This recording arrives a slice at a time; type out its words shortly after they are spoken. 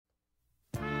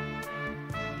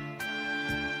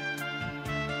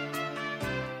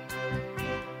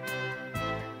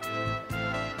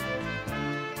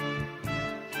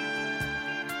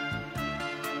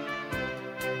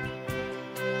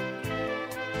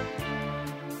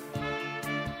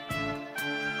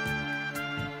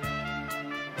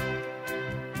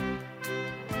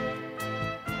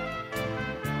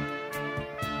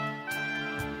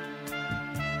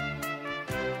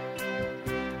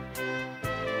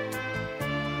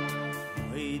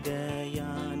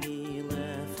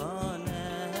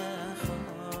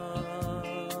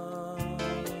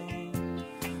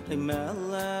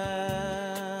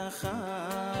melech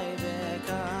chai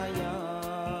v'kayam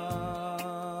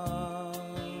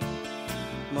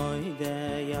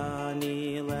moidei ani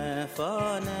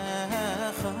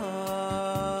lefanecha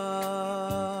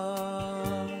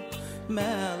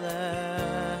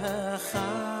melech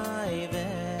chai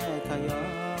v'kayam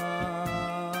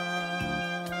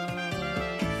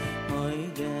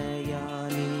moidei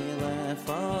ani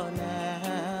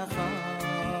lefanecha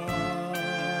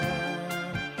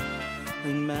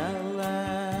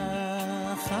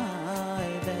melech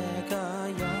chai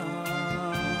v'kayam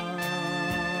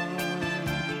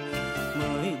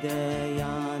moidei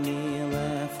ani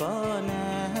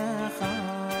lefanecha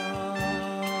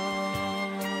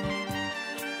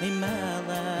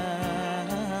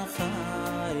melech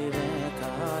chai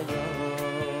v'kayam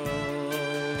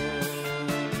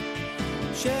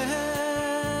shechazart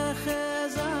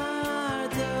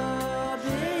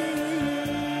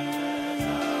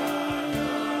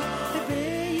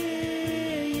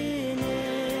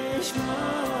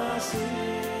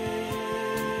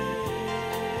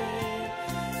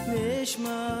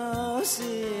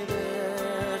nishmasi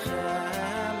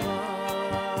b'chema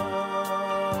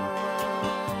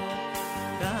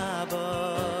Rabbo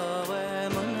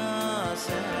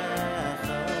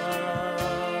emunasecha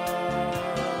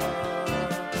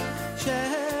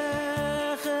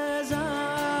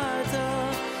shechazarta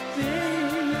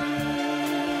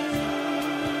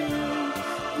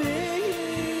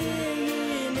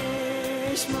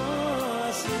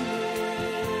nishmasi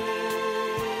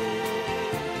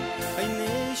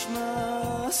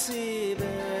nishmasi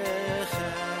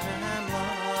b'chema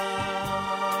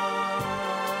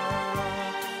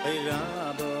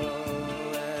Rabbo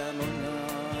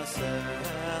emunasecha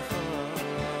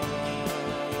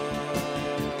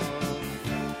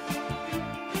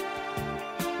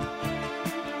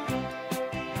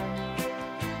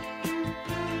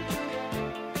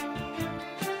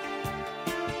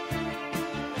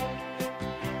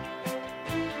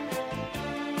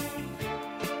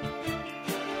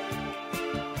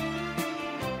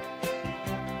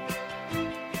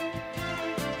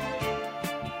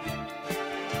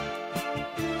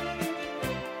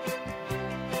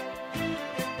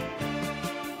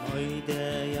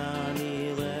moidei ani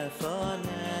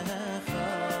lefanecha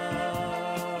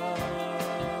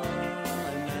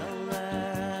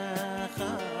melech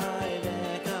chai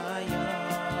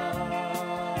v'kayam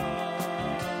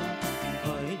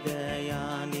moidei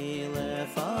ani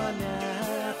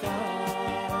lefanecha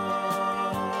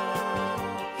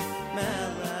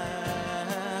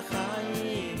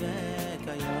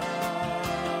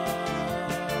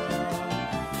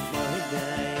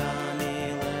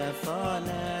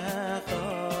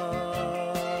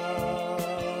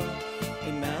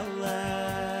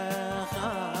melech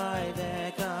chai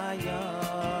v'kayam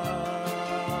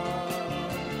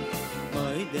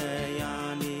moidei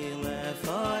ani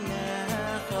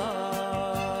lefanecha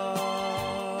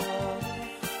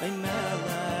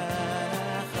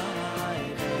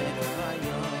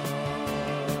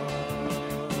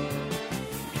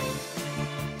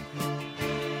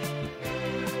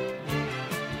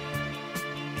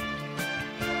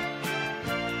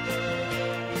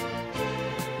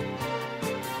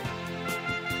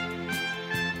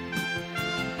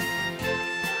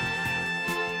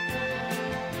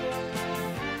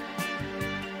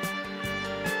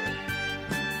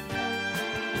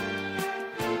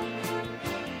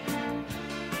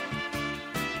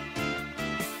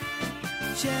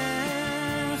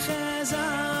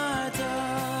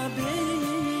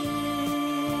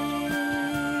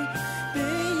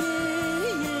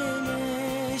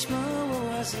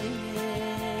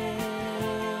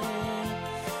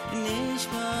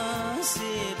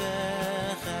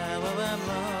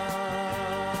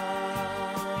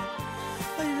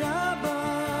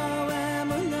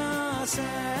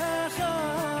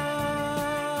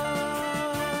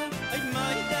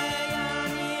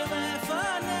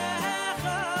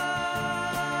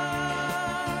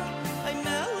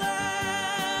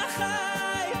melech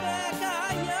chai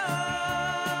v'kayam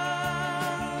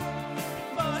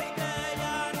moidei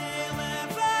ani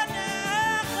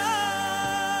lefanecha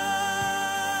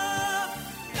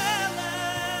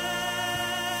melech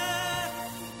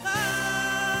chai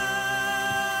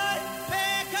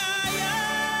v'kayam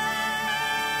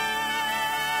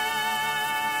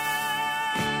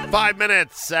 5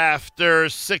 minutes after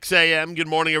 6 a.m. Good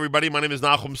morning, everybody. My name is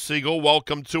Nachum Siegel.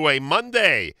 Welcome to a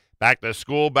Monday. Back to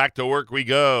school, back to work we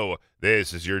go.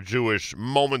 This is your Jewish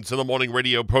Moments in the Morning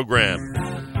radio program.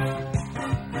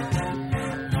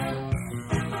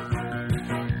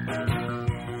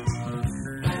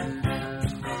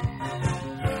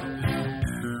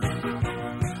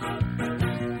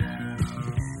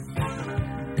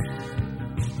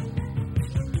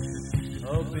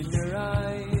 Open your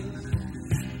eyes,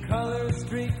 colors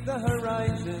streak the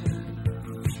horizon.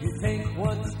 You take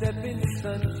one step in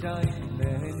sunshine,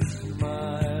 then you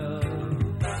smile.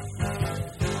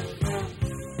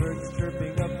 Birds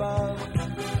chirping above,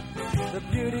 the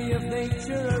beauty of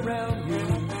nature around you.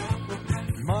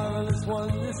 Marvelous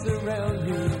wonders surround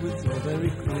you. It's so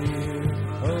very clear,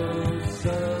 oh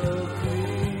so clear.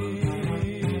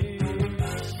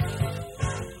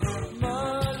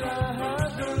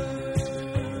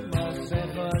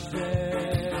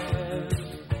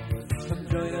 Come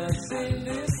join us in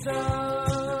this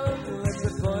song. Let's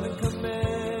have fun and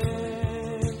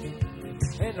command.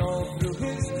 And all through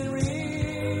history,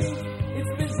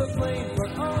 it's been so plain for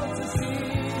all to see.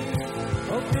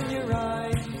 Open your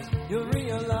eyes, you'll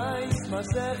realize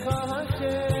Masecha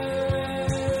Hashem.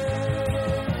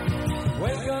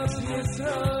 Wake up,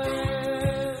 Yisrael.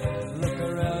 Look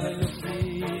around and you'll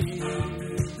see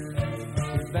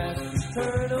His vast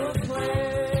eternal plan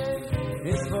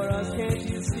is for us, can't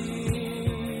you see?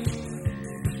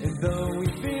 And though we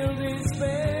feel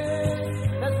despair,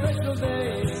 that special day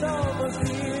is almost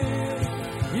here.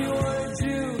 You are a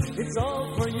Jew, it's all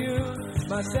for you,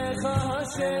 Masecha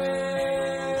Hashem.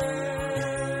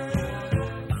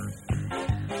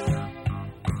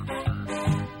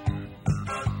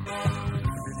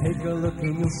 Take a look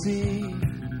and you'll see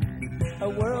a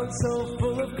world so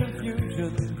full of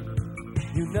confusion.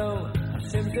 You know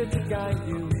Hashem's there to guide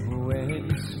you when you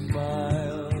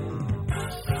smile.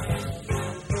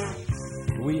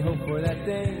 We hope for that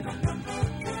day.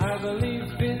 Our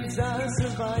belief is our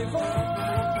survival.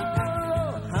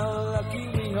 How lucky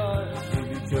we are to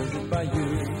be chosen by you,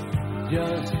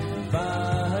 just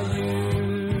by you.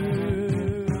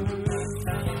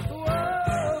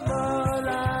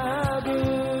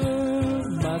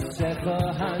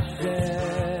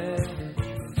 Hashem.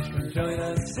 Join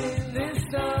us in this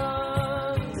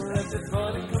song. Let's have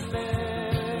fun and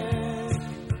command.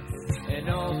 And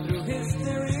all through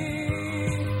history,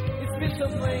 it's been so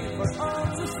plain for all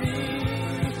to see.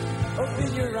 Open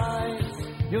your eyes,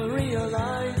 you'll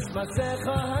realize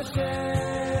Masecha Hashem.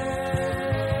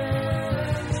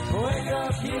 Wake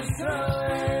up,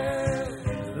 Yisrael.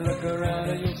 Look around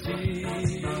and you'll see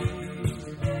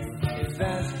His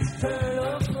vast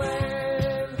eternal plan.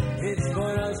 It's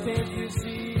for us, can't you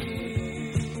see?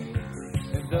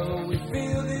 And though we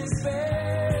feel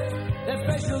despair, that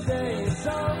special day is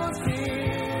almost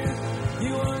here.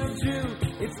 You are a Jew,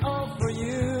 it's all for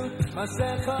you,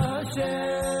 Masecha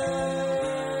Hashem.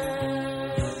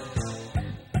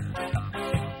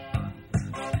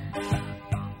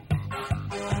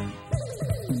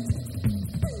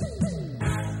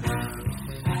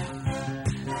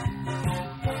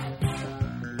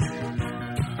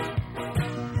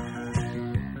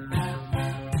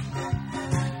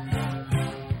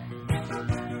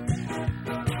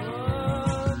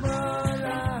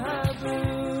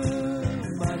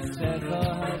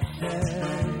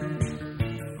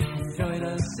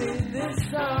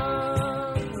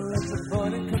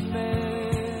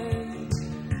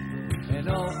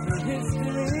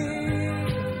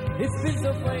 It's been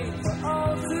so plain for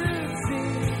all to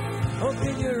see.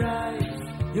 Open your eyes,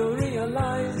 you'll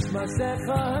realize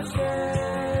Masecha Hashem.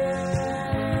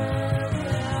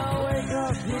 Now wake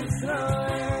up,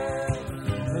 Yisrael.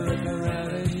 Look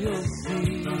around and you'll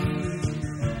see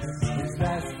His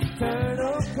vast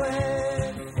eternal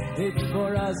plan. It's for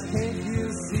us, can't you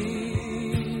see?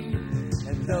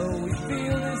 And though we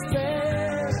feel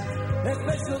despair, that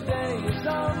special day is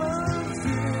almost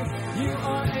here. You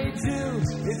are a Jew,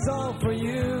 it's all for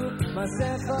you,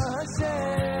 Masecha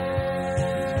Hashem.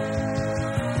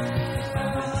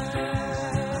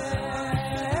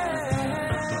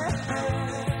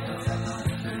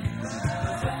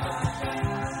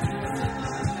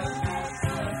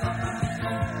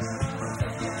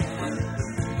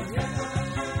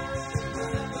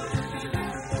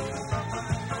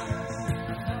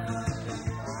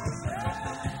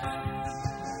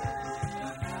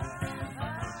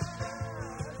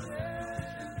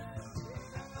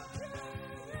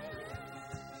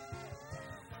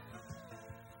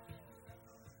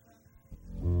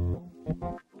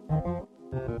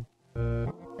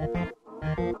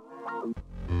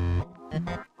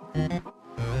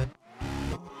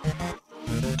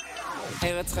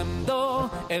 ארץ חמדו,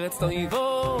 ארץ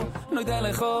טויבו, נודה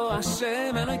לכו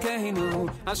השם אלוהינו,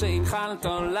 אשר הנחלת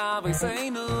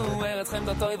לאבותינו, ארץ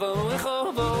חמדו טויבו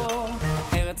רחובו.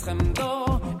 ארץ חמדו,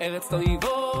 ארץ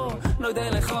טויבו, נודה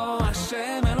לכו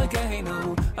השם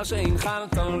אלוהינו, אשר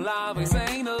הנחלת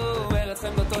לאבותינו, ארץ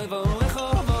חמדו טויבו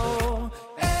רחובו.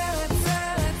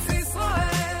 ארץ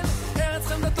ישראל, ארץ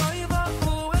חמדו טויבו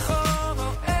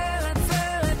ורחובו, ארץ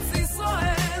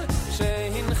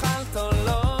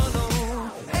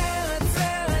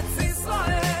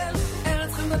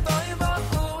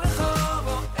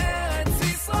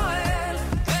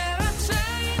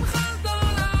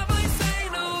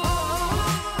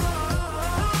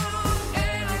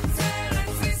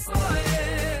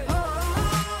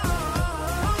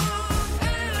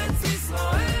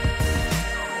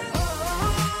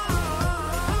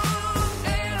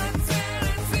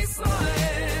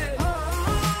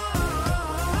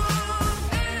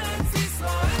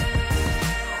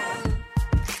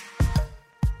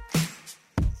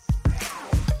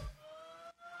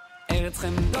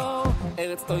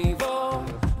toivo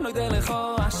no idelecho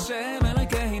Hashem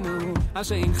Elokeinu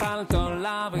asher inchalto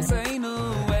laviseinu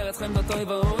eretz chemdo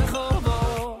toivo rechovo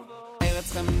eretz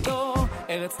chemdo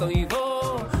eretz toivo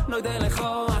no idelecho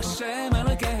Hashem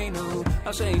Elokeinu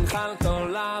asher inchalto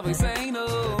laviseinu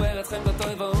eretz chemdo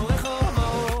toivo rechovo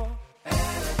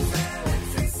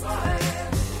eretz Israel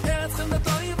eretz chemdo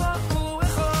toivo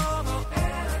rechovo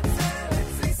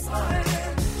eretz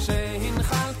Israel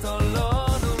שהנחלתו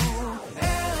לנו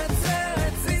ארץ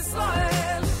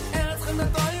ישראל ארץ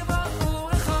חמדתו יבחו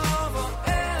רחובו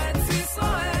ארץ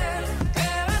ישראל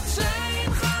ארץ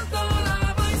שהנחלתו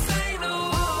לבויסנו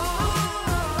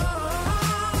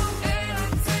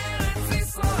ארץ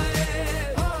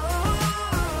ישראל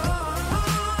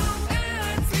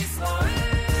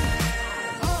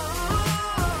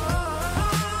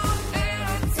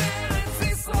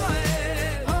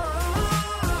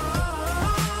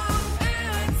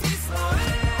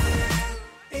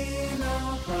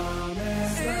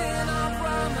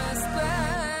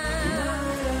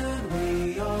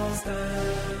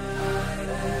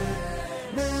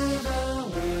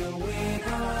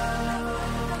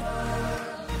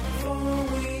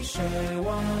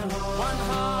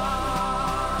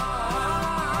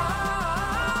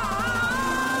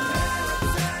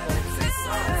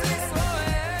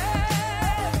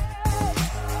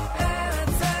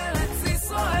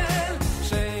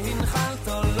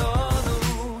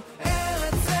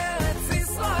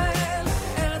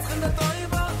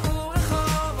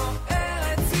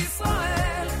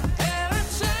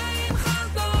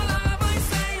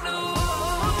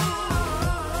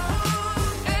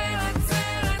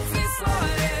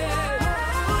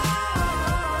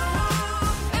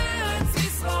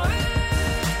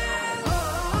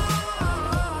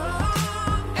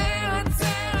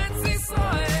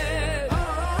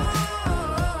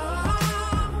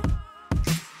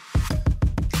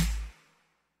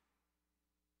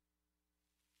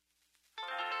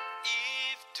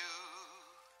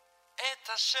ארץ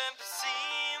השם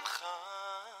בשמחה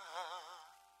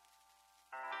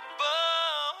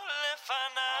בוא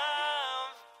לפניו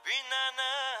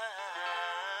בננה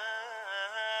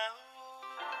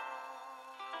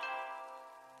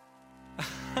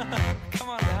Come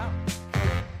on now.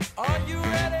 Are you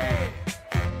ready?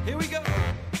 Here we go.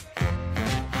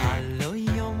 הלא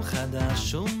יום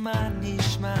חדש ומה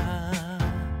נשמע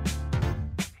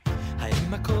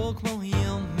האם הכל כמו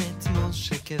יום אתמול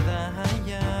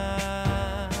שכבהיה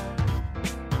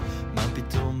מה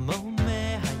פתאום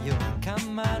אומר היום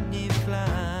כמה נפלא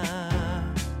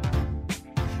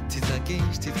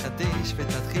תתרגש, תתחדש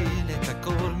ותתחיל את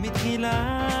הכל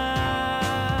מתחילה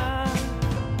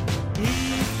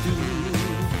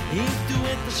עבדו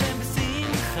את השם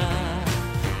בשמחה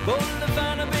בוא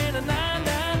לבנה בין נה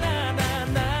נה נה נה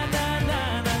נה נה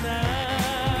נה נה נה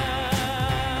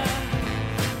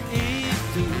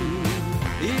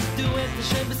עבדו את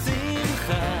השם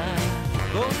בשמחה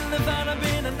בוא לבנה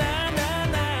בין נה נה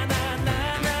נה נה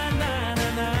נה נה נה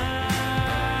נה נה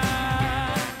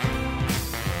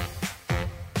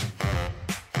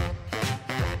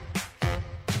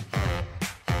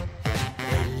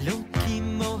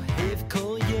אלוקים אוהב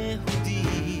כל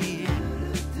יהודי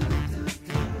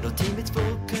נוטים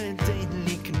לצפור כדי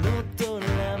לקנות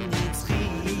עולם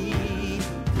נצחי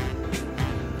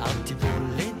אל תיפול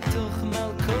לתוך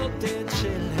מלכודת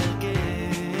של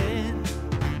הרגל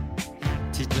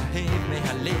תתלהב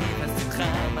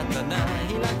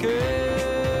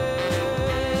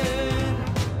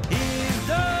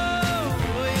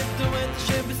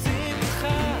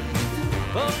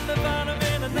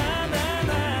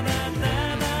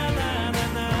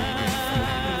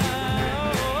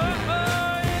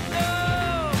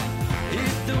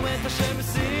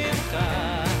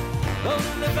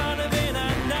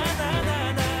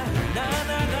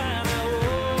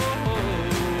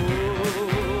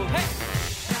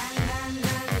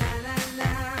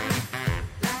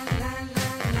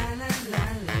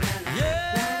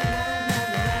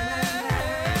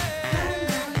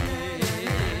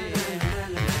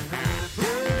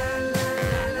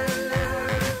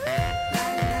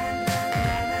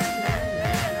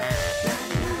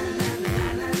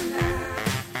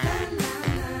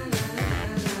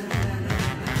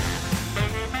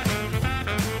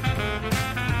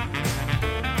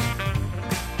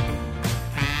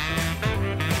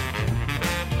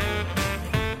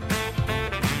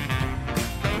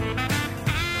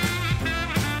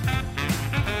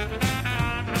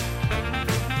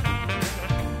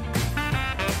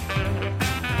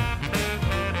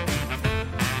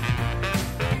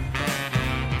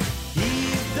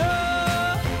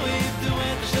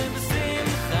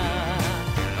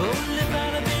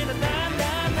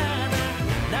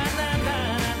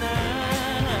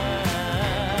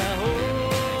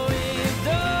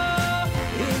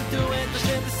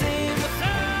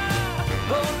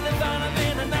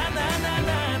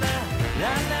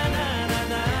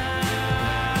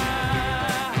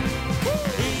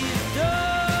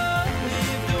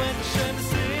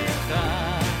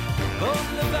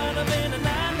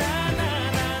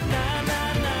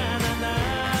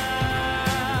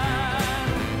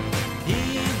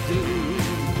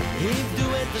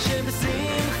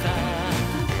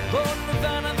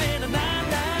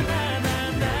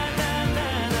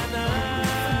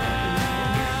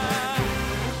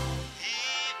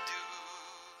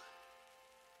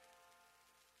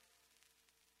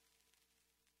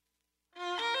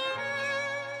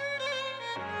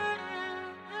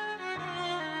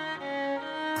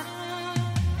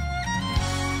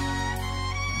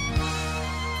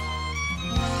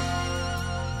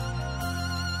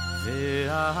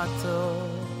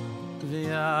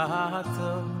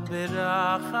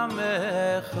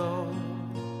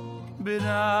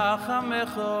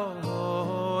B'rachamecho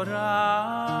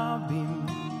rabim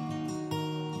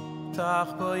Tach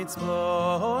bo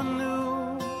yitzbonu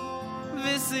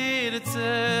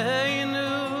v'sirtzeinu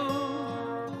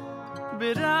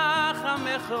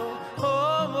B'rachamecho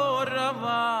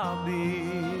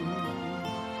rabim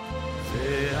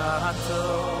V'ato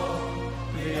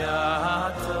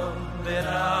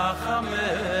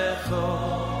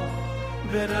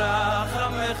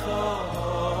b'rachamecho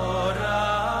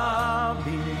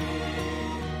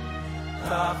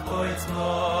Tach bo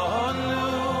yitzbonu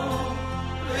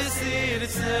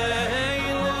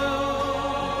v'sirtzeinu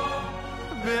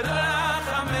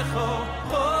B'rachamecho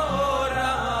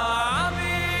rabim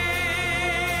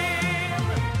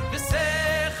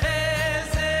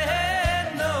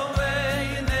V'sechezeno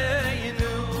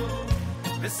eineinu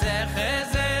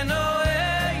V'sechezeno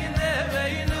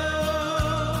eineinu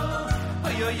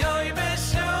Oy oy oy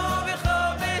b'shuvicho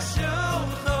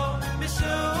b'shuvicho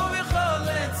b'shuvicho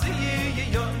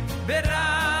letziyon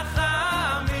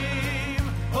Berachamim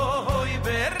oy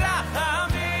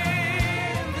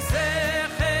berachamim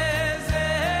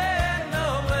V'sechezeno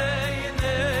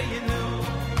eineinu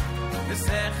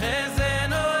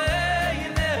V'sechezeno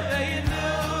eineinu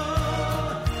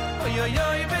Oy oy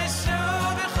oy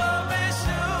b'shuvicho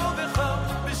b'shuvicho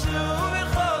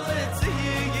b'shuvicho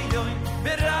letziyon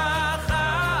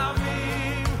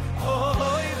Berachamim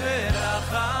oy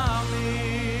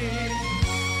berachamim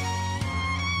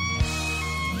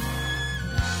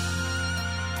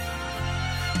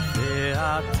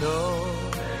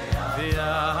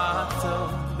Be'ato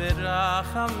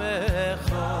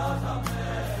b'rachamecho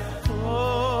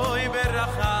oy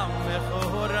b'rachamecho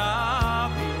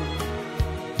rabim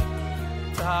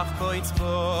Tach bo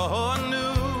yitzbonu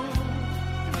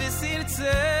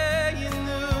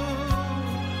v'sirtzeinu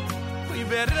oy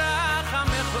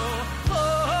b'rachamecho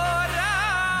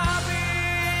rabim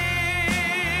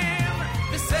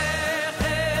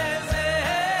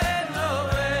V'sechezeno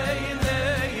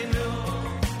eineinu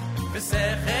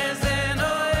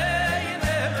V'sechezeno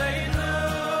eineinu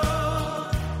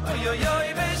Oy oy oy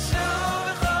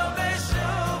b'shuvicho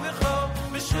b'shuvicho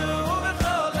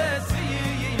b'shuvicho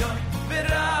letziyon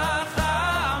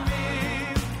Berachamim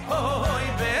oy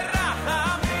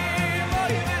berachamim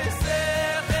Oy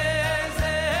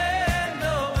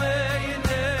v'sechezeno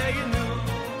eineinu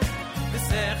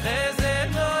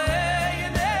V'sechezeno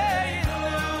eineinu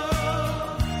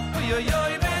Oy oy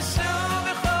oy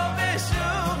b'shuvicho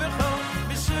b'shuvicho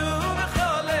b'shuvicho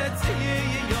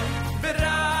letziyon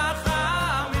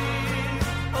Berachamim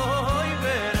oy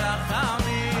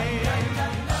berachamim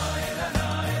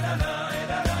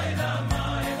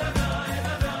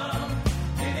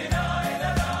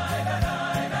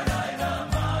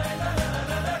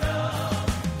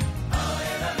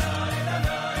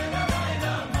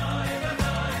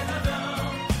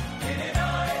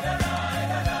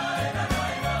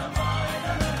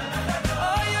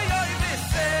Oy oy oy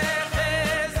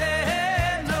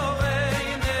v'sechezeno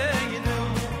eineinu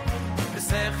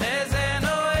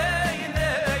V'sechezeno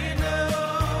eineinu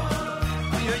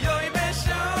Oy oy oy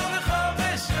b'shuvicho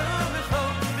b'shuvicho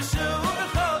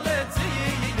b'shuvicho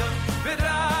letziyon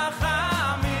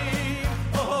Berachamim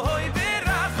oy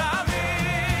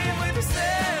berachamim Oy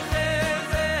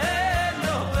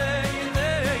v'sechezeno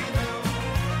eineinu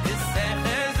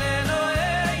V'sechezeno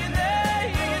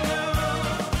eineinu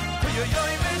Oy oy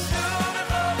oy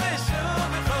b'shuvicho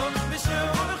b'shuvicho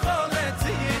b'shuvicho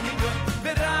letziyon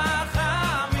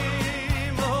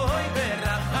Berachamim oy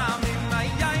berachamim Ay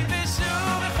ay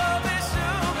b'shuvicho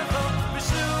b'shuvicho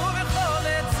b'shuvicho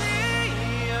letziyon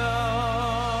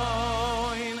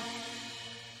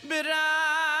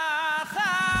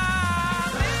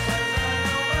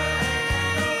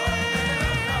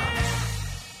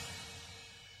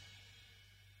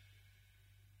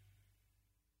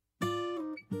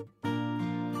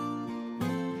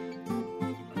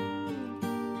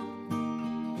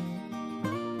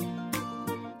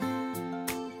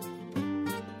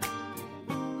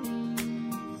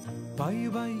Bayu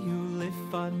bayu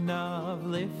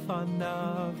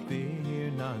lifanav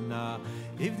birnana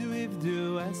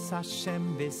Ivdu es Hashem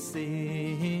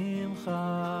b'simcha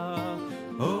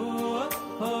Oh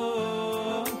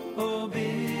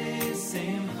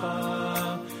b'simcha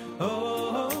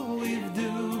Oh ivdu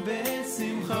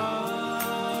b'simcha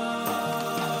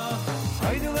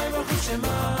Haydu le'rochu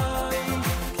shemai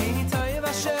Ki toyev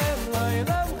Hashem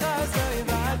lo'elam chazai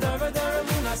V'adar v'adar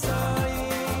emunasai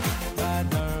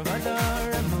V'adar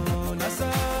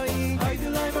emunasai Haydu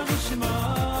le'rochu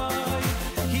shemai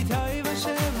Ki toyev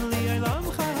Hashem li'elam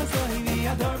chazai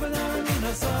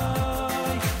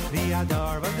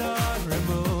V'yadar v'adar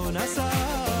Remun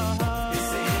Asai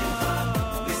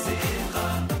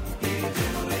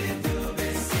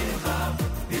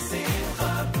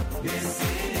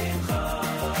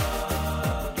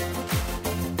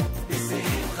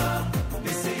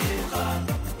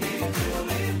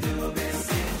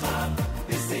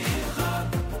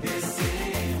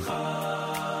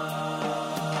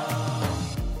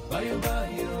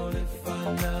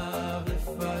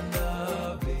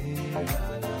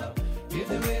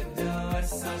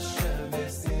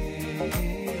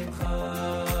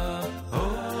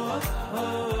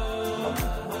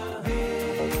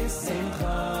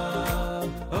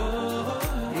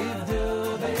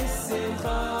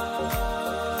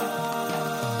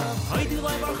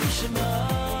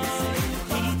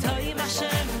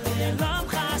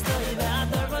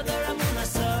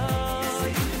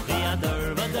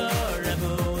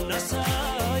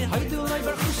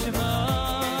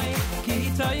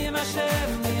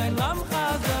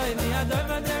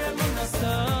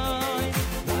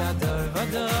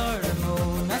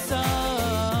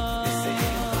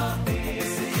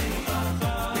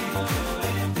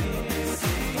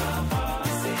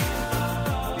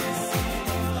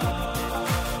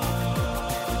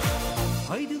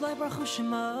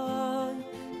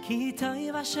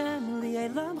Hashem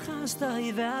li'elam chastai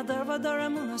ve'adar vadar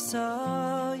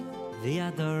emunasai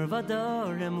ve'adar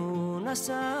vadar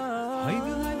emunasai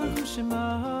Haydu Baruch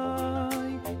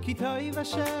Shemai Kitai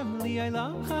Vashem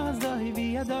li'elam chastai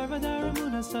ve'adar vadar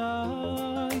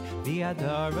emunasai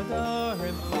ve'adar vadar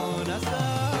emunasai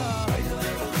Haydu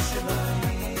Baruch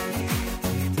Shemai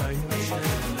Kitai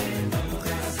Vashem li'elam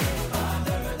chastai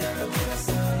ve'adar vadar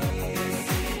emunasai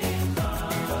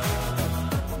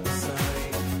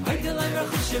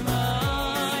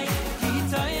Shemai,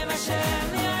 Kitayim Hashem,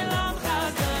 Li'olam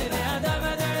Chazai, Ve'adar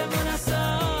Vadar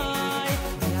Emunasai,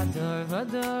 Ve'adar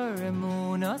Vadar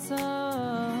Emunasai.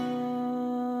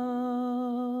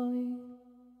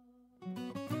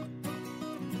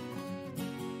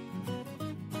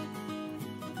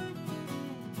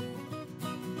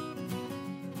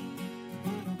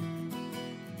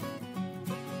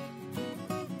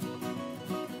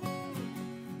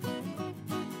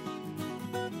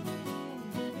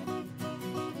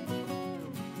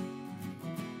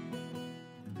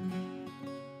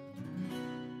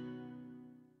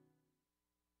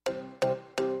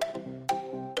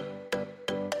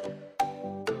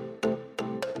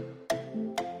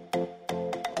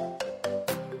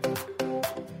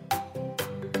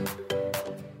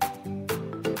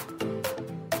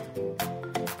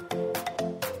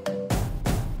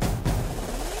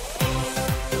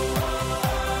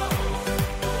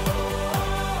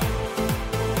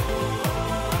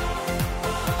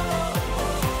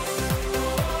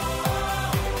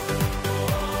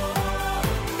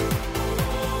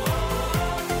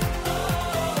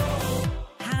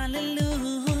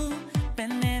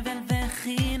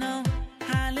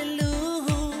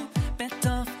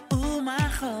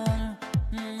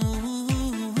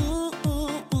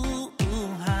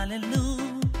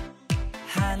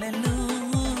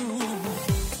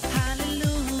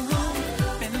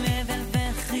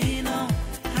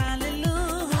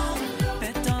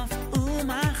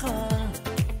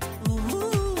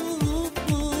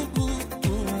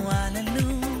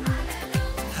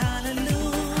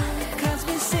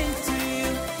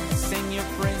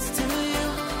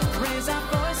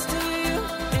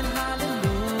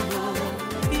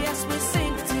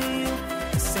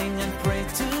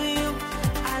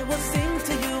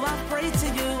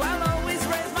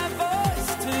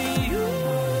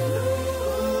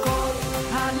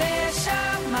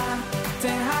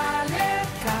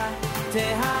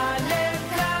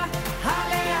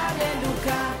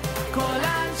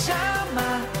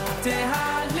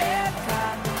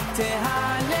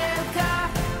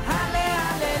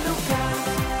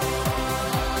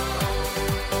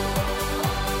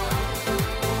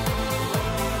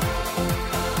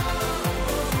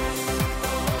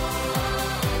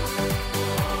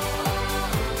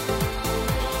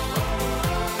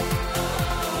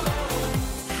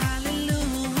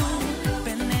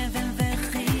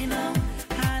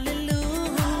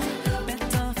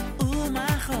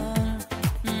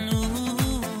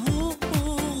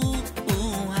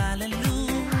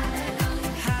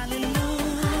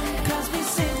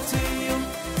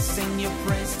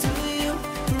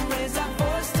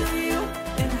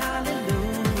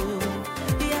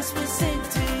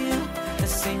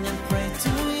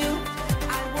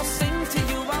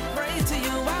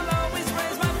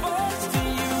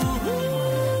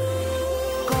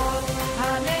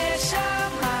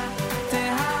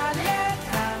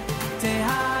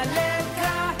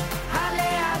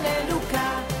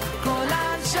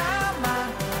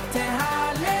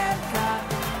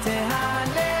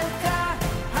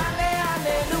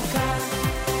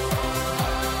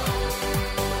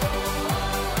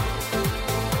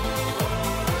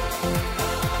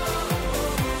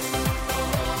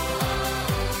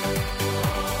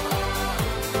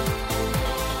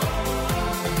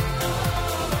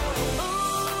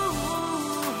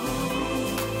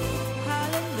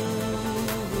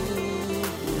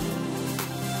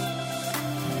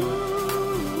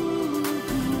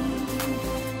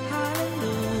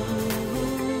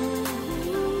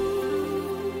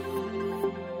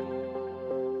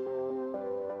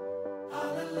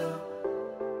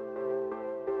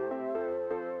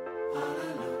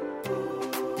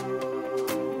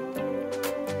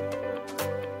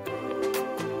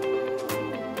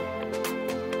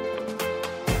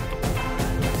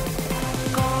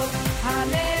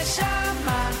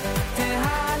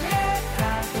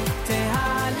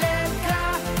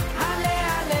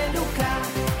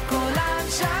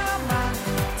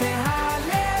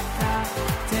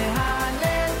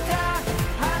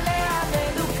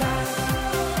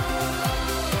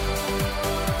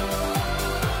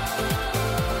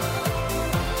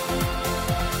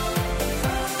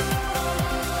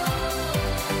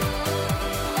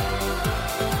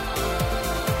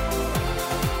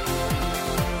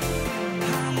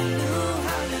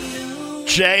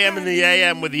 JM in the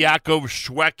AM with Yaakov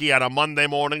Shweki on a Monday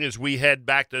morning as we head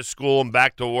back to school and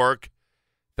back to work.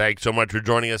 Thanks so much for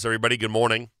joining us, everybody. Good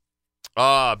morning.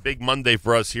 Big Monday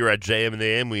for us here at JM in the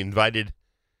AM. We invited,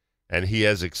 and he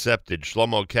has accepted,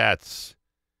 Shlomo Katz.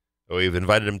 We've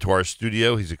invited him to our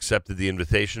studio. He's accepted the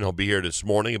invitation. He'll be here this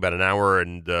morning, about an hour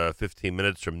and 15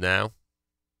 minutes from now.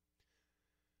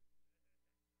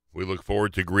 We look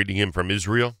forward to greeting him from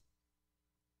Israel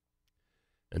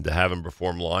and to have him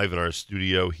perform live in our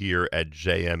studio here at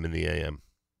JM in the AM.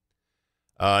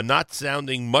 Not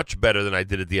sounding much better than I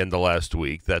did at the end of last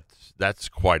week. That's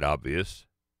quite obvious.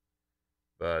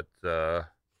 But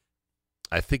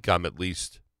I think I'm at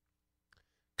least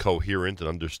coherent and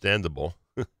understandable.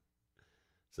 So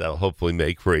that'll hopefully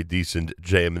make for a decent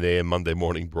JM in the AM Monday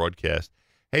morning broadcast.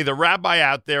 Hey, the rabbi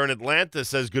out there in Atlanta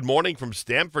says good morning from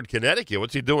Stamford, Connecticut.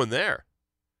 What's he doing there?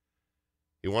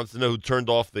 He wants to know who turned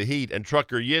off the heat. And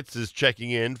Trucker Yitz is checking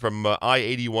in from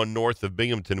I-81 north of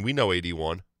Binghamton. We know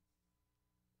 81.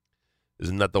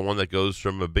 Isn't that the one that goes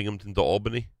from Binghamton to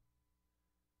Albany?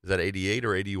 Is that 88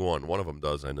 or 81? One of them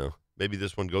does, I know. Maybe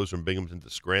this one goes from Binghamton to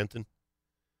Scranton.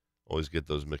 Always get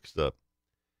those mixed up.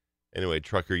 Anyway,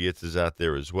 Trucker Yitz is out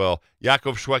there as well.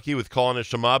 Yaakov Shweki with Kol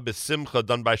Neshama, B'Simcha,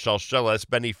 done by Shalsheles,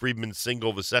 Benny Friedman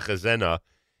single, V'Secha Zena.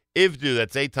 Ivdu,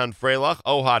 that's Eitan Freilach.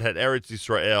 Ohad had Eretz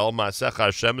Yisrael. Ma'asech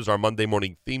Hashem is our Monday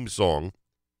morning theme song.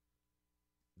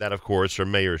 That, of course,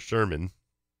 from Mayor Sherman.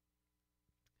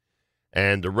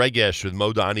 And Regesh with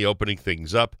Modani opening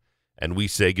things up. And we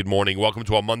say good morning. Welcome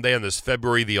to a Monday on this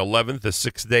February the 11th, the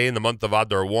 6th day in the month of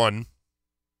Adar 1.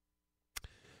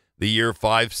 The year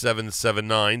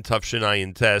 5779, Tufshin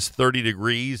Ayin Test, 30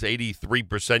 degrees,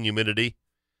 83% humidity.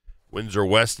 Winds are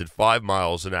west at 5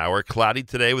 miles an hour. Cloudy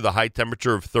today with a high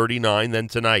temperature of 39. Then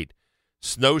tonight,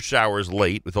 snow showers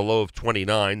late with a low of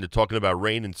 29. They're talking about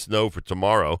rain and snow for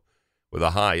tomorrow with a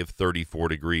high of 34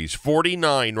 degrees.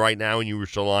 49 right now in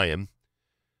Yerushalayim.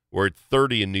 We're at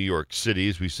 30 in New York City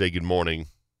as we say good morning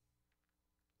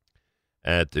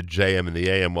at the JM and the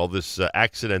AM. Well, this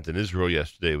accident in Israel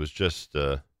yesterday was just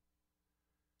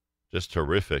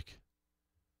horrific.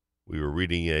 We were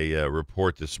reading a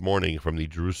report this morning from the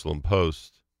Jerusalem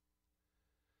Post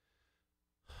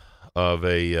of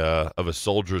a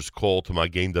soldier's call to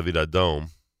Magen David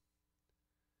Adom.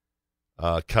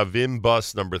 Kavim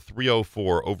bus number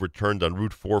 304 overturned on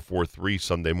Route 443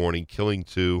 Sunday morning, killing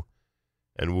 2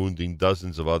 and wounding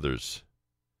dozens of others.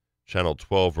 Channel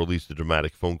 12 released a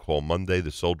dramatic phone call Monday.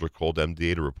 The soldier called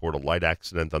MDA to report a light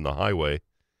accident on the highway,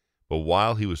 but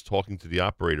while he was talking to the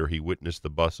operator, he witnessed the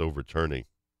bus overturning.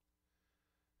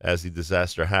 As the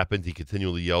disaster happened, he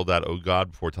continually yelled out, "Oh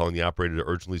God," before telling the operator to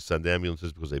urgently send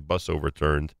ambulances because a bus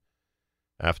overturned,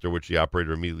 after which the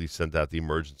operator immediately sent out the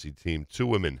emergency team. 2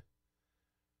 women,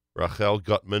 Rachel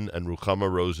Gutman and Ruchama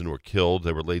Rosen, were killed.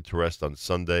 They were laid to rest on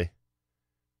Sunday.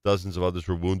 Dozens of others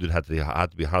were wounded, had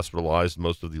to be hospitalized.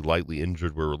 Most of the lightly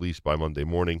injured were released by Monday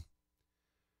morning,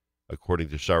 according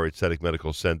to Shaarei Tzedek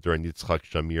Medical Center and Yitzchak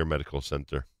Shamir Medical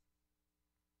Center.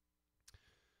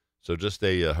 So just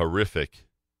a horrific,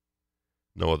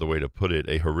 no other way to put it,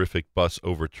 a horrific bus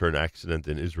overturn accident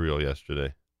in Israel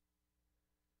yesterday.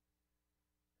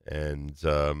 And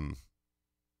 2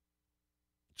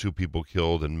 people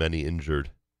killed and many injured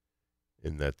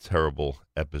in that terrible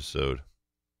episode.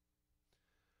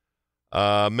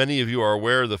 Many of you are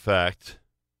aware of the fact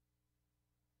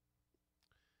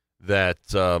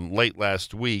that late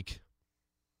last week,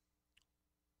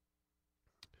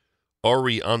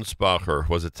 Ori Ansbacher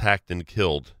was attacked and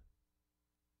killed.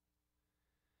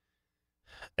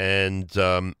 And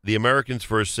the Americans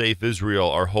for a Safe Israel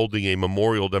are holding a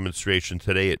memorial demonstration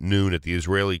today at noon at the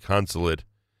Israeli consulate,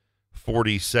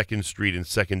 42nd Street and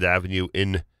 2nd Avenue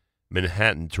in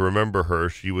Manhattan, to remember her.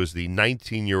 She was the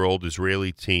 19-year-old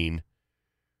Israeli teen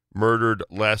murdered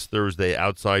last Thursday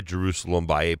outside Jerusalem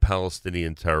by a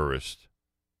Palestinian terrorist.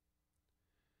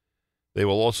 They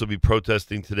will also be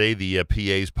protesting today the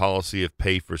PA's policy of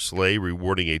pay for slay,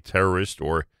 rewarding a terrorist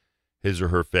or his or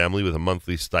her family with a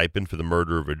monthly stipend for the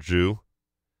murder of a Jew.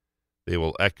 They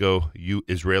will echo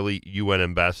Israeli UN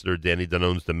Ambassador Danny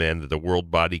Danon's demand that the world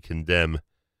body condemn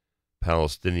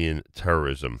Palestinian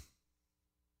terrorism.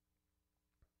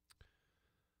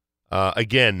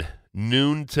 Again,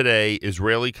 noon today,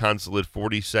 Israeli consulate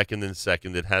 42nd and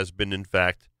 2nd. It has been, in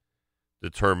fact,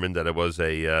 determined that it was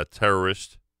a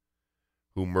terrorist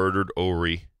who murdered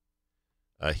Ori.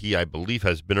 He, I believe,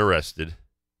 has been arrested.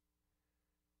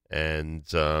 And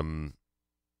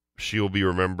she will be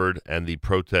remembered, and the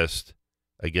protest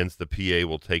against the PA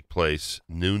will take place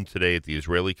noon today at the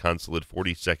Israeli consulate,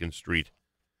 42nd Street,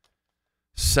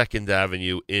 2nd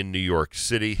Avenue in New York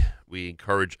City. We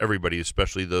encourage everybody,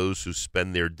 especially those who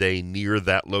spend their day near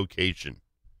that location,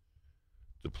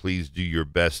 to please do your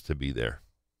best to be there.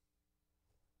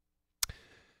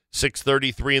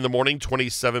 6:33 in the morning,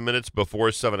 27 minutes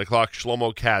before 7 o'clock.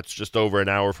 Shlomo Katz just over an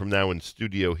hour from now in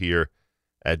studio here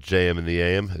at JM in the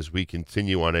AM as we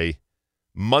continue on a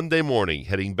Monday morning,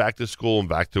 heading back to school and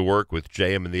back to work with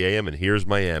JM in the AM. And here's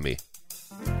Miami.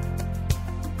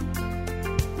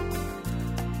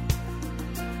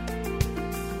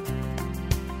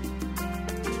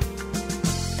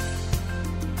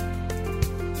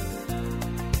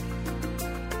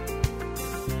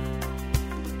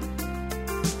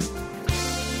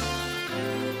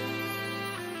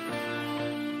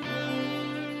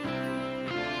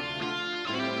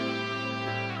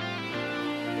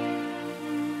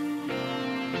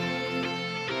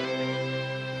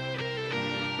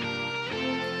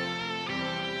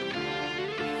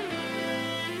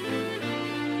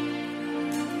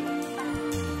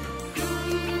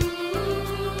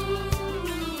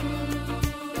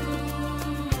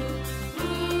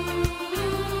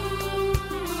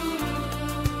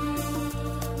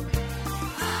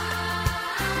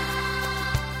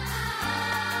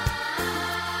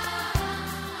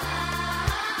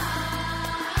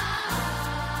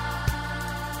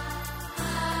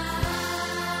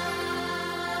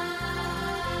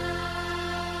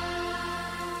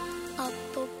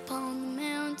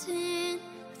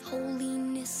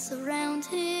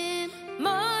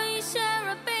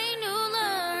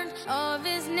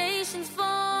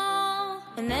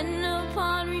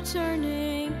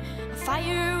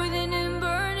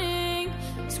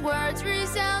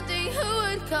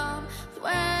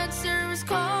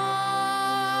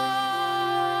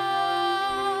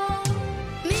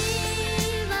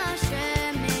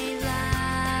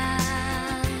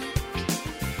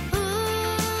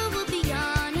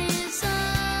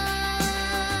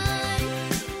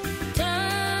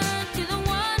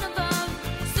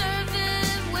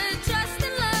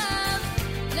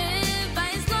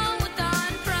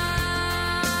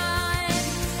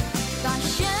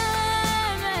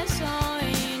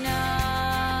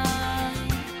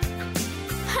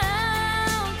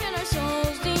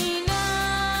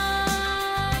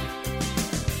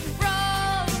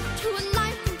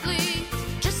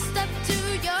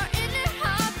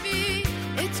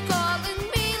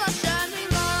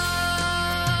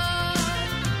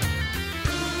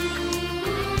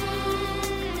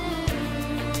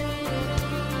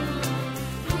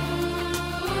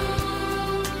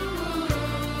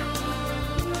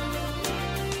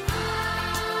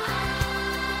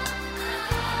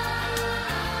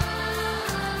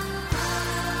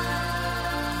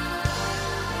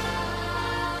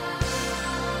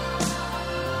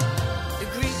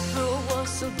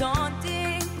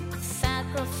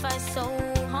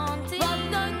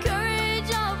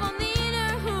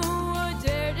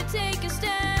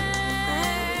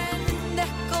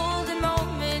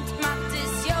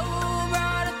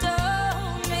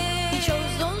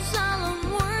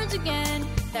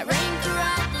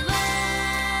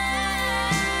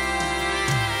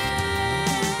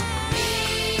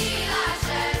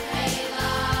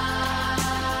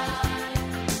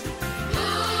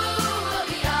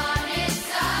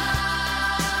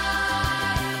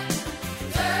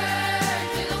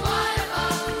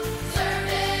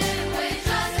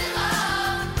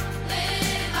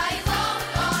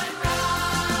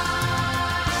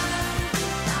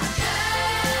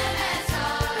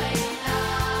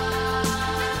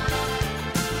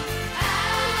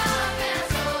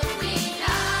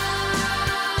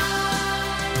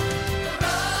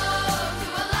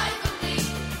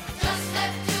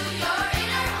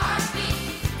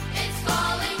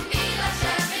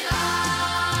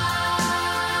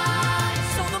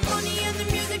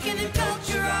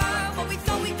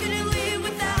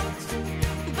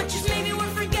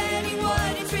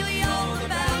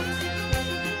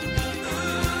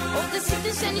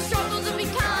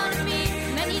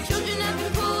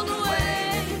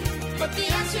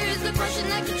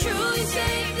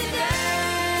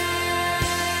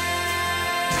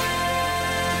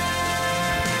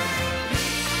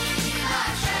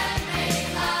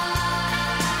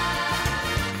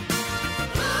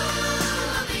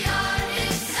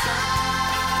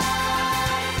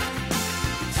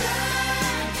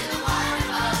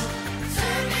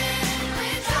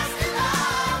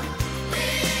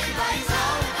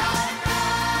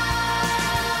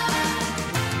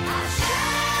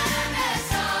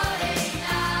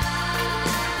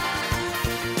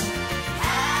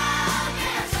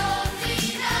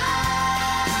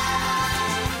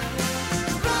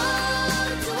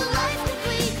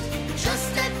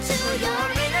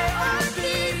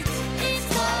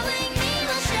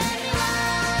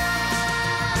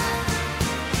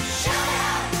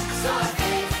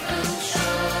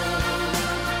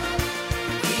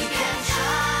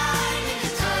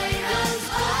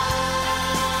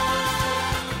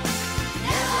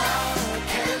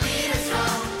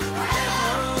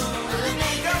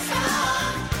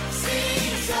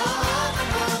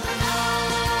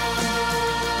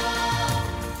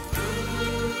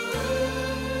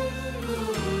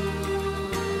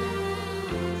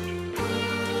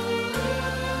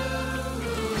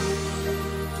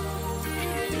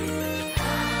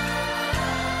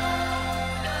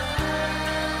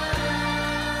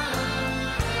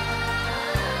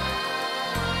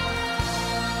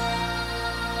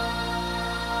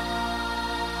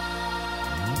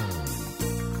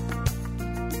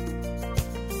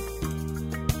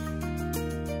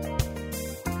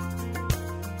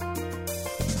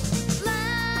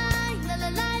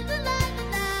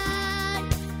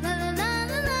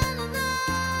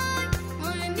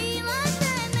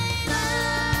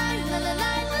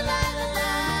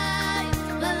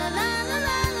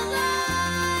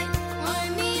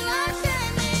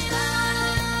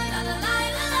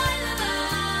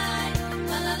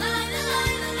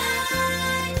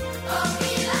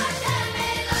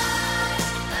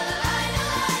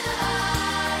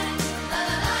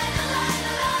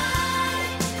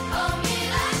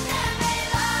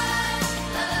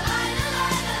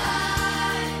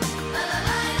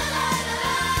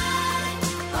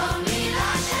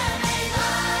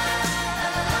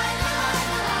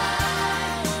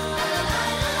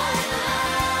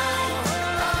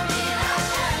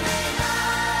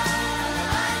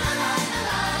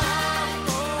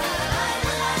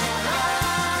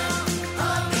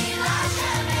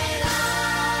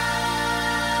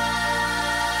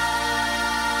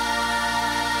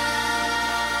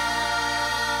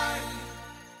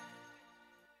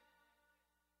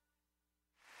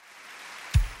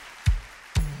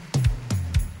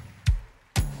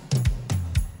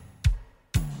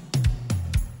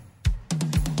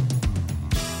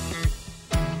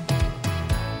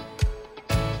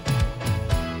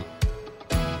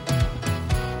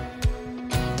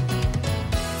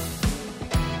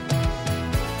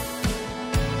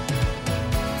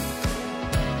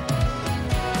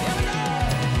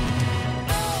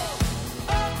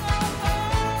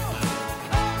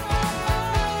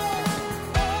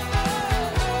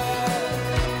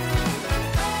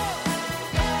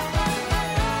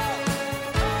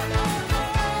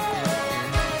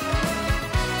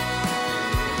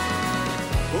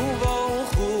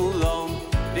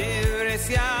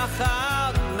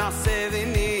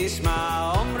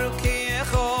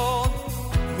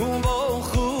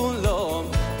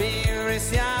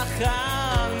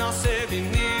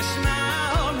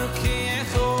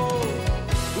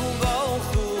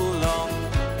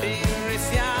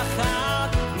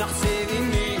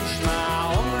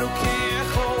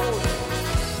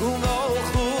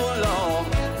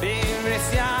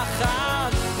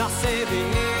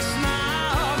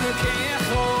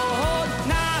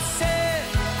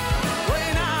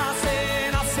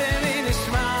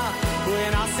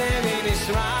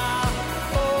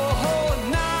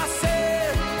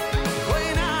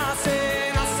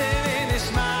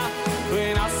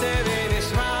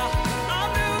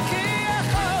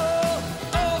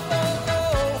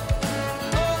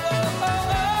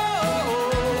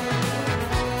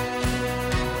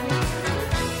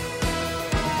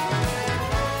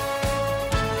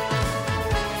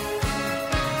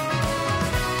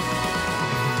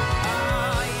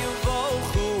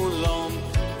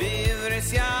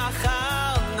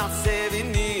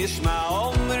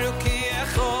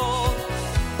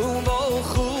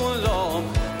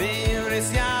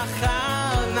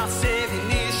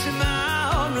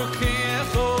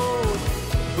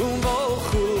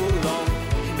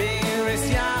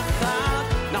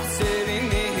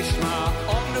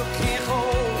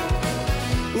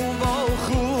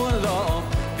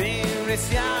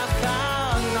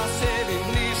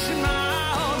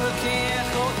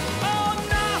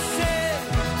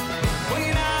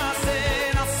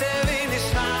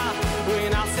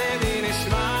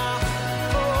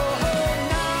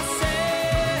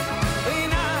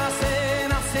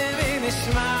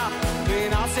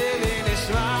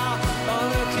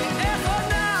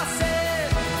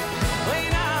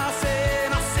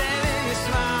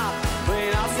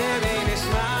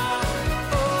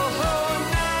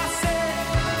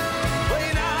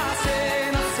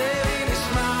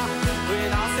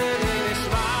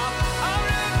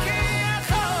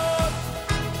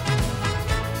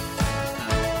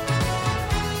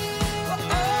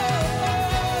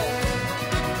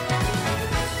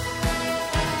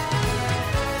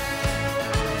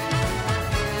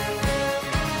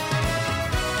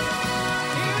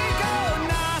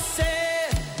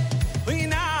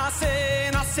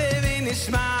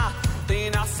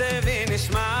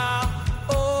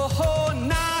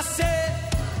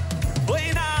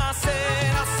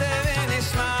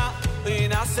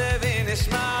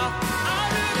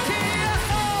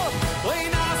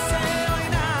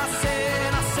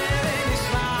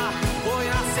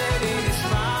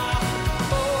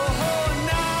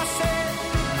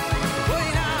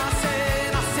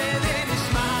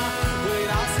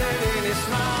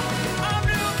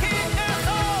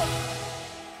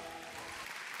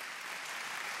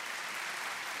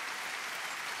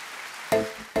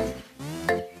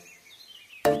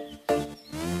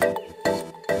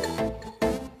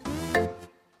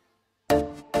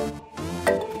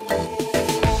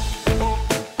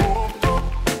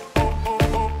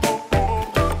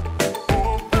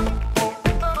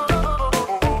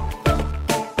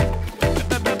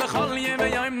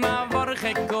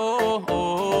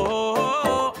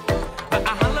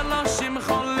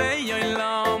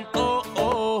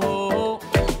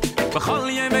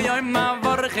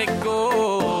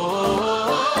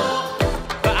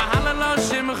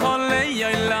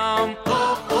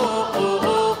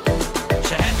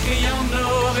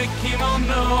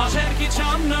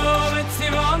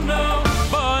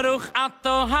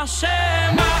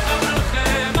 Hashem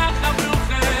Machabruchem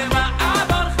Machabruchem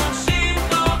Abar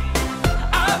Choshimcho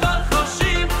Abar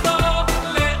Choshimcho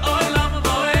Le'olam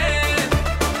Voed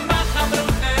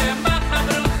Machabruchem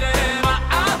Machabruchem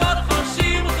Abar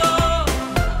Choshimcho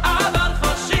Abar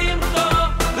Choshimcho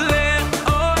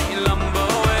Le'olam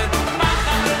Voed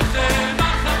Machabruchem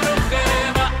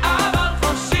Machabruchem Abar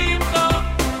Choshimcho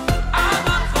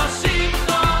Abar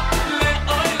Choshimcho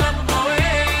Le'olam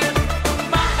Voed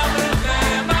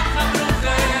Machabruchem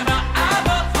Machabruchem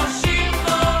Abar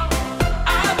Choshimcho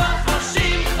Abar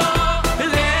Choshimcho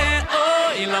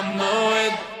Le'olam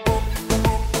Voed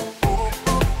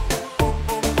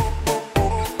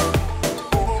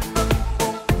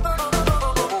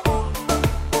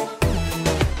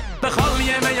בכל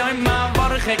ימי יום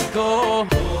מברכו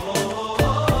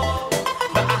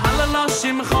ואהלה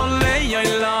לשמחו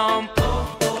ליום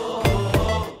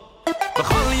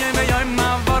בכל ימי יום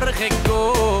מברכו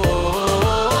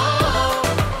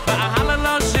ואהלה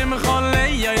לשמחו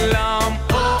ליום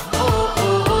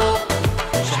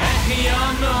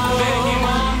שהחיינו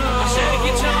אשר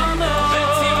קידשנו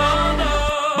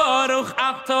ברוך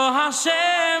אתה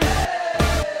השם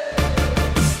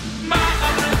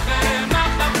Machabruchem,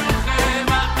 Machabruchem,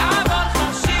 Abar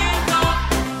Choshimcho,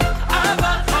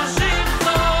 Abar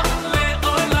Choshimcho,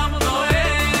 Le'olam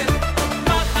Voed.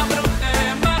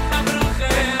 Machabruchem,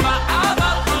 Machabruchem,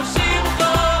 Abar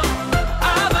Choshimcho,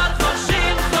 Abar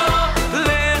Choshimcho,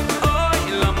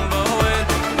 Le'olam Voed.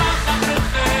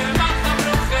 Machabruchem,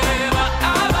 Machabruchem,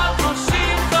 Abar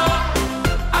Choshimcho,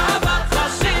 Abar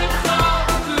Choshimcho,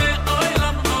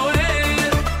 Le'olam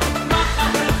Voed.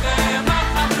 Machabruchem,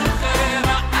 Machabruchem,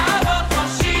 Abar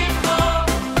Choshimcho,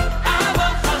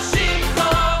 Abar Choshimcho,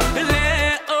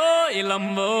 Le'olam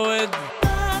Voed.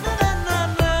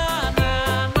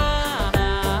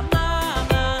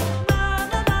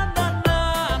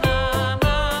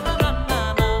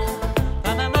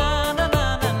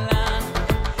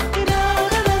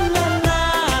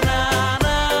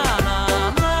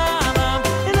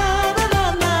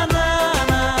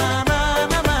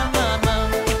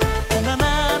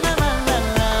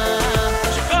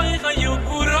 שכוי חיו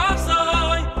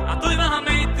ורוסוי, עטוי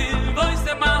והמיטיב, בוי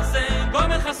סמאסה, בוי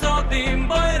מחסודים,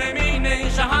 בוי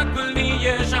רמיני, שהכל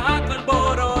נהיה, שהכל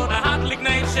בורו, להדליק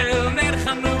נר של נר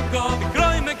חנוכו,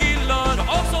 בקרוי מגילו,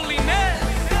 שעושו לי נר,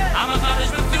 המחדש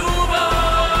בטובו.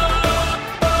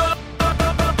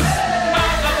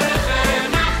 Machabruchem,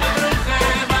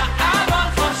 Machabruchem, Abar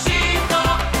Choshimcho,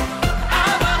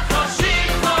 Abar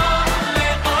Choshimcho,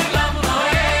 Le'olam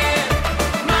Voed.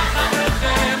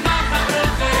 Machabruchem,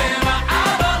 Machabruchem,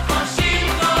 Abar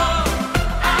Choshimcho,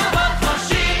 Abar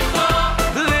Choshimcho,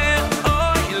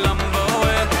 Le'olam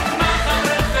Voed.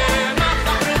 Machabruchem,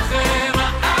 Machabruchem,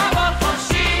 Abar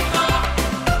Choshimcho,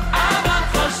 Abar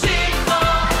Choshimcho,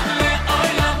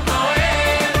 Le'olam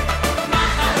Voed.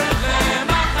 Machabruchem,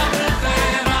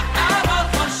 Machabruchem, Abar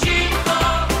Choshimcho,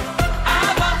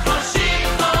 Abar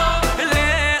Choshimcho,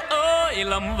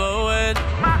 Le'olam Voed.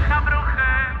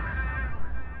 Machabruchem.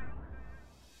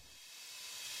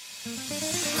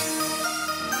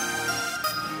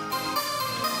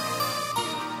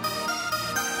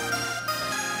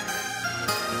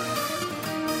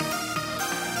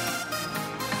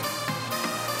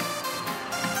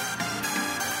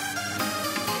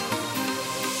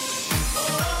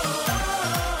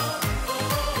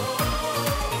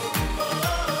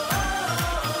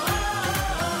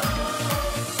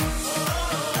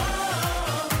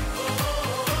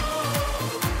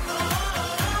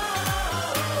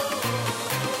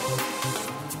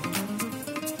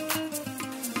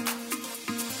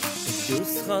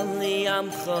 Yuschali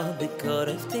amcha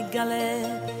bekoref tegale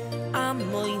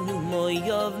Amoinu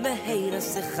moyov meheira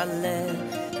sechale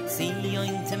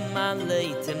Zion temale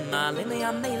me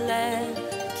amele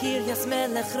Kiryas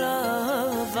melech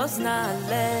rov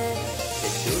oznale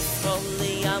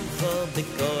Yuschali amcha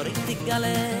bekoref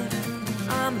tegale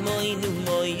Amoinu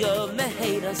moyov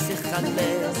meheira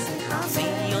sechale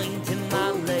Zion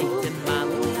temale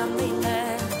me amele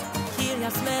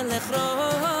Kiryas melech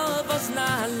rov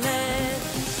oznale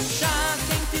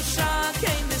Shaking to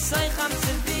shaking, the Seicham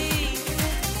to be.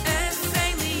 Es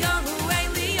Eliyahu,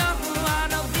 Eliyahu,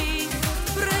 Anovi.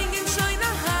 Bringing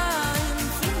Shoina heim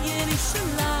from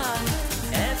Yerushalayim.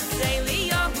 Es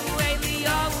Eliyahu,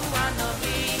 Eliyahu,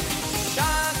 Anovi.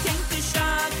 Shaking to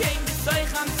shaking, the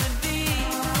Seicham to be.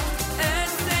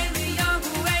 Es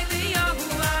Eliyahu, Eliyahu,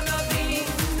 Anovi.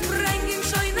 Bringing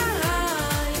Shoina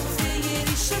heim to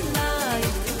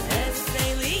Yerushalayim. Es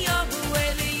Eliyahu.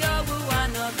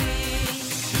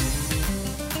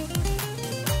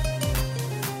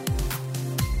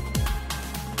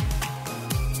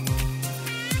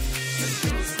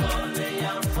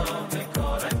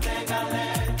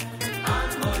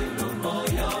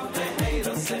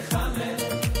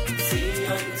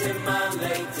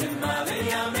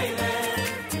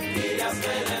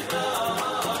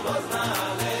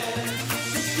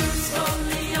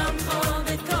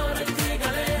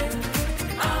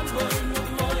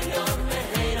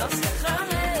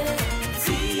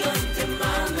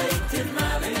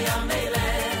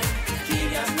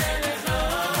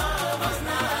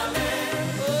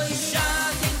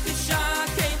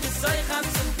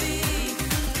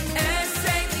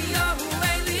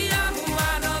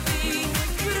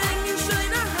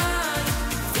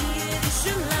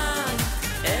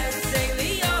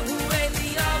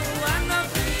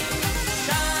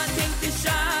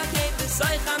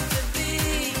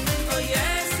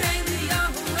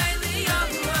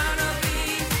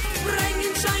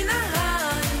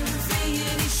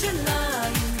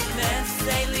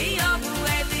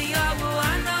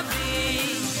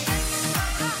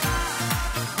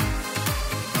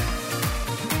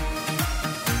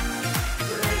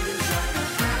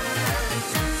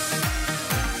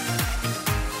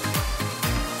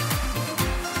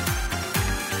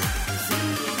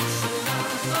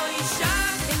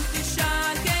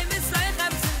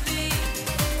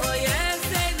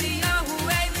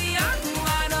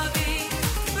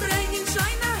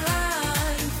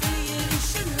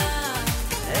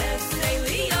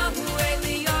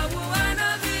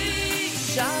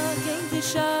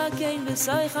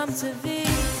 soy kham tvi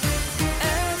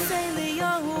es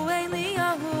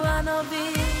Eliyahu anovi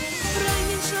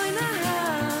bringing shoyna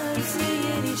see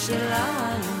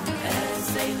Yerushalayim es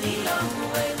Eliyahu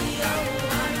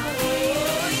anovi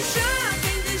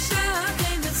shakin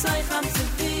the soy kham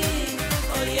tvi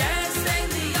oh yes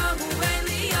Eliyahu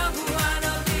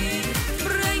anovi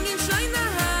bringing shoyna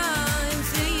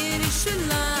see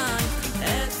Yerushalayim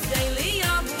es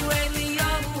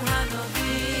Eliyahu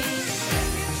anovi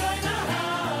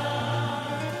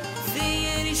see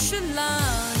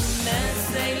Yerushalayim es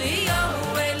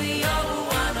Eliyahu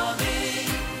anovi.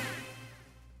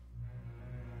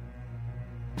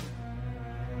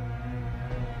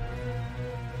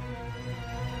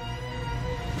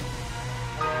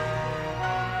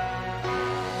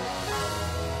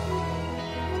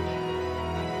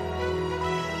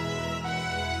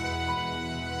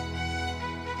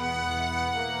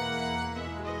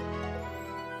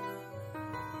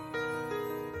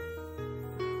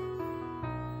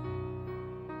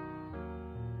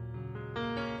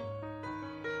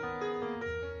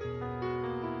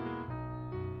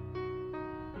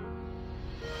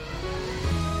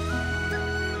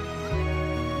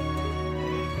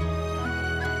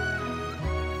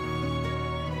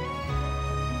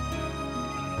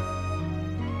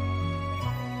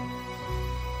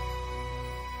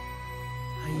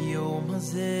 היום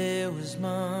הזה הוא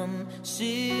זמן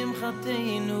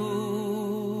שמחתנו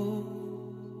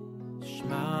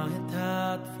שמע את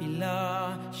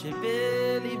התפילה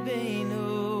שבליבנו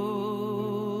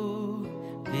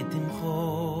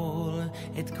ותמחול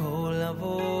את כל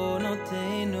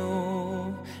עוונותינו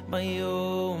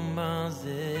ביום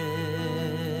הזה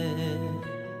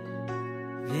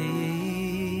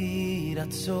ויהי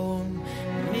רצון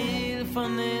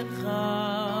מלפניך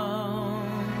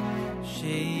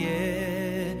שיהיה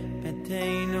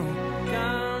ביתנו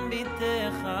גם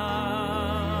ביתך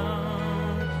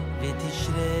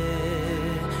ותשרה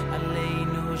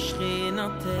עלינו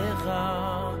שכינתך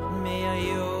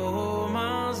מהיום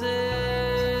הזה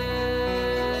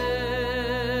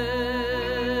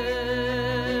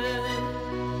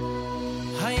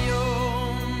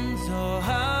היום זו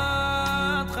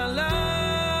ההתחלה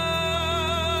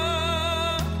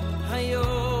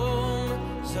היום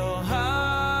זו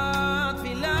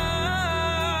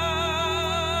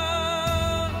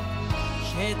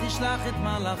תשלח את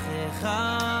מלאכיך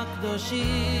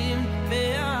הקדושים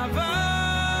באהבה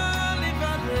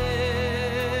לברך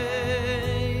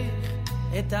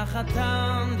את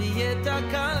החתן ואת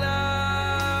הכלה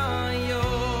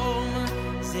היום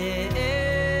זה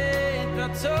עת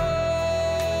רצון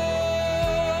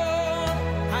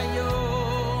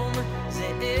היום זה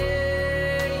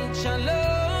עת שלום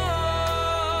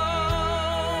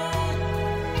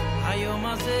היום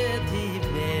הזה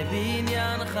תבנה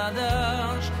בניין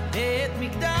חדש את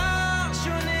מקדש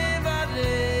ונברך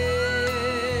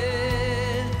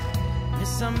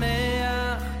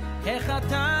ושמח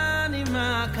החתן עם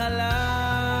הכלה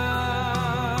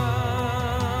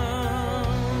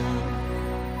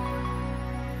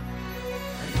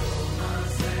היום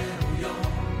הזה הוא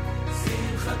יום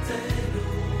שמחתנו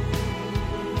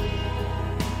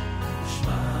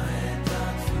נשמע את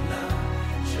התפילה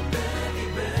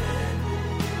שבליבנו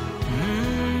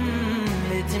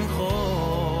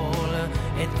ותמחול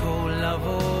את כל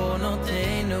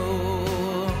עוונותינו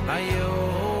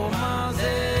היום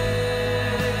הזה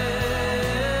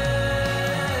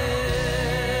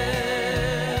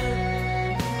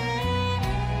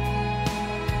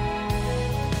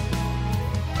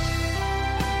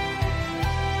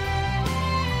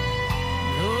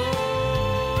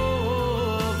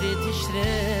ותשרה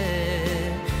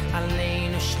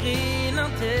עלינו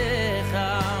שכינתך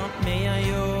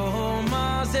מהיום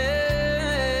הזה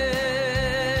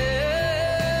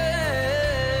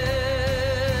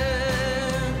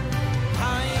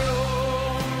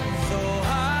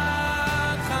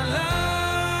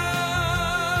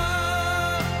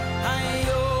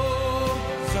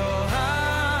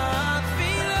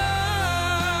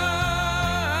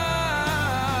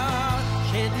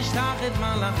את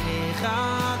מלאכיך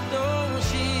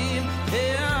הקדושים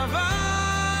באהבה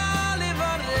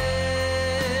לברך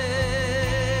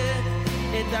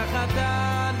את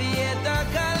החתן ואת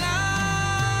הכלה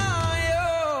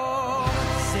היום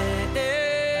זה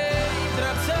עת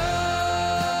רצון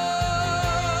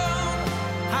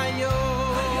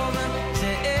היום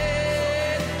זה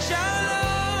עת שלום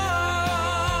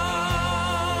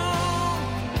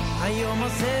היום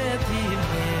הזה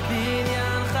תבנה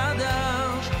בניין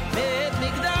חדש בית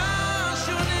מקדש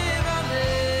ונברך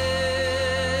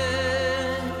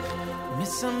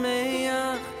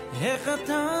משמח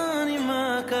החתן עם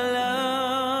הכלה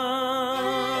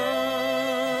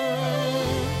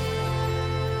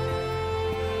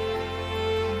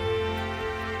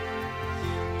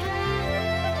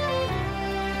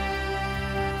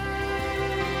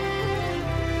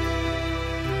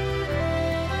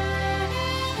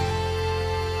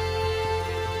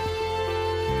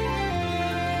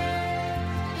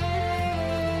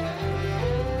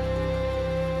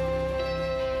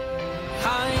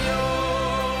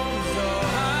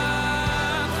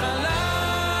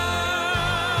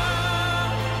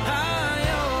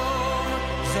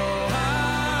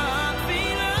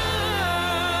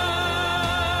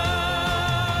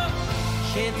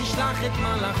תשלח את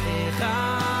מלאכיך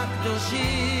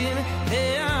הקדושים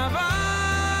באהבה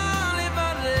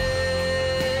לברך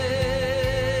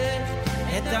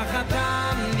את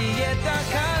החתן ואת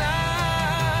הכלה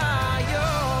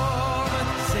היום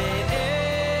זה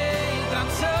עת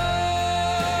רצון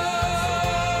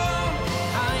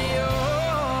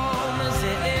היום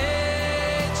זה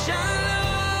עת שלום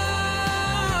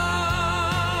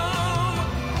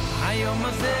היום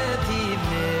הזה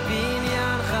תבנה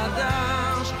בניין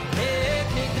חדש את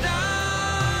מקדש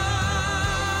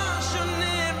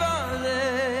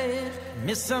ונברך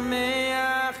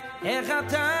משמח איך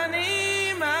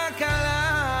התנים הכלה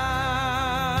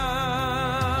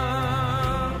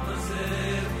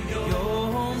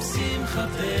יום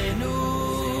שמחתנו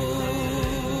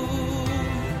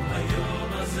היום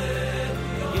הזה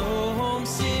יום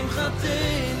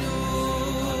שמחתנו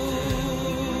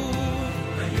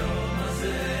היום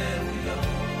הזה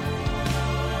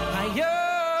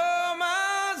היום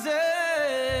הזה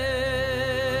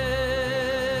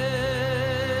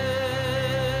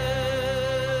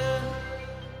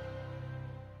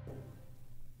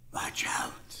Watch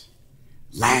out.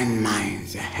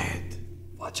 Landmines ahead.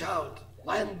 Watch out,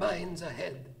 landmines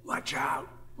ahead. Watch out.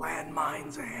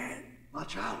 Landmines ahead.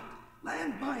 Watch out,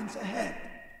 landmines ahead.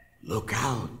 Look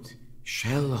out.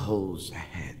 Shell holes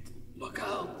ahead. Look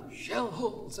out, shell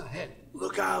holes ahead.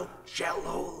 Look out. Shell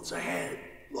holes ahead.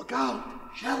 Look out,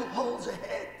 shell holes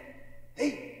ahead.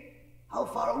 Hey, how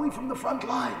far are we from the front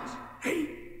lines? Hey,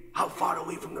 how far are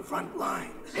we from the front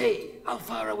lines? Hey, how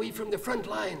far are we from the front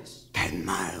lines? 10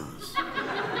 miles.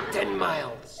 10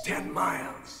 miles. 10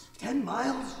 miles. 10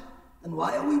 miles? Then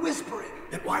why are we whispering?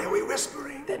 Then why are we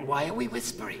whispering? Then why are we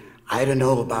whispering? I don't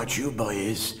know about you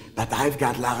boys, but I've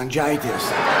got laryngitis.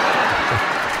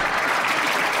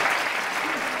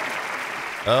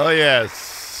 Oh,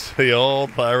 yes. The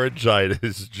old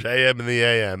laryngitis. JM in the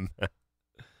AM.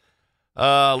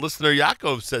 Listener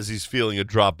Yaakov says he's feeling a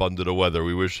drop under the weather.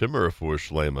 We wish him a refuah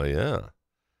shlema. Yeah.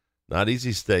 Not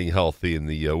easy staying healthy in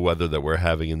the weather that we're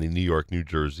having in the New York, New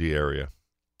Jersey area.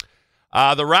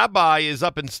 The rabbi is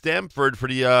up in Stamford for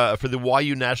the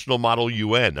YU National Model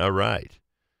UN. All right.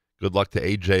 Good luck to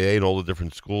AJA and all the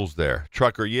different schools there.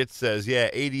 Trucker Yitz says, yeah,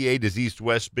 88 is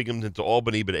east-west, Binghamton to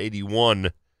Albany, but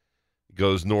 81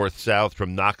 goes north-south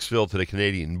from Knoxville to the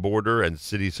Canadian border, and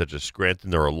cities such as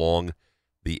Scranton are along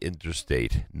the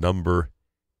interstate. Number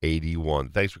 81.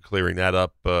 Thanks for clearing that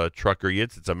up, Trucker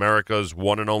Yitz. It's America's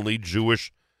one and only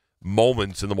Jewish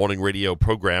Moments in the Morning radio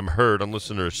program, heard on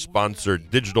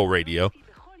listener-sponsored digital radio.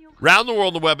 Round the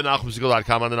world on the web at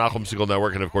NachumSegal.com, on the Nachum Segal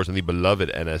Network, and, of course, on the beloved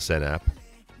NSN app.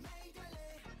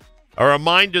 A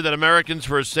reminder that Americans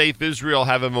for a Safe Israel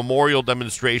have a memorial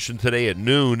demonstration today at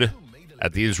noon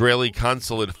at the Israeli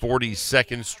consulate,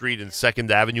 42nd Street and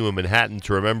 2nd Avenue in Manhattan,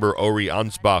 to remember Ori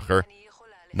Ansbacher,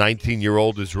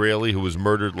 19-year-old Israeli who was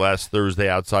murdered last Thursday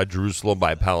outside Jerusalem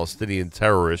by a Palestinian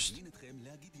terrorist.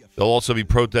 They'll also be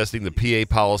protesting the PA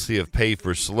policy of pay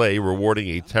for slay, rewarding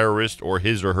a terrorist or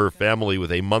his or her family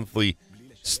with a monthly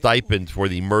stipend for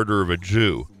the murder of a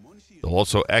Jew. They'll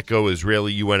also echo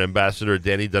Israeli UN Ambassador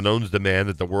Danny Danon's demand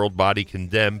that the world body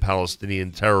condemn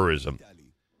Palestinian terrorism.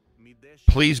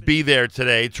 Please be there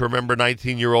today to remember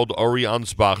 19-year-old Ori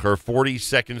Ansbacher,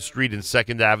 42nd Street and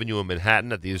 2nd Avenue in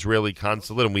Manhattan at the Israeli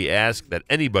consulate, and we ask that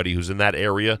anybody who's in that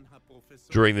area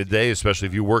during the day, especially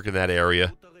if you work in that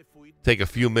area, take a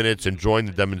few minutes and join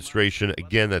the demonstration.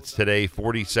 Again, that's today,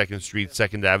 42nd Street,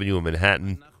 2nd Avenue in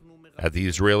Manhattan at the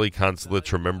Israeli consulate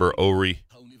to remember Ori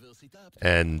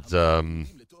and to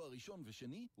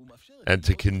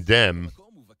condemn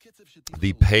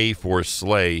the pay for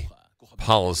slay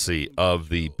policy of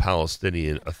the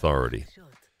Palestinian Authority.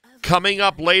 Coming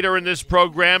up later in this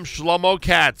program, Shlomo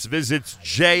Katz visits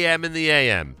JM in the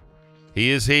AM.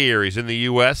 He is here. He's in the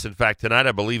U.S. In fact, tonight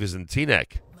I believe he's in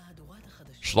Teaneck.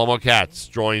 Shlomo Katz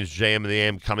joins JM in the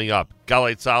AM coming up.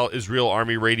 Galei Tzahal, Israel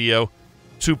Army Radio,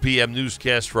 2 p.m.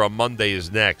 newscast for a Monday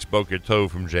is next. Boker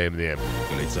Tov from JM in the AM.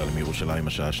 גלי צה"ל מירושלים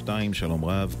השעה 2, שלום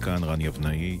רב, כאן רן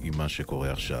יבנאי עם מה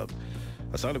שקורה עכשיו.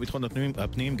 השר לביטחון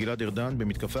הפנים גלעד ארדן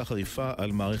במתקפה חריפה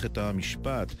על מערכת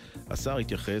המשפט. השר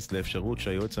התייחס לאפשרות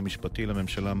שהיועץ המשפטי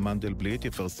לממשלה מנדלבליט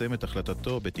יפרסם את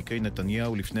החלטתו בתיקי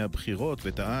נתניהו לפני הבחירות,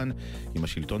 וטען אם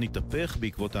השלטון יתהפך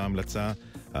בעקבות ההמלצה,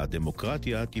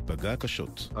 הדמוקרטיה תיפגע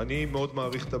קשות. אני מאוד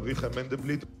מעריך את אביחי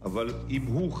מנדלבליט, אבל אם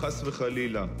הוא חס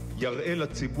וחלילה יראה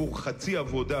לציבור חצי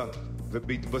עבודה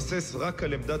ובהתבסס רק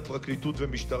על עמדת פרקליטות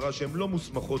ומשטרה שהן לא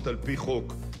מוסמכות על פי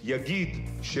חוק, יגיד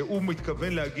שהוא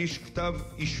מתכוון להגיש כתב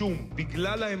אישום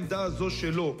בגלל העמדה הזו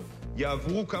שלו,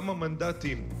 יעברו כמה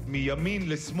מנדטים מימין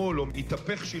לשמאל או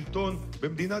התהפך שלטון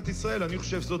במדינת ישראל, אני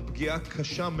חושב שזאת פגיעה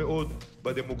קשה מאוד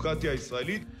בדמוקרטיה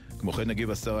הישראלית. כמו כן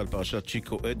נגיב השר על פרשת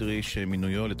צ'יקו אדרי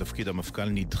שמינויו לתפקיד המפכ"ל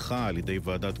נדחה על ידי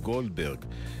ועדת גולדברג.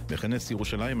 בכנס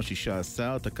ירושלים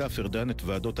ה-16 תקף ארדן את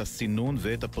ועדות הסינון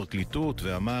ואת הפרקליטות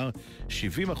ואמר 70%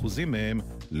 מהם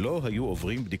לא היו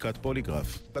עוברים בדיקת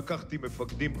פוליגרף. לקחתי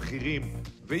מפקדים בכירים,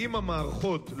 ואם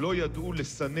המערכות לא ידעו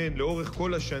לסנן לאורך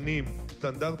כל השנים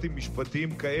סטנדרטים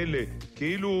משפטיים כאלה,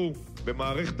 כאילו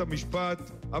במערכת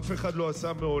המשפט אף אחד לא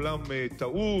עשה מעולם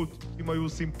טעות, אם היו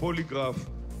עושים פוליגרף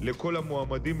לכל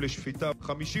המועמדים לשפיטה, 50-70%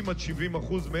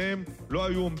 מהם לא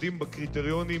היו עומדים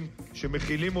בקריטריונים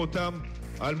שמכילים אותם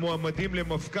על מועמדים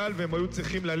למפכ"ל, והם היו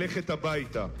צריכים ללכת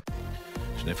הביתה.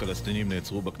 2 פלסטינים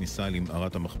נעצרו בכניסה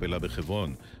למערת המכפלה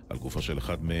בחברון. על גופו של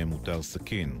אחד מהם מותר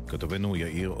סכין. כתבנו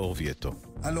יאיר אורבייטו.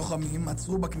 הלוחמים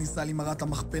עצרו בכניסה למערת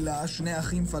המכפלה 2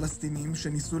 אחים פלסטינים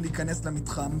שניסו להיכנס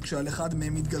למתחם כשעל אחד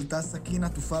מהם התגלתה סכין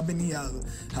עטופה בנייר.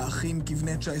 האחים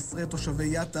כבני 19 תושבי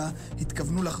יטה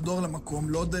התכוונו לחדור למקום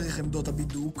לא דרך עמדות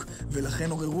הבידוק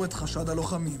ולכן עוררו את חשד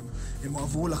הלוחמים. הם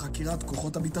הועברו לחקירת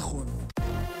כוחות הביטחון.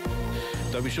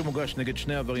 כתב אישום הוגש נגד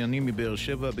 2 עבריינים מבאר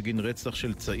שבע בגין רצח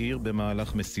של צעיר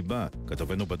במהלך מסיבה.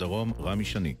 כתבנו בדרום רמי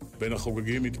שני. בין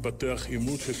החוגגים התפתח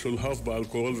עימות ששולהב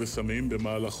באלכוהול וסמים.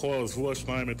 במהלכו עזבו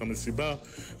השניים את המסיבה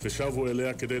ושבו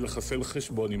אליה כדי לחסל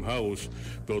חשבון עם הרוש.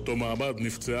 באותו מעמד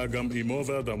נפצעה גם אמו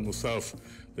ואדם נוסף.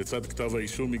 לצד כתב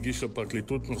האישום הגישה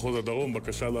פרקליטות מחוז הדרום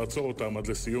בקשה לעצור אותם עד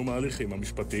לסיום ההליכים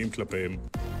המשפטיים כלפיהם.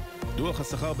 דוח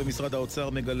השכר במשרד האוצר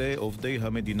מגלה עובדי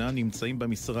המדינה נמצאים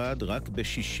במשרד רק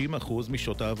ב-60%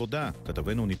 משעות העבודה.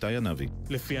 כתבנו ניתאי ענבי.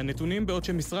 לפי הנתונים, בעוד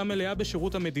שמשרה מלאה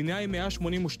בשירות המדינה היא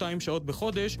 182 שעות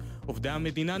בחודש, עובדי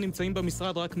המדינה נמצאים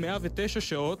במשרד רק 109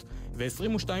 שעות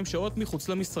ו-22 שעות מחוץ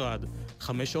למשרד.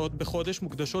 5 שעות בחודש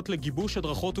מוקדשות לגיבוש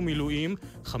הדרכות ומילואים,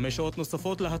 5 שעות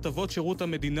נוספות להטבות שירות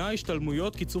המדינה,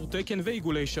 השתלמויות, קיצור תקן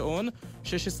ועיגולי שעון,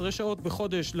 16 שעות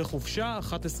בחודש לחופשה,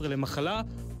 11 למחלה,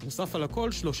 נוסף על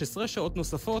הכל 13 שעות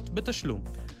נוספות בתשלום.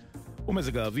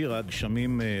 ומזג האוויר,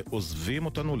 הגשמים עוזבים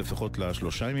אותנו לפחות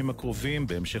ל3 ימים הקרובים,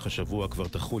 בהמשך השבוע כבר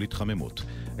תחול התחממות.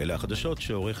 אלה החדשות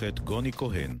שעורכת גוני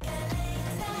כהן.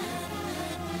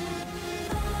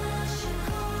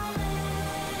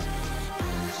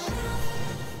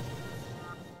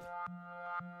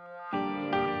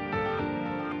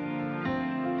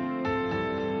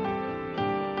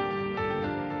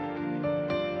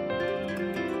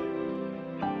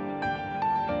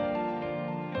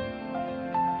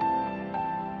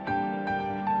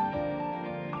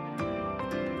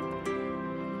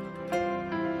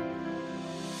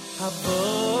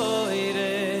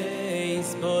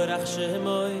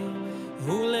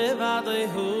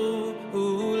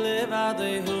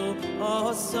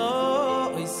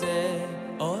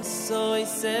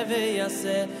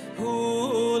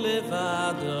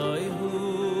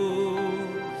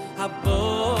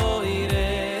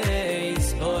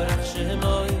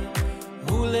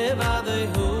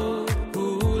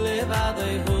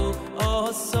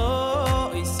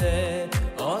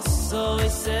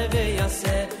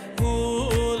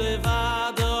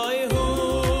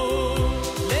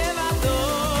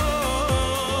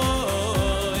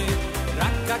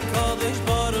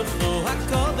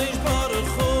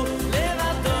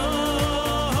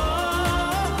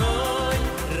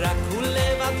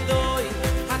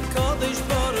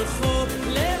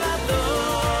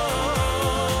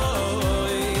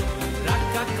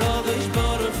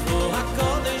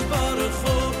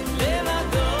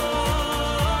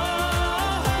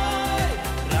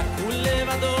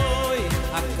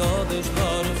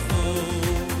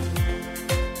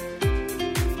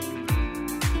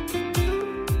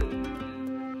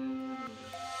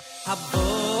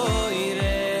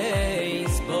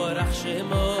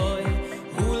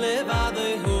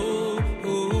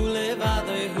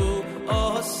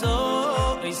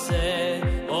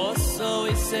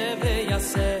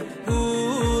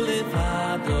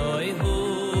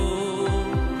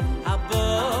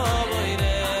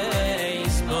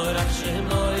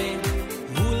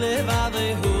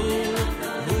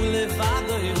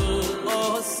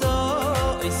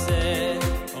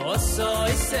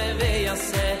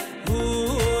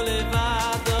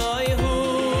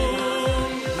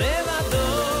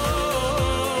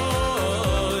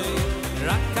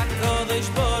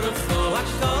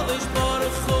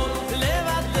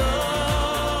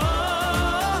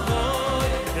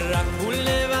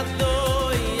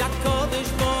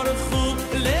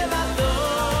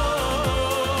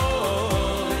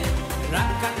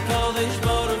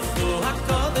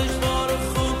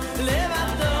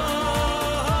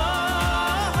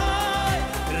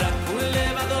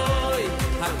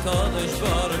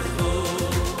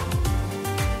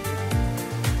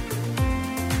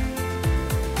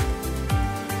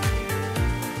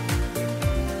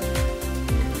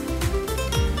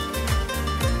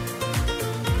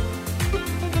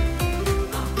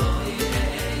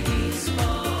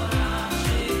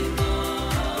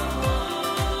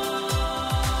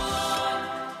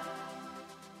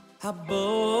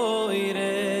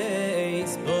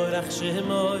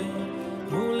 שמוי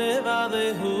הוא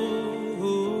לבדהו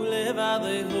הוא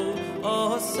לבדהו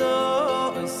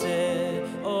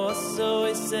עושו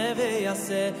עשה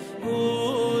ויעשה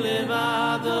הוא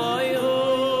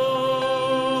לבדהו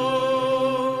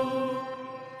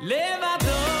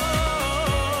לבדוי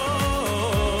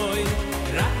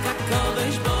רק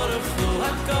הקודש ברוך הוא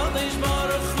הקודש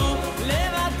ברוך הוא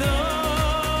לבדוי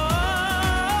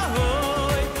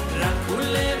רק הוא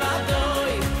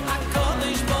לבדוי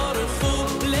הקודש ברוך הוא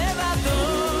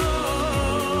לבדוי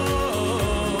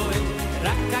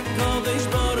רק הקודש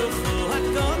ברוך הוא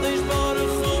הקודש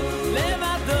ברוך הוא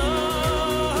לבדוי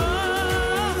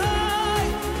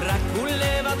רק הוא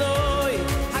לבדוי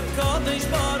הקודש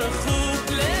ברוך הוא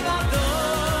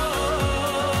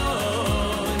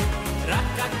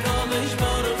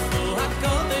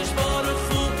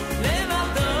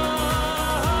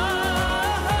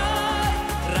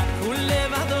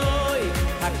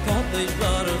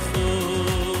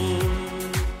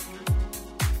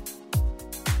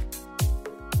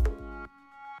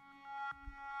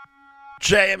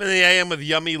JM in the AM with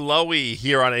Yummy Lowy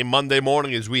here on a Monday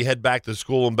morning as we head back to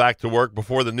school and back to work.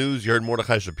 Before the news, you heard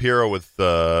Mordechai Shapiro with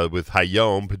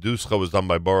Hayom. Peduscha was done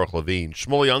by Baruch Levine.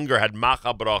 Shmuel Younger had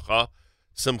Macha Bracha,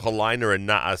 Simcha Leiner, and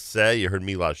Naaseh. You heard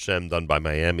Mila Hashem done by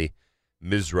Miami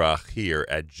Mizrach here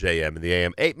at JM in the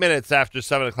AM. 8 minutes after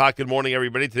 7 o'clock. Good morning,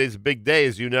 everybody. Today's a big day,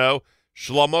 as you know.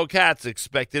 Shlomo Katz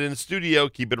expected in studio.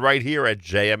 Keep it right here at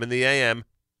JM in the AM.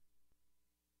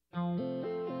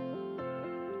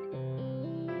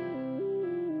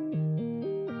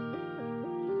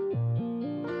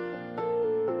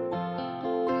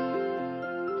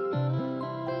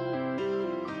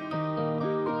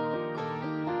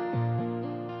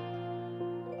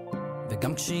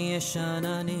 גם כשיש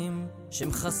עננים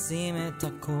שמכסים את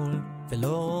הכל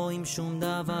ולא רואים שום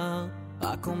דבר,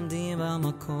 רק עומדים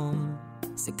במקום,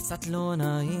 זה קצת לא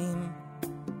נעים,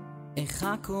 איך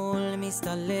הכל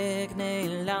מסתלק,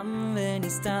 נעלם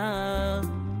ונסתר,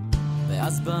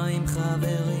 ואז באים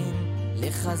חברים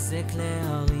לחזק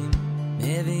להרים,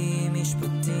 מביאים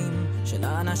משפטים של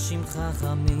אנשים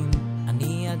חכמים,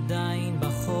 אני עדיין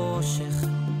בחושך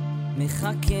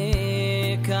מחכה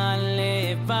כאן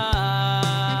לבד,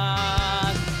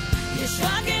 יש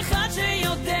רק אחד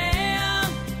שיודע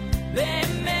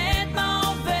באמת מה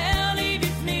עובר לי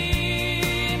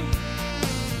בפנים,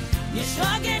 יש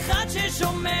רק אחד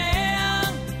ששומע,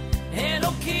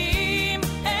 אלוקים,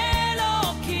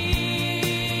 אלוקים,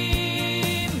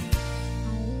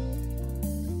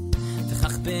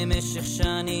 וכך במשך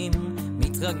שנים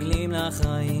מתרגלים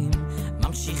לחיים,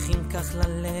 ממשיכים כך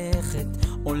ללכת,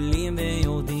 עולים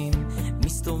ויורדים,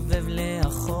 מסתובב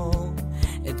לאחור,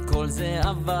 את כל זה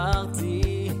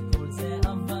עברתי, כל זה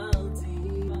עברתי,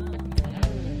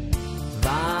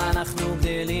 ואנחנו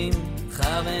גדלים,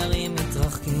 חברים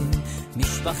מתרחקים,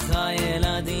 משפחה,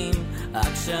 ילדים,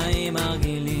 הקשיים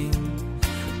הרגילים,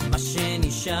 מה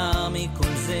שנשאר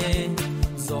מכל זה,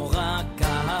 זו רק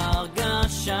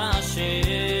ההרגשה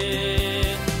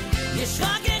יש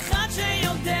רק אחד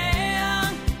שיודע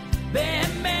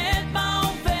באמת מה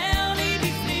עובר לי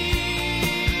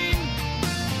בפנים,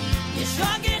 יש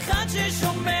רק אחד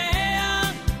ששומע,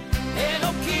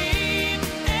 אלוקים,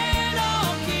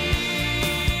 אלוקים,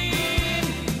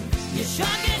 יש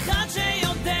רק אחד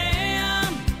שיודע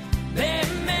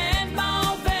באמת מה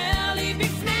עובר לי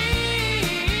בפנים,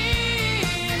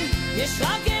 יש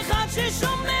רק אחד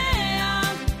ששומע,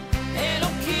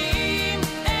 אלוקים,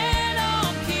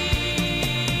 אלוקים.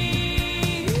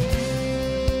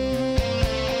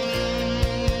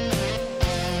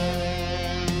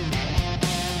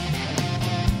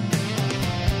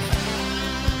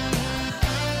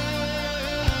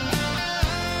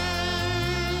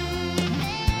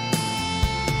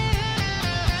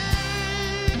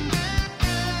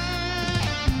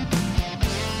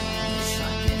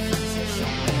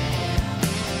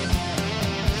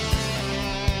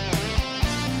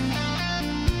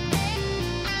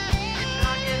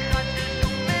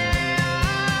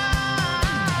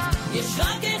 יש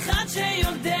רק אחד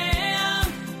שיודע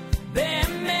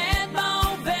באמת מה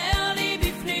עובר לי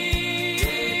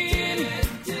בפנים,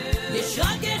 יש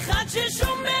רק אחד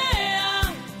ששומע,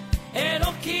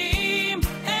 אלוקים,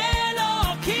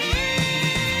 אלוקים,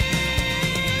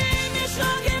 יש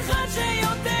רק אחד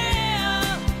שיודע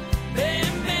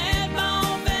באמת מה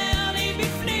עובר לי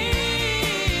בפנים,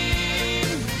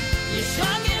 יש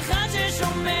רק אחד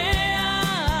ששומע,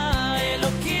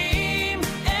 אלוקים,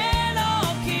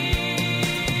 אלוקים.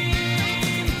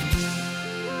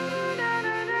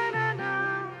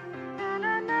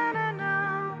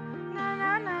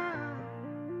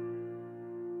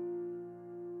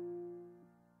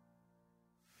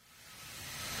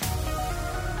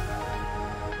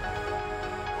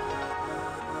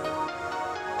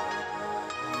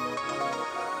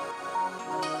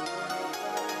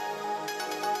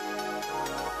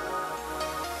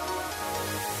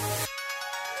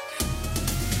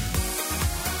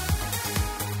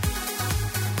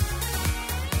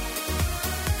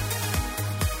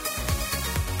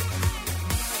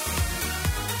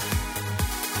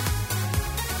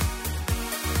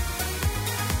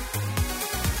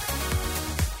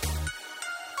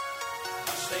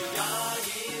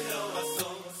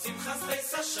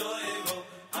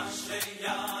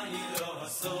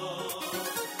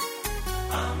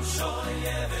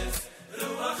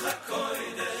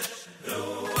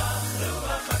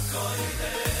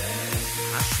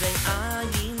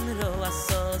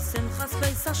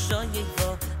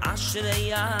 Ashrei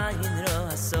ayin ro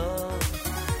aso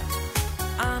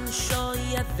Am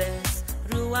shoyeves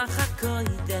Ruach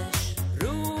HaKodesh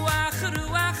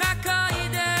Ruach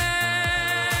HaKodesh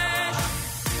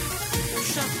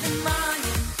Ushaftem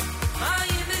mayim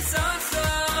Mayim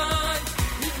v'sasoy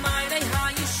Nidmayrei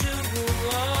ha'yeshuvo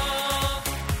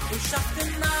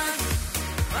Ushaftem mayim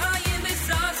Mayim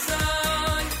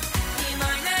v'sasoy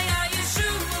Nidmayrei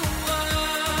ha'yeshuvo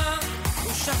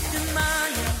Ushaftem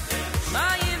mayim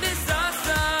Mayim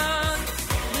v'sasoy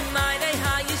Nidmayrei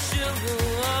ha'yeshuvo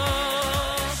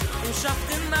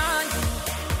Ushaftem mayim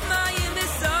Mayim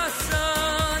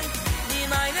v'sasoy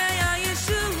Nidmayrei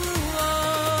ha'yeshuvo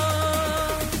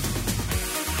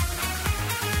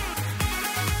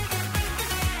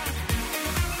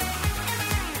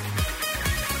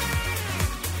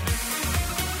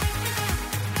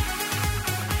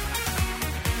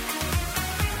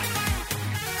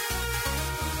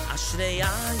Ashrei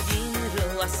ayin ro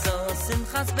aso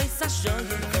Simchas beis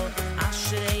hashoyim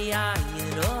Ashrei ayin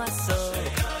ro aso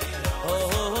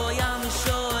Oh yam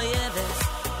shoyeves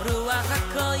Ruach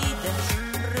HaKodesh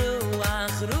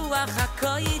Ruach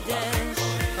HaKodesh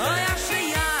Oh ashrei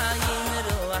ayin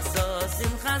ro aso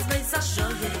Simchas beis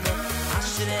hashoyim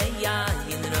Ashrei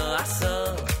ayin ro aso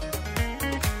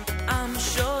Am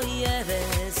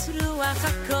shoyeves Ruach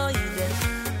HaKodesh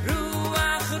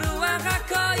Ruach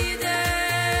HaKodesh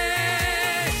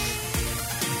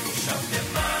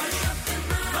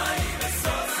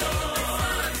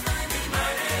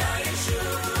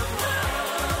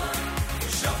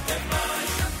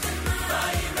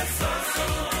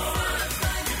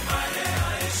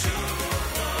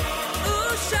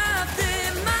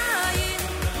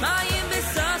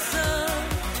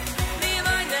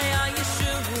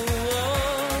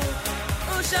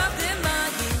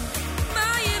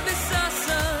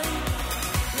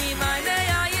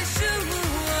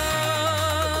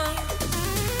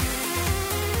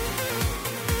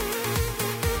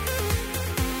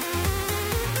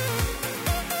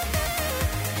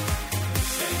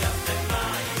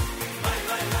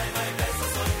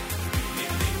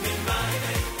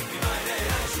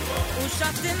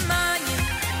Ushaftem mayim,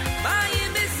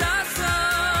 mayim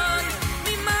v'sasoy,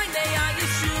 mimaynei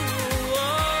ha'yeshuvo.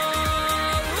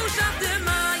 Ushaftem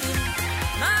mayim,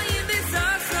 mayim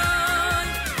v'sasoy,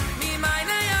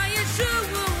 mimaynei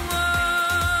ha'yeshuvo.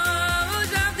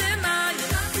 Ushaftem mayim,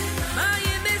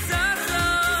 mayim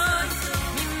v'sasoy,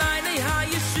 mimaynei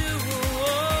ha'yeshuvo.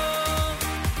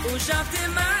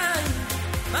 Ushaftem mayim,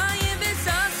 mayim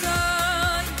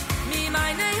v'sasoy,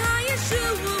 mimaynei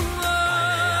ha'yeshuvo.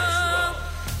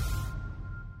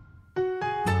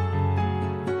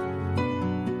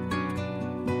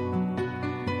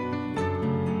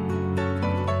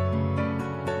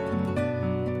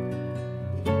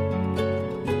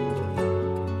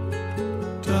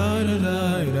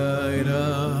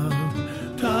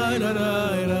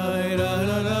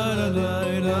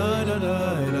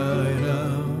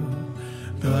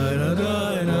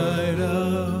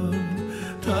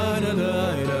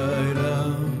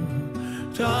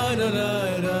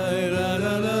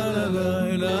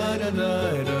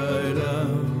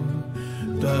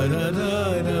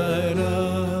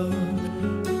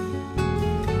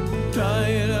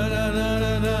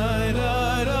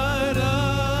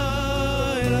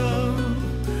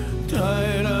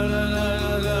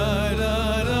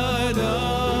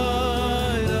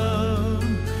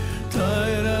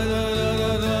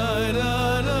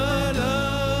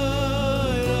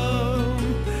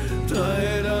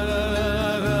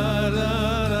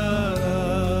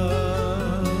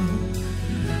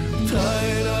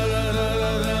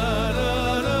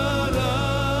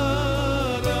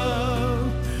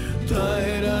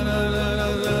 Da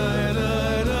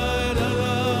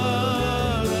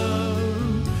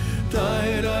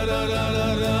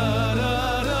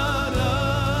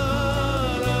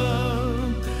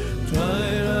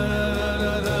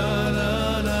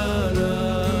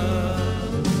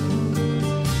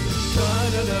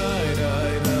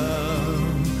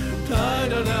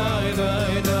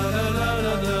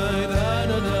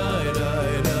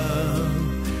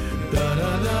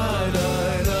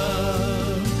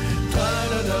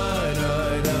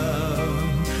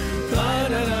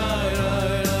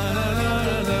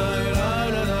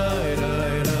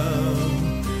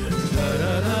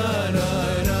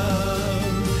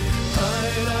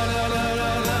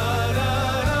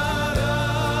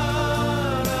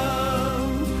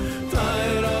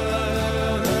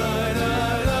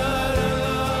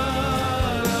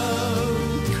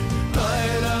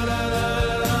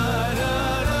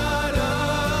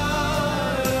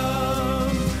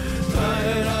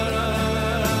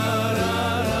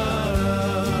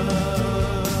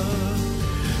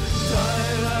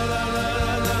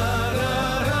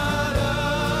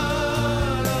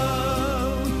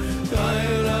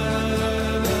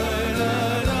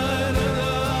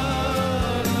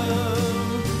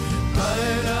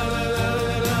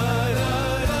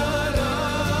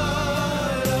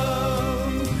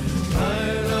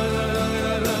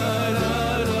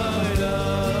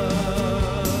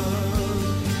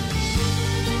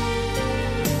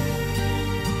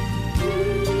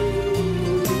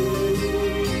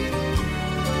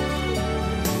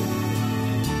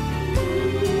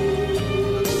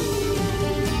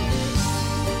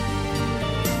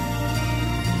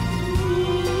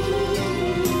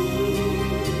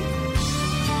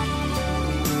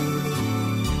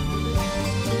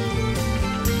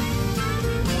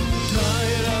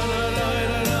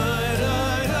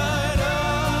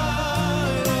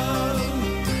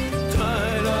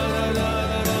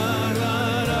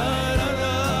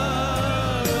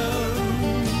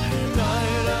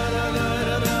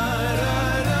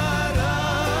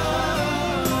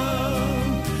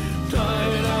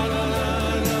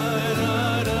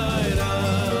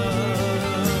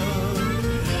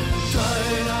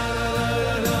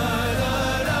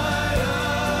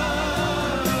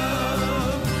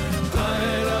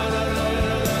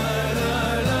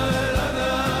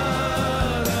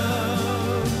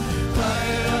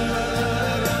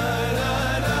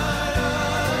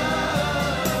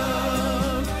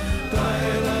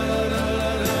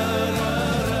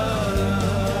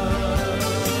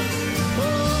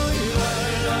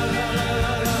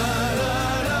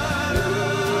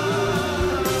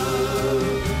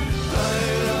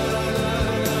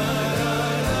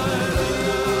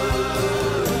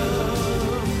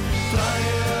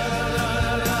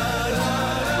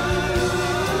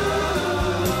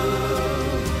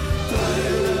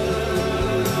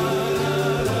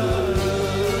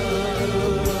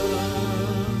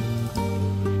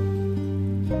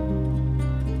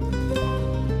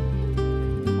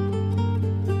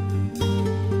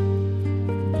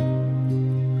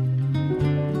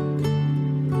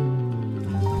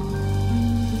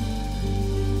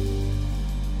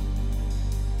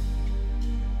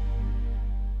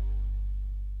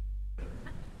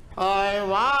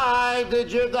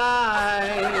did you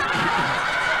die?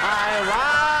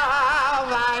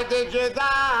 Why did you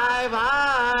die?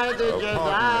 Why did you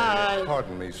die?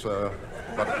 Pardon me, sir,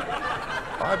 but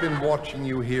I've been watching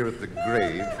you here at the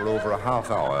grave for over a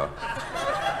half hour.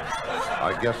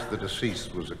 I guess the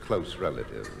deceased was a close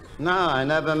relative. No, I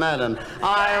never met him.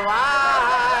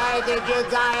 Why did you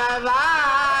die?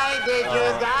 Why did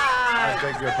you die? I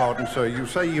beg your pardon, sir. You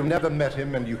say you never met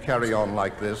him and you carry on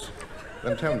like this.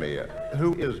 Then tell me,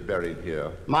 who is buried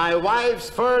here? My wife's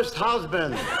first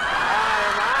husband.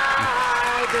 Why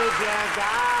did you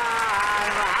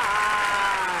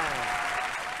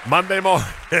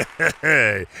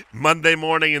die? Monday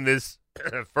morning in this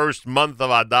first month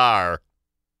of Adar.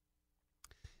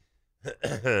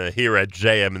 Here at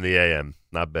JM in the AM.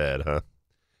 Not bad, huh?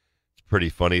 It's pretty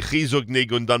funny. Chizuk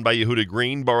Nigun done by Yehuda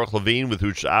Green, Baruch Levine with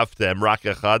Hushaftem, Rak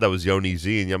Echad. That was Yoni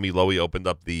Z, and Yummy Lowy opened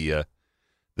up the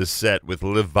set with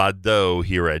Livado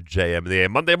here at JM in the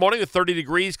AM. Monday morning with 30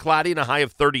 degrees, cloudy and a high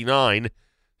of 39.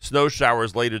 Snow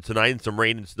showers later tonight and some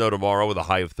rain and snow tomorrow with a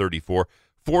high of 34.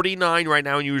 49 right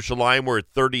now in Yerushalayim. We're at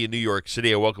 30 in New York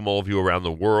City. I welcome all of you around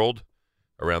the world,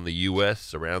 around the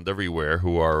U.S., around everywhere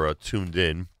who are tuned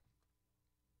in.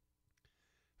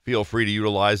 Feel free to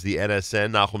utilize the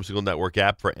NSN, Nachum Single Network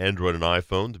app for Android and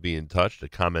iPhone to be in touch, to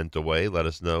comment away, let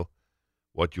us know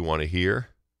what you want to hear,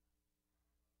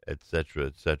 etc.,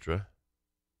 etc.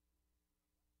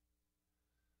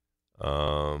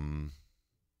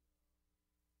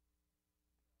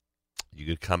 You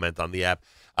could comment on the app.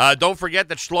 Don't forget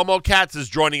that Shlomo Katz is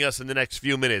joining us in the next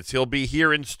few minutes. He'll be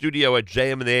here in studio at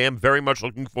JM and the AM. Very much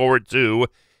looking forward to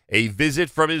a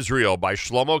visit from Israel by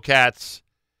Shlomo Katz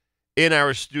in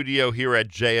our studio here at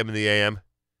JM and the AM.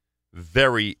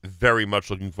 Very, very much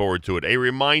looking forward to it. A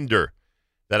reminder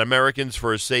that Americans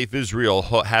for a Safe Israel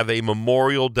have a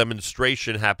memorial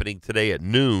demonstration happening today at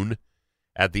noon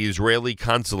at the Israeli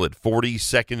consulate,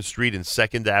 42nd Street and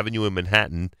 2nd Avenue in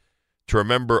Manhattan, to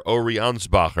remember Ori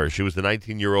Ansbacher. She was the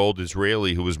 19-year-old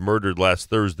Israeli who was murdered last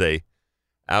Thursday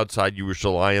outside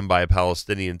Yerushalayim by a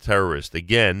Palestinian terrorist.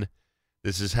 Again,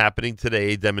 this is happening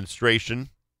today, a demonstration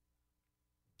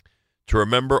to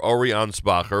remember Ori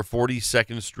Ansbacher,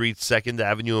 42nd Street, 2nd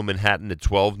Avenue in Manhattan at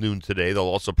 12 noon today. They'll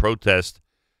also protest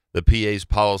the PA's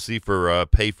policy for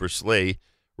pay for slay,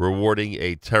 rewarding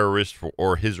a terrorist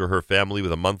or his or her family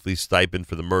with a monthly stipend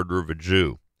for the murder of a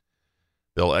Jew.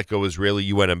 They'll echo Israeli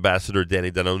UN Ambassador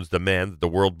Danny Danon's demand that the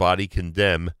world body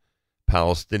condemn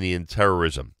Palestinian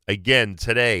terrorism. Again,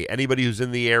 today, anybody who's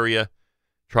in the area,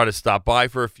 try to stop by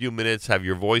for a few minutes, have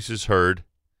your voices heard.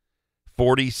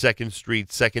 42nd Street,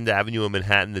 2nd Avenue in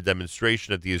Manhattan, the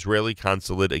demonstration at the Israeli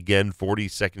consulate, again,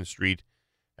 42nd Street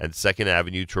and 2nd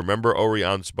Avenue, to remember Ori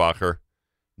Ansbacher,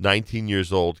 19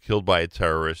 years old, killed by a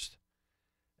terrorist,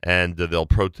 and they'll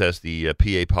protest the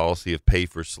PA policy of pay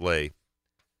for slay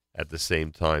at the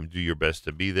same time. Do your best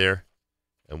to be there,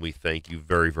 and we thank you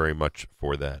very, very much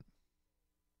for that.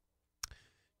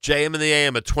 JM in the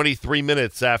AM at 23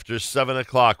 minutes after 7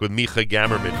 o'clock with Micha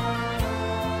Gammerman.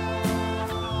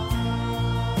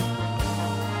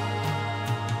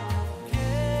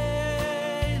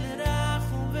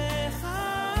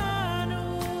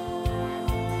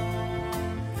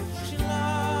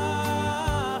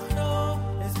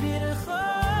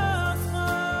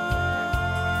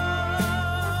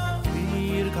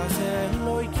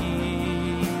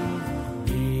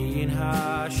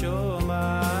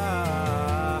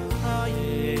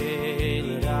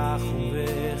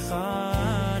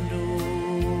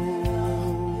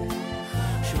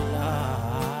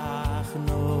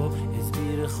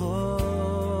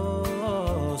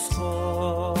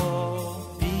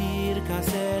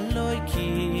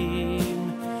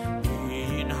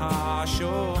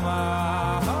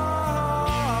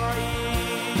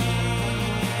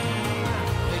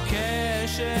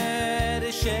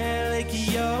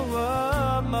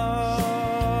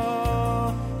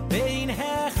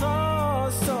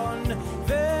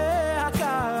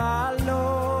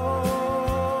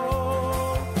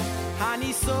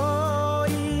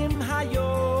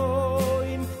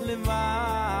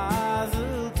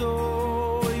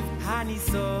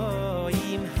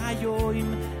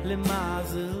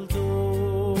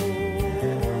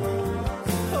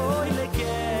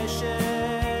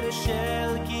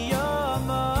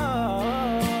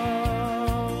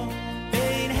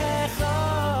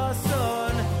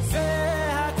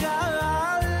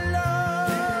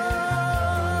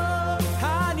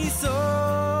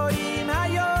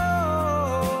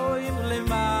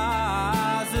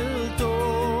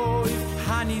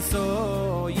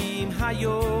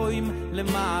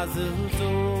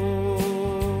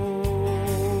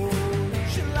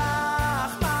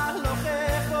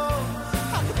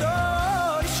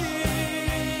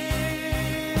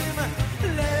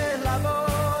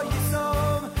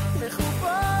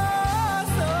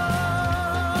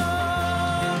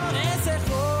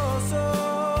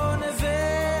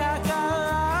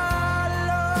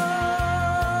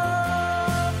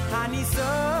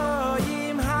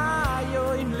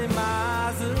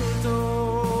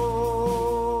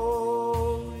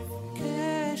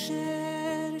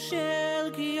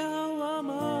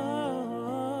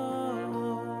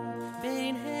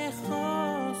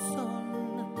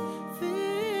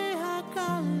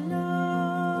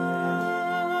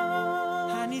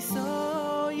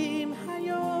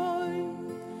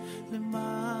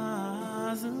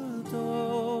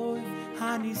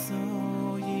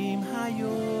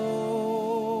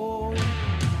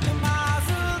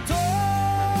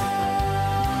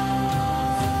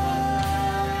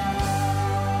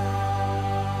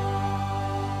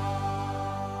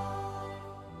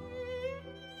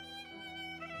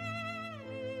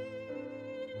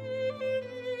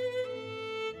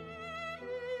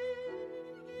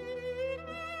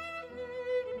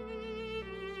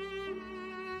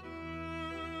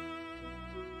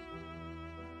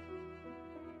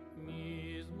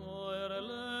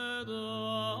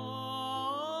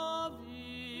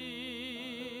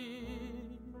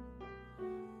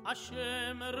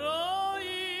 Hashem roi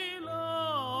lo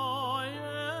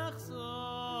yechzor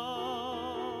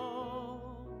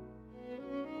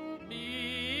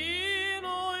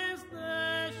Bino is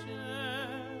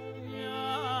nesher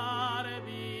yar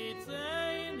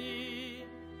bitzeini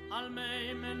Al mei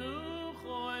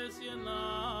menucho es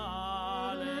yenaleni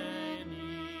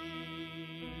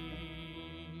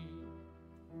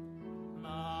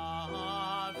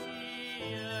Nafshi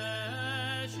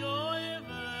yeshoy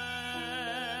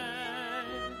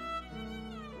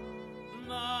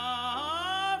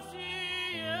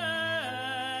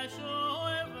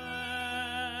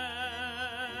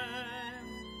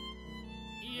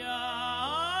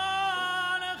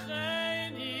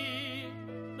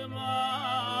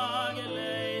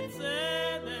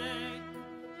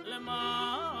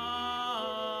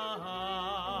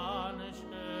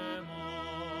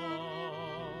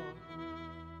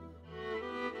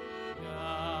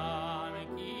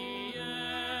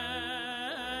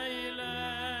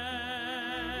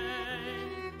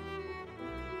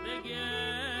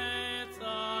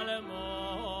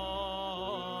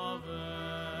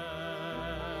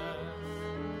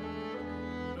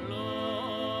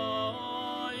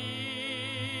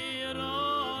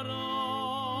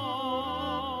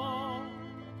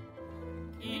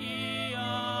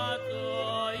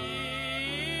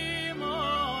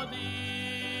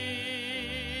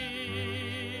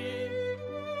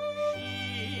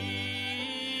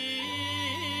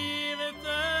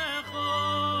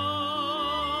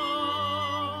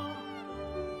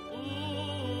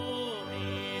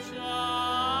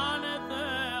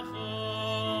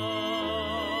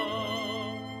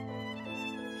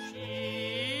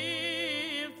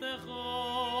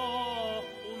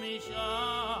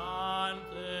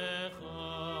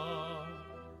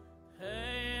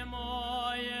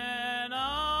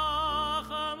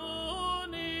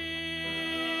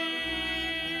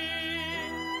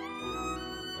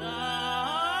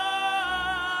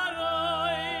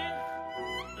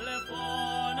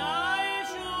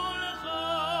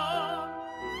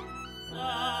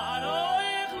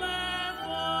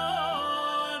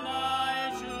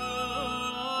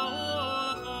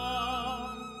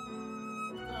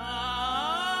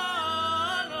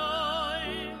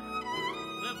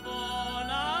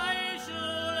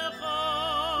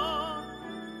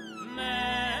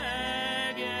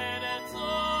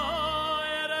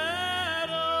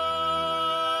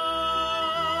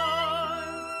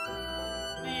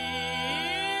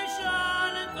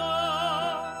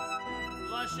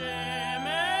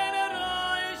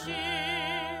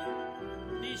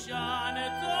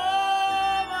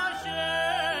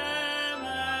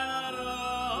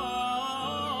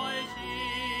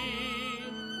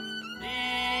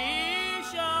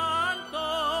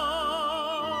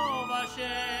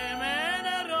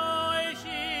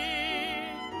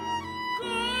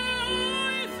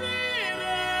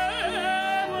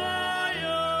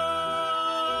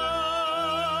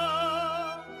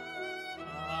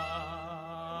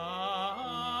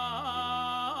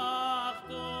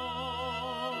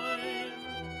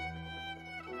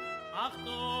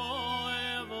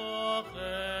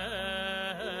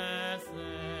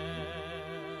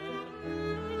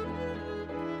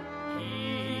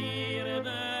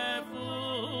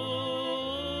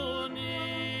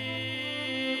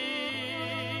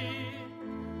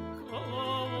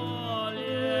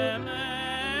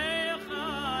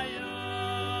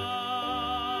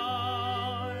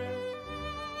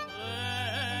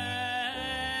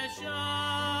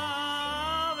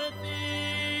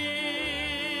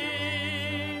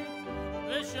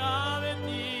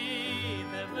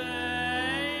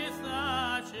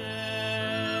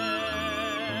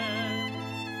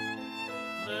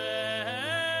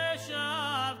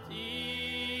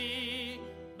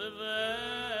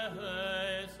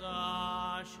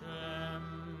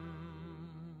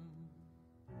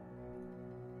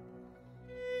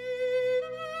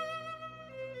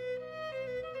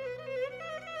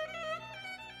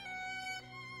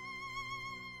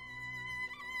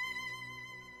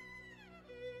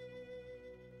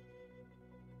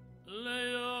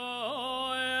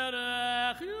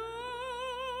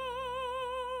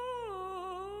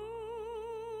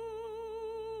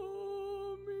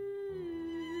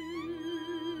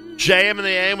JM in the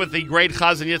AM with the great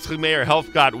Chazan Yitzchak Meir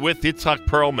Helfgott with Yitzchak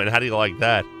Perlman. How do you like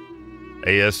that?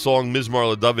 A song,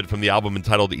 Mizmor LeDavid, from the album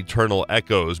entitled Eternal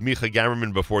Echoes. Micha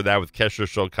Gamerman before that with Kesher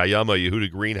Shel Kayama.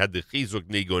 Yehuda Green had the Chizuk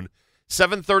Nigun.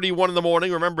 7:31 in the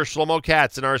morning. Remember, Shlomo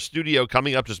Katz in our studio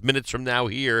coming up just minutes from now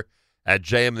here at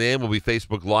JM in the AM. We'll be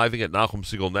Facebook Living at Nachum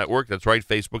Segal Network. That's right,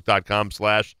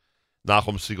 Facebook.com/Nachum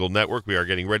Segal Network. We are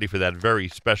getting ready for that very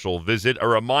special visit. A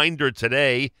reminder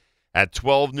today, at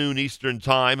 12 noon Eastern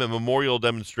Time, a memorial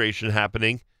demonstration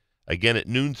happening again at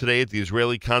noon today at the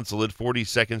Israeli Consulate,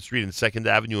 42nd Street and 2nd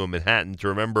Avenue in Manhattan, to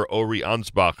remember Ori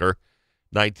Ansbacher,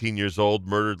 19 years old,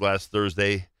 murdered last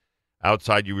Thursday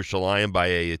outside Yerushalayim by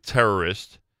a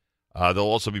terrorist. They'll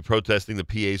also be protesting the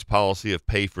PA's policy of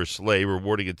pay for slay,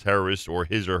 rewarding a terrorist or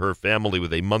his or her family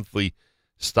with a monthly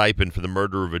stipend for the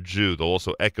murder of a Jew. They'll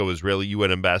also echo Israeli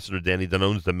UN Ambassador Danny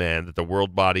Danon's demand that the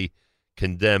world body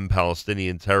condemn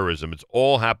Palestinian terrorism. It's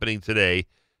all happening today.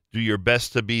 Do your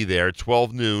best to be there.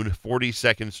 12 noon,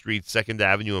 42nd Street, 2nd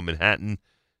Avenue in Manhattan,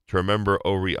 to remember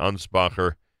Ori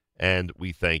Ansbacher, and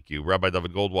we thank you. Rabbi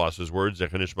David Goldwasser's words,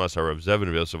 Zechon Nishmas Harav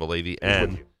Zevin Yosef Alevi,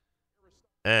 and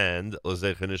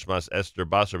Zechon Nishmas Esther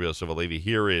Basar Yosef Alevi.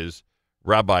 Here is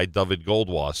Rabbi David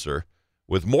Goldwasser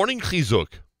with Morning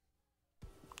Chizuk.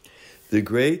 The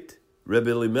great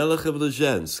Rebbe Elimelech of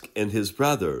Lezhensk and his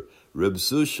brother, Reb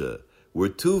Zusha, were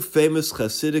two famous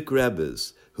Hasidic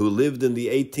rabbis who lived in the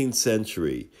 18th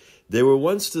century. They were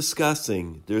once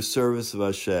discussing their service of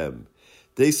Hashem.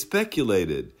 They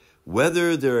speculated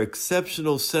whether their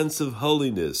exceptional sense of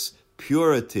holiness,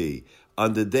 purity,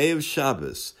 on the day of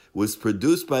Shabbos was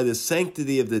produced by the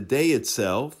sanctity of the day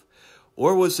itself,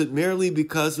 or was it merely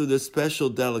because of the special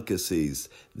delicacies,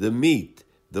 the meat,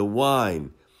 the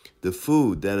wine, the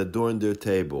food that adorned their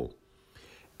table.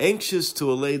 Anxious to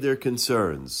allay their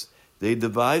concerns, they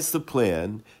devised a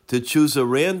plan to choose a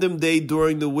random day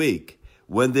during the week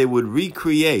when they would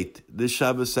recreate the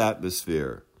Shabbos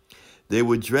atmosphere. They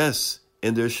would dress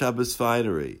in their Shabbos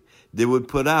finery. They would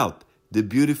put out the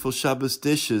beautiful Shabbos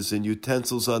dishes and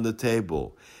utensils on the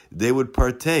table. They would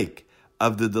partake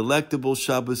of the delectable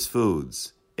Shabbos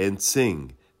foods and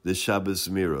sing the Shabbos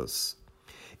miros.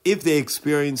 If they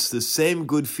experienced the same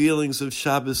good feelings of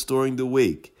Shabbos during the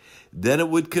week, then it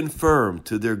would confirm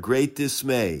to their great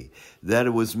dismay that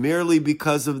it was merely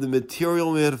because of the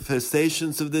material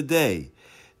manifestations of the day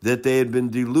that they had been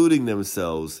deluding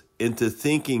themselves into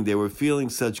thinking they were feeling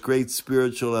such great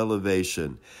spiritual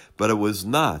elevation, but it was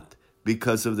not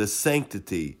because of the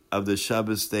sanctity of the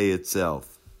Shabbos day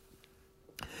itself.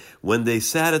 When they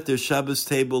sat at their Shabbos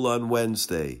table on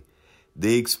Wednesday,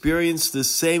 they experienced the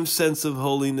same sense of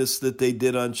holiness that they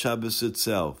did on Shabbos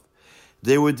itself.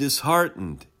 They were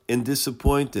disheartened and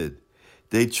disappointed.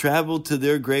 They traveled to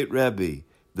their great Rebbe,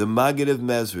 the Maggid of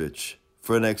Mezrich,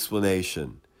 for an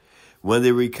explanation. When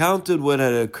they recounted what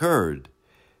had occurred,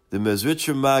 the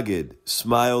Mezricher Maggid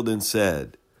smiled and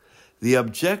said, "The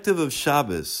objective of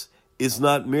Shabbos is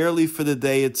not merely for the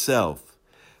day itself,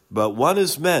 but one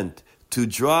is meant to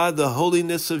draw the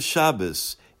holiness of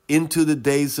Shabbos into the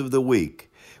days of the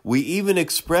week. We even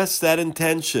express that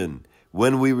intention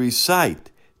when we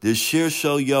recite the Shir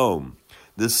Shel Yom,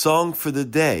 the song for the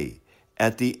day,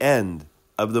 at the end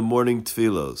of the morning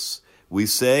tefillos. We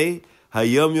say,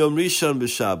 Hayom Yom Rishon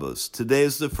b'Shabbos. Today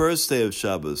is the first day of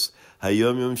Shabbos.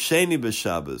 Hayom Yom Sheni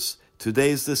b'Shabbos. Today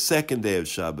is the second day of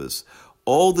Shabbos.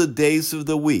 All the days of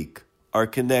the week are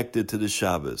connected to the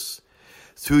Shabbos.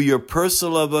 Through your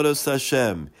personal avodas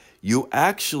Hashem, you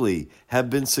actually have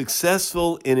been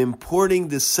successful in importing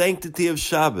the sanctity of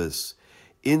Shabbos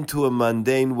into a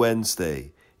mundane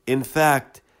Wednesday. In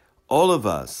fact, all of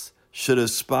us should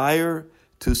aspire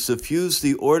to suffuse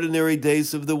the ordinary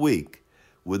days of the week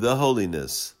with the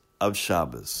holiness of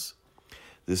Shabbos.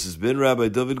 This has been Rabbi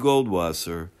David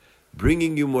Goldwasser,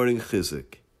 bringing you Morning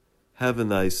Chizuk. Have a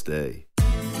nice day.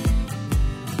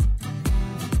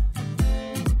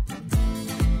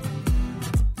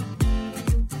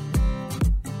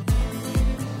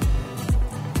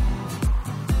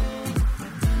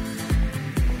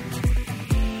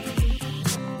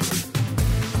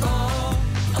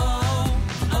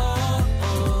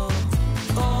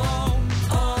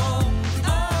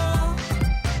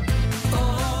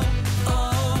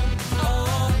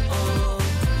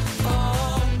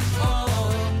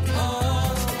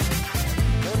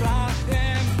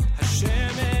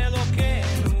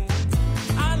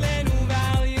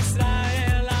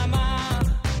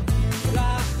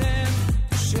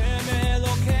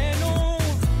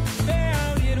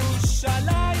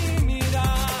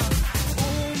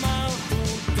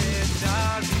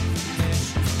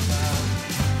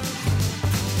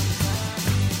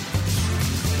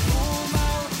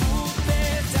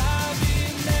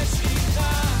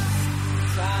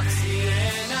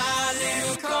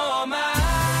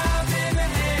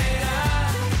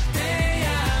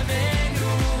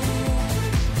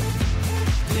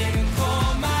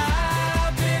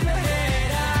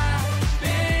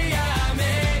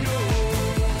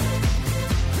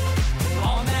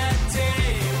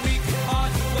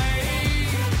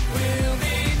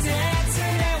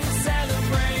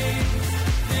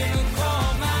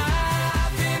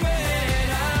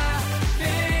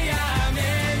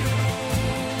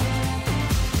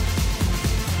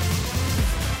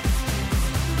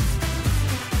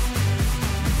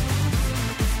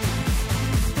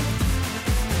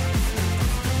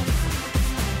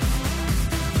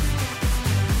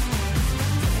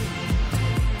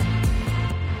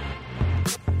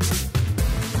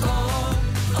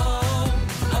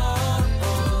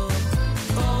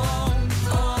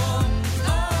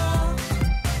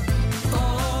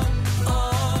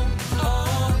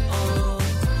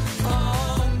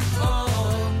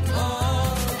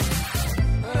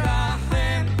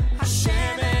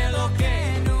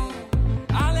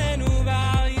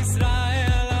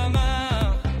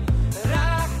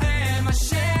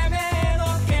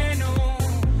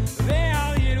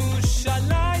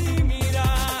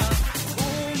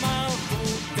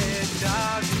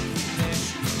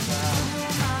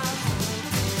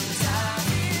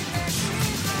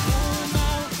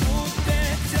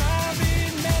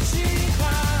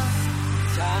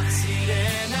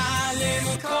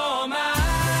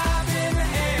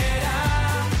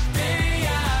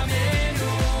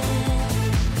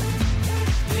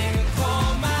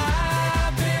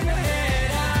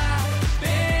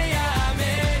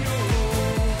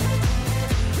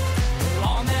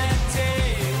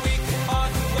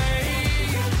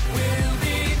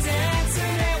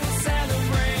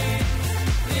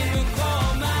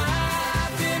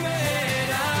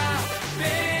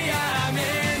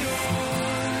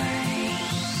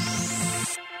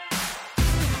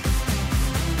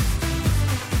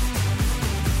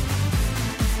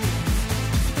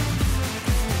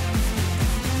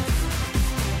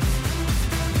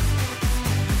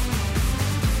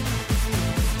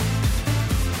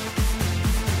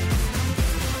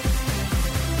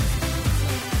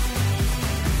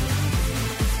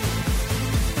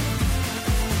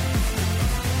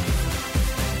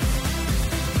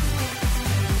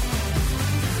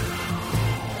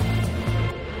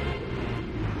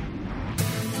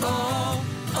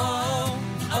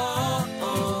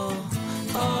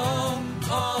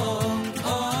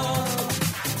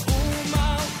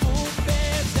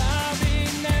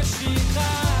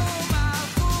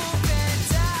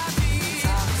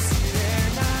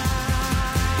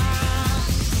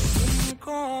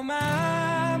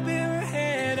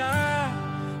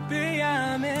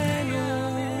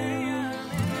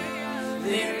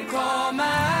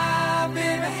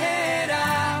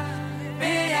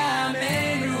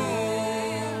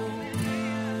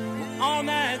 on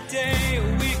that day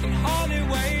we can hardly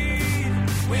wait.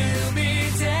 We'll be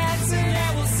dancing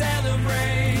and we'll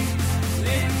celebrate.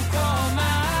 Living for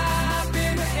my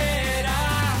baby head,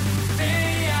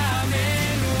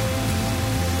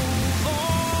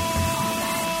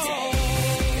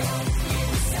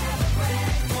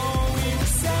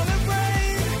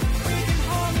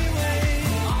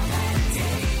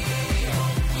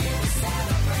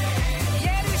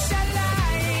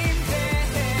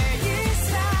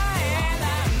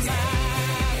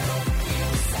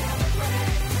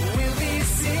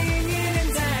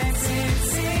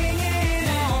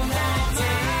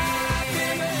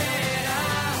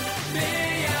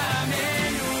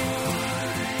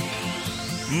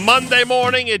 Monday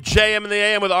morning at JM and the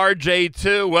AM with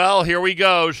RJ2. Well, here we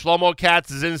go. Shlomo Katz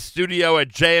is in studio at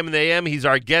JM and the AM. He's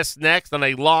our guest next on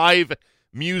a live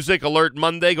Music Alert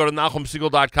Monday. Go to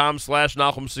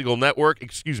NachumSiegel.com/Nachum Siegel Network.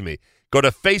 Excuse me. Go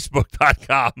to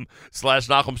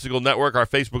Facebook.com/Nachum Siegel Network. Our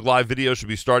Facebook Live video should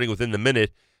be starting within the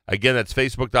minute. Again, that's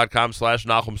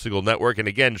Facebook.com/Nachum Siegel Network. And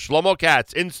again, Shlomo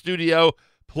Katz in studio.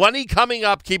 Plenty coming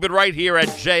up. Keep it right here at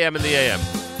JM and the AM.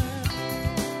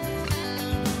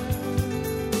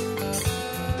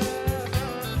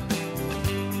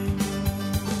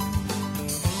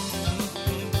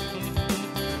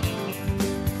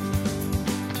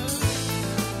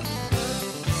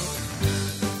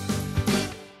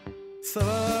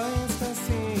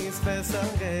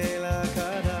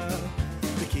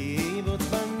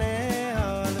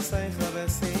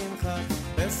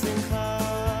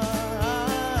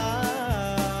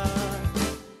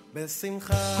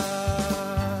 בשמחה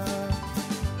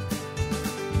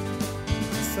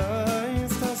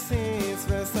סויס תסיס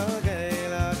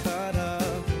וסרגל הקרב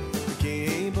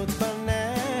קיבוץ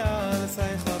בניה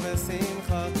לסייכה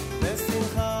בשמחה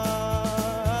בשמחה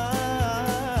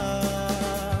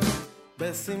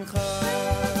בשמחה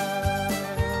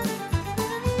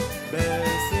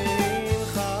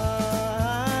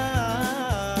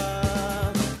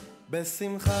בשמחה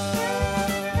בשמחה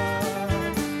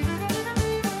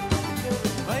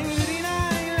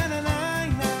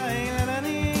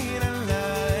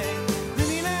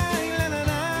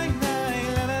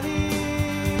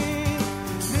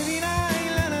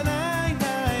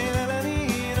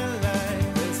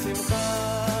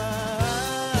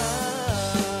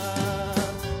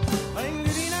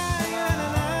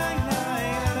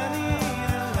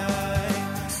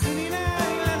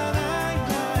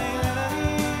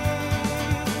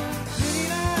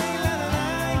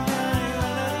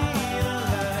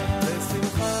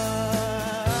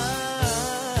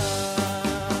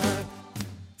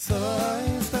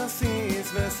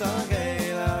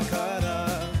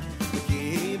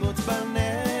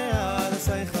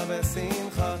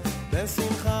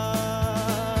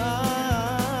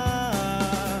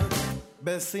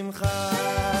בשמחה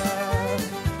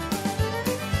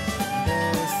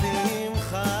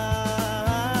בשמחה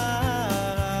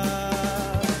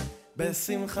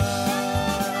בשמחה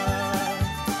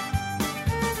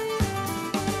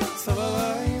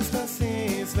סבבה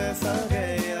תסיס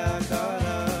וסרגי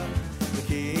הקרה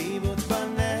בקיבוץ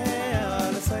בניה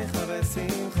לסייכה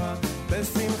בשמחה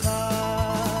בשמחה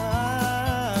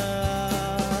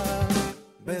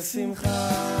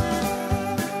בשמחה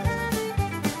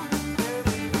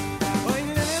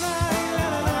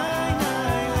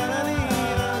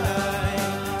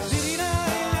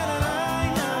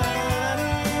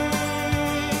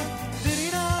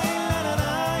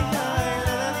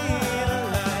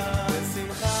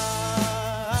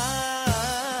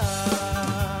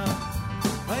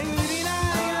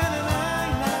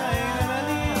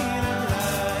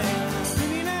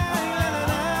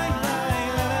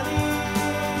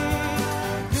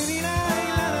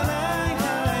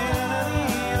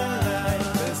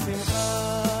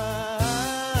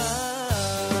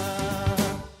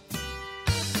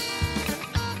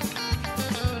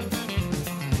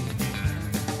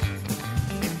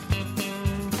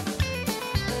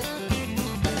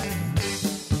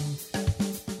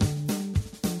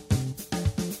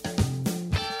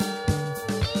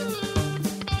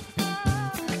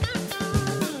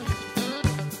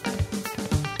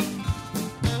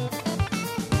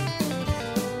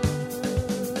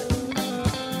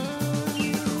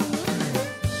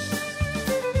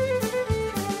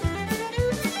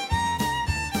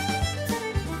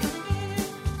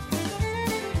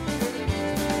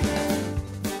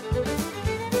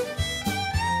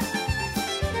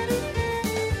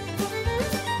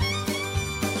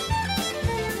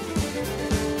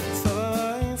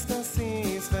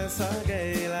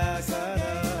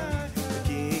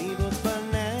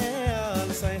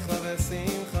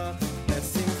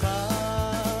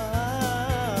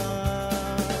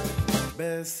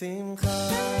בשמחה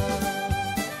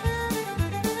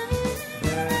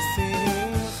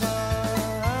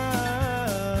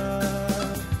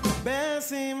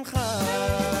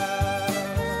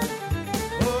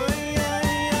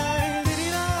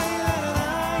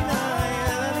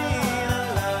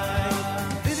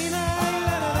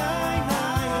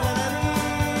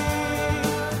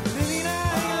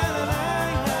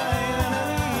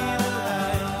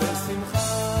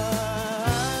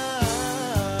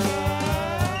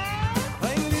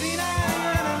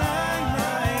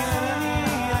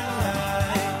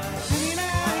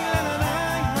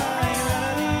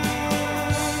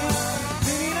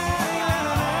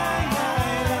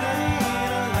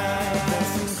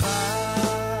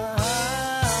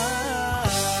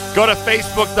Go to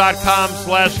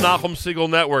Facebook.com/Nachum Segal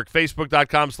Network.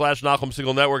 Facebook.com/Nachum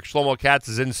Segal Network. Shlomo Katz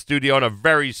is in studio on a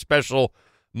very special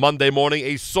Monday morning.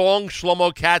 A song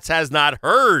Shlomo Katz has not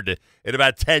heard in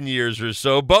about 10 years or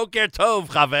so. Boker Tov,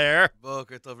 Chaver.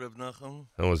 Boker Tov, Reb Nachum.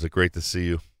 Oh, was it great to see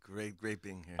you? Great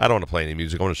being here. I don't want to play any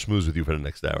music. I want to schmooze with you for the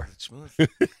next hour. Schmooze?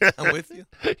 I'm with you.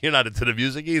 You're not into the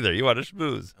music either. You want to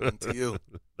schmooze. I'm into you.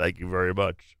 Thank you very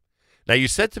much. Now, you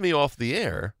said to me off the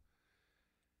air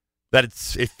that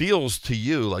it feels to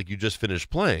you like you just finished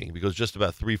playing, because just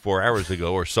about 3-4 hours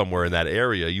ago or somewhere in that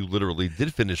area, you literally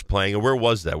did finish playing. And where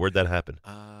was that? Where'd that happen?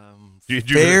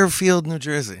 Fairfield, New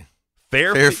Jersey.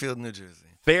 Fairfield, New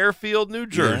Jersey. Fairfield, New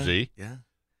Jersey. Yeah.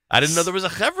 I didn't know there was a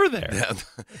chaver there. Yeah,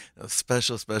 a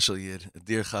special yid, a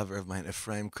dear chaver of mine,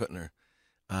 Ephraim Kutner.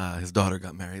 His daughter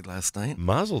got married last night.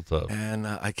 Mazel tov. And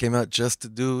I came out just to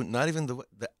do not even the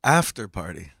after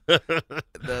party,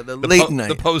 the late night,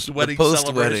 the post-wedding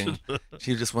celebration.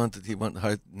 He wanted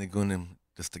hard nigunim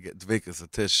just to get dvekas a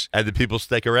tish. And did people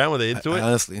stick around? Were they into it?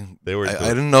 Honestly, they were. I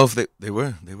didn't know if they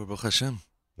were. They were Baruch Hashem.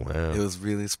 Wow, it was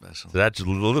really special. So that just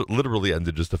literally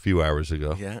ended just a few hours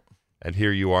ago. Yeah. And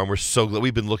here you are, and we're so glad.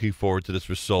 We've been looking forward to this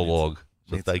for so long.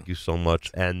 So thank you so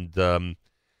much. And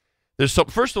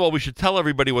first of all, we should tell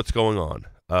everybody what's going on.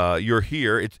 You're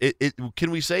here.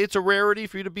 Can we say it's a rarity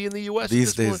for you to be in the U.S.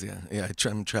 these days? Yeah.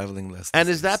 I'm traveling less. And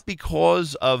is that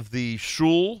because of the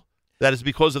shul? That is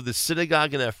because of the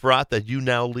synagogue in Efrat that you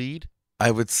now lead?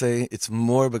 I would say it's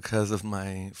more because of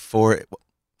my 5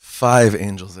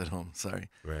 angels at home. Sorry.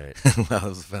 Right.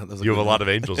 Wow, that was you have a lot of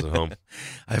angels at home.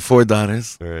 I have 4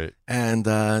 daughters. Right. And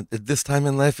at this time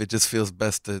in life, it just feels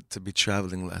best to be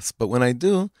traveling less. But when I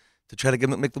do, to try to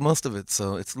make the most of it.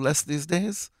 So it's less these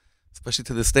days, especially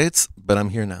to the States, but I'm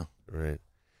here now. Right.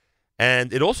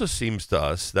 And it also seems to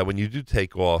us that when you do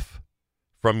take off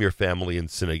from your family in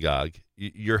synagogue,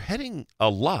 you're heading a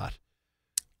lot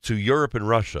to Europe and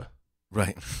Russia.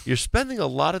 Right. You're spending a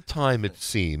lot of time, it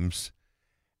seems,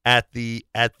 at the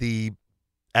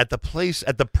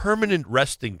permanent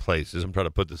resting places. I'm trying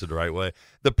to put this in the right way.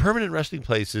 The permanent resting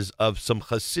places of some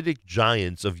Hasidic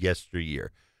giants of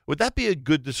yesteryear. Would that be a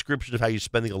good description of how you're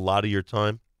spending a lot of your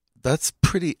time? That's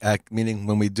pretty meaning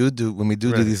when we do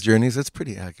these journeys, it's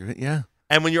pretty accurate. Yeah.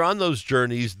 And when you're on those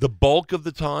journeys, the bulk of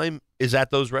the time is at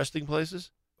those resting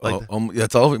places?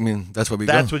 That's all. I mean, that's what we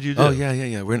go. That's what you do. Oh, yeah.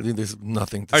 There's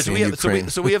nothing to see in Ukraine.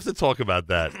 So we have to talk about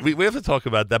that. We have to talk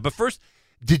about that. But first,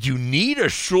 did you need a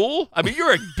shul? I mean,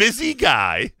 you're a busy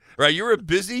guy, right? You're a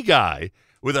busy guy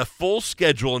with a full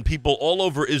schedule and people all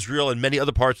over Israel and many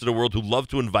other parts of the world who love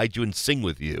to invite you and sing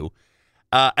with you.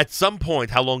 At some point,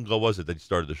 how long ago was it that you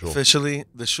started the shul? Officially,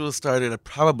 the shul started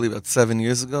probably about 7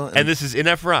 years ago. And this is in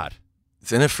Efrat?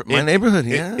 It's in my neighborhood,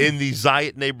 yeah. In the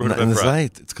Zayat neighborhood in of Efrat?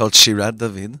 Zayat. It's called Shirat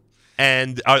David.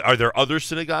 And are there other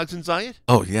synagogues in Zayat?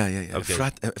 Oh, yeah. Okay.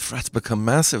 Efrat's become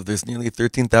massive. There's nearly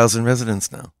 13,000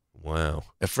 residents now. Wow.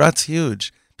 Efrat's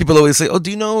huge. People always say, "Oh,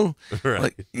 do you know?" Right.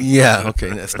 Like, yeah,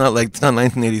 okay. It's not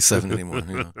 1987 anymore.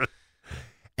 You know?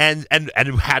 And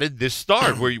how did this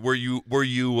start? Were you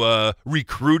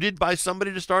recruited by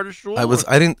somebody to start a shul?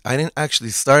 I didn't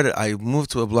actually start it. I moved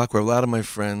to a block where a lot of my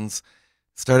friends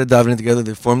started davening together.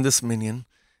 They formed this minyan.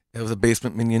 It was a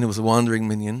basement minyan. It was a wandering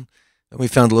minyan. And we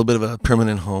found a little bit of a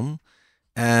permanent home.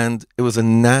 And it was a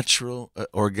natural,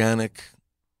 organic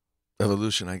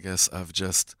evolution, I guess, of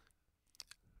just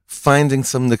finding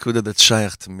some nekuda that's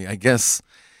shaykh to me, I guess.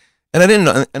 And I didn't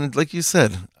know. And like you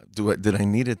said, did I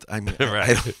need it? I mean,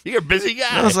 right. You're a busy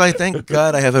guy. So I thank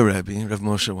God I have a Rebbe, Rav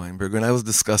Moshe Weinberg, and I was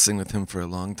discussing with him for a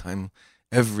long time,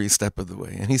 every step of the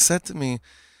way. And he said to me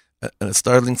a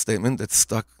startling statement that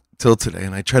stuck till today,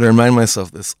 and I try to remind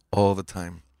myself this all the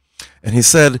time. And he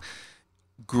said,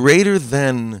 greater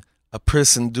than a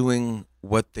person doing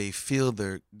what they feel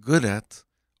they're good at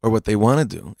or what they want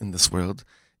to do in this world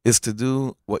is to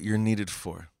do what you're needed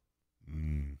for.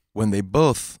 When they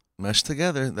both mesh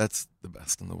together, that's the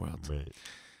best in the world. Right.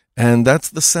 And that's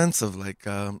the sense of like,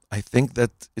 I think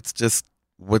that it's just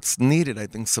what's needed. I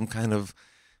think some kind of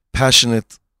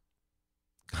passionate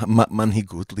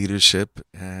manhigut, leadership,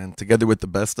 and together with the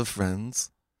best of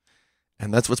friends.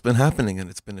 And that's what's been happening, and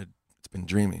it's been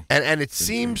dreamy. And it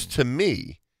seems to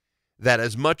me that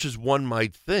as much as one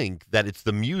might think that it's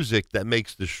the music that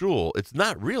makes the shul, it's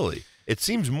not really. It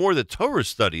seems more the Torah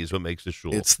study is what makes the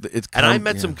shul. And I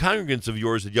met some congregants of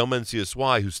yours at Yom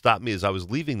NCSY who stopped me as I was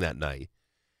leaving that night,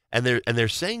 and they're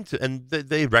saying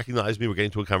they recognized me. We're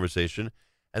getting to a conversation,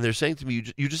 and they're saying to me,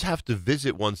 "You just have to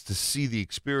visit once to see the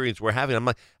experience we're having."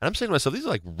 I'm saying to myself, these are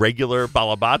like regular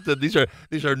balabata.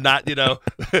 These are not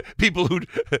people who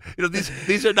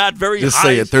these are not very. Just high.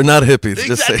 say it. They're not hippies.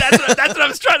 Just say that's what I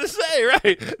was trying to say.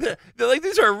 Right? They're like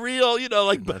these are real.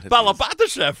 Like balabata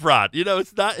chefrat.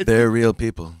 It's not. They're real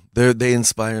people. They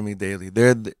inspire me daily.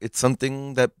 It's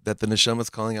something that the neshama is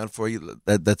calling out for you.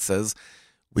 That says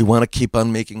we want to keep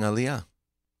on making aliyah.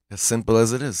 As simple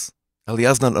as it is.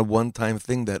 Aliyah is not a one-time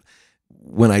thing that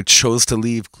when I chose to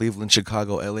leave Cleveland,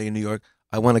 Chicago, LA, New York,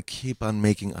 I want to keep on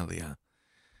making aliyah.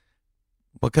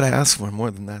 What could I ask for more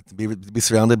than that? To be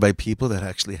surrounded by people that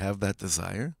actually have that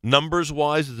desire?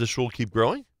 Numbers-wise, does the shul keep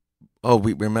growing? Oh,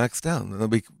 we're maxed out.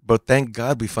 But thank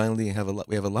God we finally have a lot.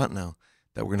 We have a lot now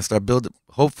that we're going to start building.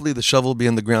 Hopefully the shovel will be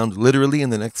in the ground literally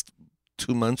in the next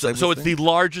 2 months. So it's the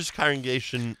largest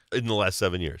congregation in the last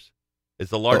 7 years. It's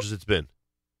the largest it's been.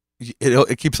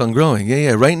 It keeps on growing.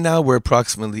 Yeah. Right now we're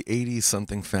approximately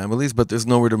 80-something families, but there's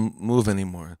nowhere to move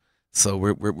anymore. So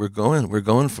we're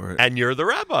going for it. And you're the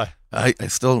rabbi. I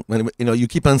still, you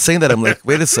keep on saying that. I'm like,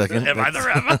 wait a second. Am I the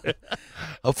rabbi?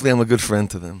 Hopefully I'm a good friend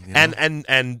to them.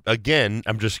 And again,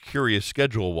 I'm just curious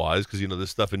schedule-wise, because, this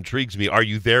stuff intrigues me. Are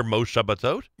you there most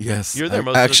Shabbatot? Yes. You're there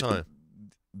most of the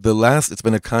time. It's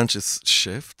been a conscious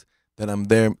shift that I'm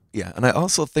there. Yeah. And I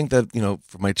also think that,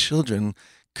 for my children,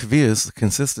 kviyas,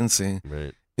 consistency,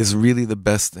 is really the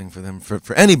best thing for them,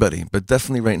 for anybody, but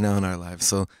definitely right now in our lives.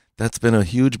 So that's been a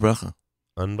huge bracha.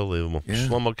 Unbelievable. Yeah.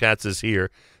 Shlomo Katz is here.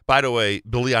 By the way,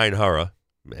 B'li Ayin Hara,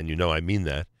 and I mean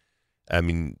that. I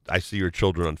mean, I see your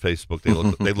children on Facebook.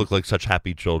 They look like such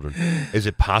happy children. Is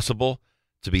it possible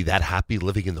to be that happy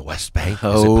living in the West Bank?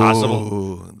 Is it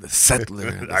possible? The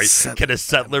settler. Can a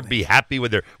settler be happy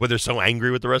when they're so angry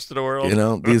with the rest of the world?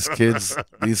 These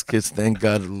kids, thank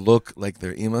God, look like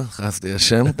their ima. Chasdei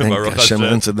Hashem. Thank Hashem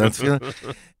answered that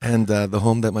tefillah. And the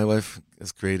home that my wife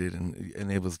has created and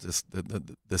enables this the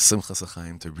simchas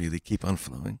hachaim to really keep on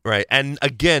flowing. Right, and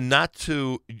again,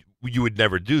 you would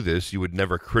never do this. You would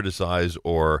never criticize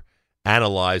or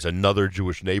analyze another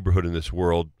Jewish neighborhood in this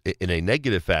world in a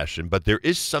negative fashion, but there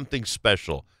is something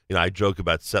special. I joke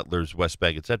about settlers, West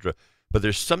Bank, etc., but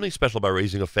there's something special about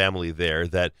raising a family there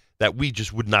that we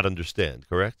just would not understand,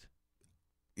 correct?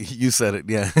 You said it,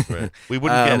 yeah. Right. We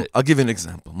wouldn't get it. I'll give you an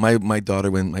example. My daughter,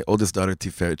 when my oldest daughter,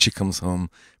 Tiferet, she comes home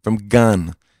from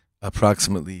Gan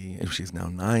approximately, she's now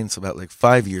 9, so about like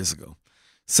 6 years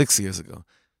ago.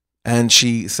 And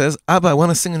she says, Abba, I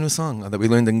want to sing a new song that we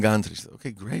learned in Gan. She said,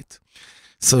 okay, great.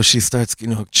 So she starts,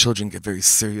 children get very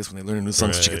serious when they learn a new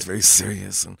song. So she gets very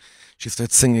serious. And she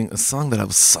starts singing a song that I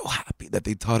was so happy that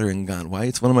they taught her in Gan. Why?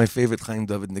 It's one of my favorite Chaim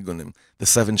David Nigunim, the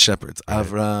 7 Shepherds.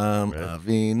 Avram,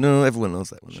 Avinu, everyone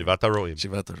knows that one. Shivat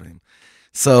HaRoim.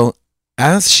 So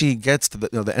as she gets to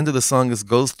the end of the song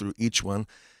goes through each one.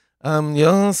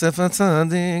 Yosef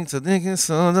HaTzadik, Tzadik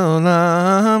Yesod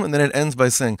Olam. And then it ends by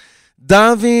saying,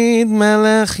 David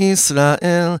Melech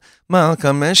Yisrael Malka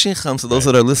Meshicham. So those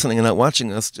that are listening and not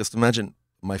watching us, just imagine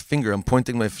my finger.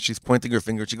 She's pointing her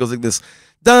finger. She goes like this.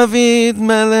 David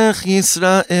Melech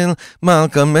Yisrael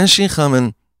Malka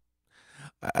Meshicham.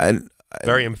 And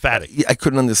very emphatic. I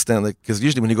couldn't understand, because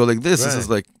usually when you go like this, this is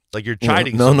like you're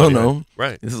chiding somebody. No.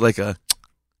 Right. This is like a...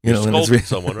 You're scolding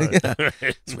someone, right? Yeah.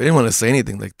 So we didn't want to say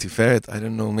anything like Tiferet. I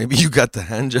don't know. Maybe you got the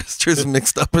hand gestures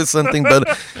mixed up or something, but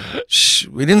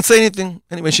we didn't say anything.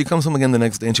 Anyway, she comes home again the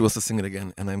next day and she wants to sing it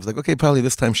again. And I was like, okay, probably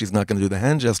this time she's not going to do the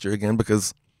hand gesture again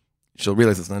because she'll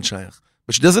realize it's not shaykh.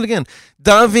 But she does it again.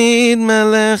 David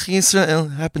Melech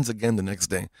Yisrael. Happens again the next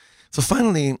day. So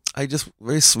finally, I just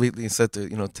very sweetly said to,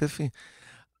 Tiffy,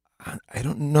 I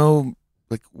don't know.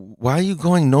 Like, why are you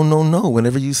going no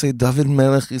whenever you say David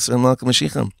Melech Yisrael Malka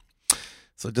Meshicham?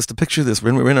 So just to picture this,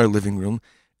 we're in our living room,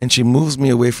 and she moves me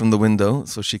away from the window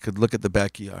so she could look at the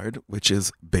backyard, which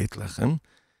is Beit Lechem,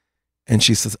 and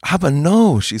she says, Abba,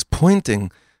 no, she's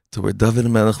pointing to where David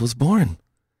Melech was born.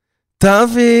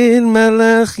 David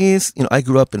Melech is, I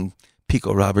grew up in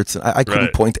Pico Robertson. I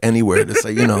couldn't point anywhere to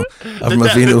say, Avram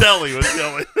Avinu. The deli was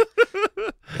yelling.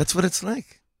 That's what it's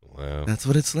like. Wow. That's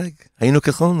what it's like. Haynu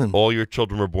kecholnim. All your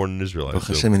children were born in Israel, I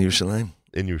assume. Hashem in Yerushalayim.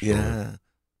 In Yerushalayim. Yeah.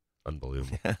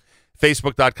 Unbelievable.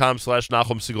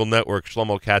 Facebook.com/Nachum Segal Network.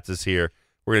 Shlomo Katz is here.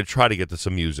 We're going to try to get to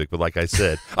some music, but like I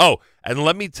said. Oh, and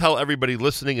let me tell everybody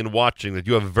listening and watching that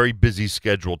you have a very busy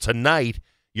schedule. Tonight,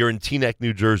 you're in Teaneck,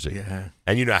 New Jersey. Yeah.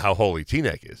 And you know how holy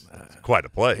Teaneck is. It's quite a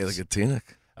place. Yeah, like a Teaneck.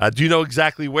 Do you know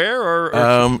exactly where?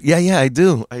 Or Yeah, I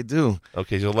do.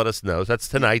 Okay, so let us know. That's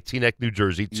tonight, Teaneck, New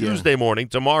Jersey. Tuesday morning,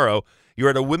 tomorrow, you're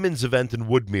at a women's event in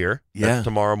Woodmere. That's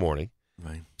tomorrow morning.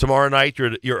 Right. Tomorrow night,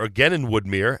 you're again in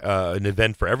Woodmere, an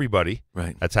event for everybody.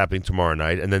 Right. That's happening tomorrow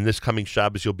night. And then this coming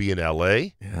Shabbos, you'll be in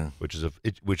L.A., Yeah.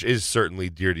 which is certainly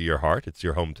dear to your heart. It's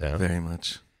your hometown. Very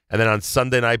much. And then on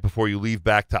Sunday night, before you leave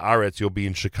back to Aretz, you'll be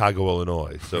in Chicago,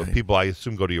 Illinois. So if people, I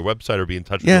assume, go to your website or be in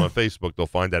touch with you on Facebook, they'll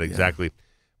find out exactly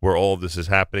where all of this is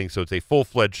happening. So it's a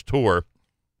full-fledged tour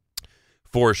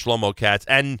for Shlomo Katz.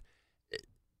 And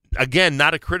again,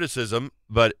 not a criticism,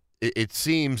 but it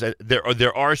seems that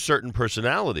there are certain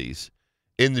personalities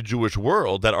in the Jewish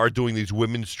world that are doing these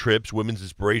women's trips, women's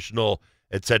inspirational,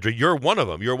 etc. You're one of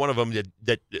them. You're one of them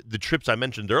that the trips I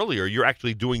mentioned earlier, you're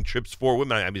actually doing trips for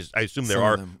women. I mean, I assume there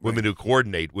are women who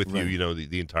coordinate with you,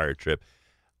 the entire trip.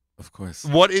 Of course.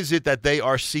 What is it that they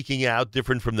are seeking out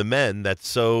different from the men that's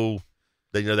so,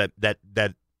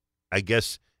 that I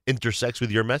guess intersects with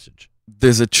your message?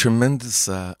 There's a tremendous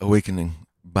awakening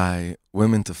by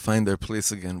women to find their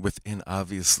place again within,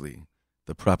 obviously,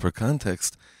 the proper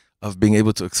context of being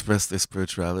able to express their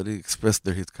spirituality, express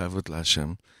their hitkavut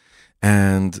l'Hashem.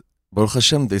 And Baruch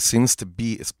Hashem, there seems to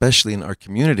be, especially in our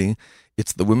community,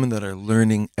 it's the women that are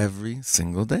learning every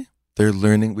single day. They're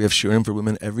learning. We have shiurim for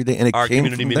women every day, and it our came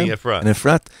community from meaning them. Efrat. And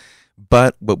Efrat.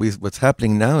 But what's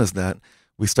happening now is that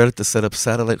we started to set up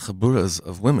satellite chaburas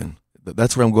of women.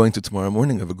 That's where I'm going to tomorrow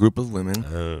morning, of a group of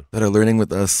women that are learning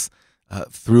with us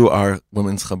through our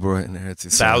women's chabura in Eretz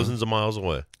Yisrael. Thousands of miles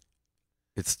away.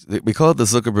 We call it the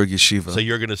Zuckerberg Yeshiva. So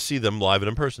you're going to see them live and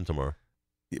in person tomorrow.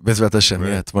 Bezrat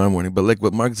Hashem, tomorrow morning. But like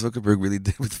what Mark Zuckerberg really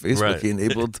did with Facebook, he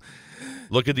enabled.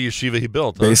 Look at the yeshiva he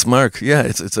built. Base Mark,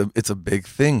 it's a big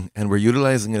thing, and we're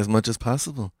utilizing it as much as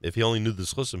possible. If he only knew the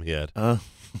schusim he had,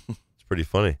 it's pretty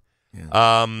funny.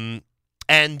 Yeah.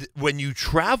 And when you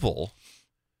travel,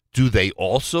 do they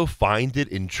also find it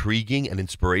intriguing and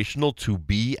inspirational to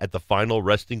be at the final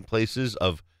resting places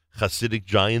of Hasidic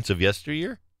giants of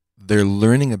yesteryear? They're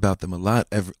learning about them a lot,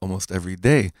 almost every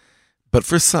day. But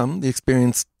for some, the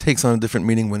experience takes on a different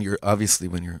meaning when you're there in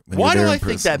person. Why do I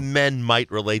think that men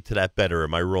might relate to that better?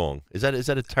 Am I wrong? Is that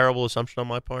a terrible assumption on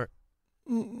my part?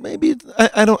 Maybe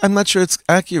I'm not sure it's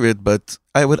accurate, but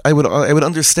I would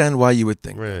understand why you would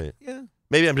think. Right. Yeah.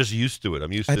 Maybe I'm just used to it.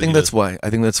 I think that's why.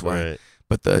 Right.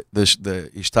 But the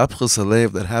ishtapchus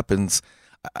halev that happens,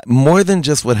 more than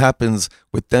just what happens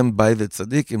with them by the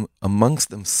tzaddikim amongst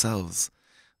themselves.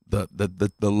 The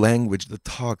language, the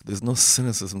talk, there's no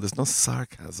cynicism, there's no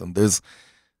sarcasm, there's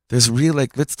real,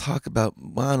 let's talk about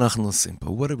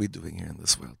what are we doing here in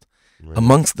this world? Right.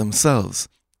 Amongst themselves.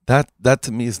 That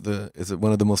to me is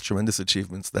one of the most tremendous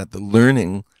achievements that the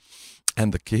learning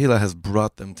and the kehillah has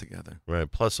brought them together.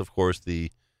 Right. Plus, of course, the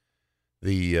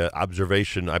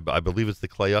observation, I believe it's the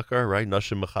Klayakar, right?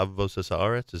 Nashim mechavvos es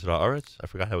haaretz. Is it haaretz? I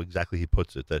forgot how exactly he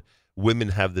puts it, that women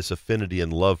have this affinity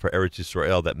and love for Eretz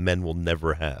Yisrael that men will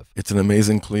never have. It's an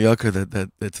amazing kliyaka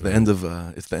that it's the end of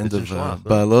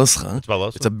Baaloscha.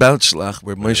 It's about Shlach,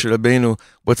 where Moshe Rabbeinu.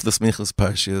 What's the smichus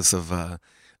parshias of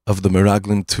the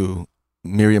Meraglim to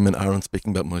Miriam and Aaron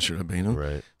speaking about Moshe Rabbeinu?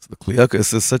 Right. So the kliyaka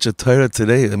is such a Torah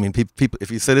today. I mean, people. If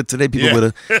you said it today, people would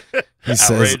have. He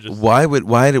says, why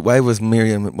was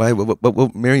Miriam? Why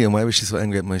was she so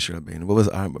angry at Moshe Rabbeinu? What was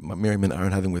Miriam and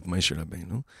Aaron having with Moshe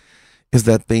Rabbeinu? Is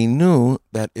that they knew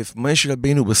that if Moshe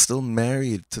Rabbeinu was still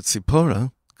married to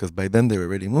Tzipora, because by then they were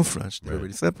already mufresh, they were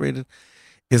already separated,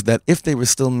 is that if he was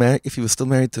still married to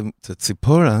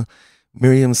Tzipora,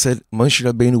 Miriam said Moshe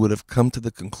Rabbeinu would have come to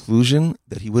the conclusion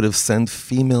that he would have sent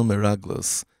female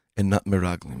meraglos and not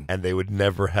meraglim. And they would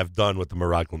never have done what the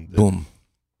meraglim did.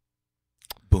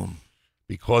 Boom.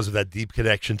 Because of that deep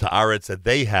connection to Aretz that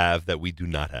they have that we do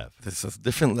not have. There's a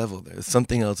different level there.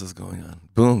 Something else is going on.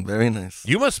 Boom, very nice.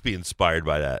 You must be inspired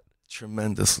by that.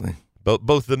 Tremendously.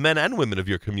 Both the men and women of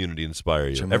your community inspire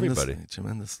you. Everybody.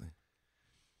 Tremendously.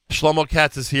 Shlomo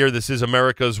Katz is here. This is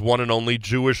America's one and only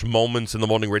Jewish Moments in the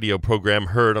Morning radio program,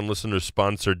 heard on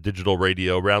listeners-sponsored digital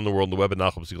radio around the world on the web at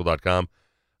NachumSegal.com,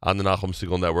 on the Nachum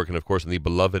Segal Network, and, of course, on the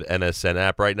beloved NSN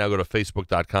app. Right now, go to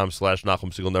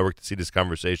Facebook.com/Nachum Segal Network to see this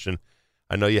conversation.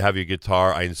 I know you have your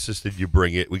guitar. I insisted you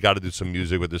bring it. We got to do some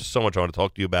music, but there's so much I want to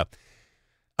talk to you about.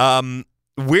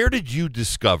 Where did you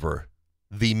discover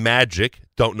the magic,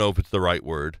 don't know if it's the right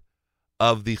word,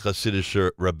 of the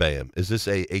Hasidic Rebbeim? Is this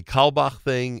a Kalbach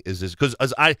thing? Is this because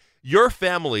your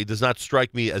family does not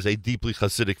strike me as a deeply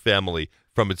Hasidic family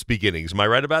from its beginnings? Am I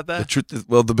right about that? The truth is,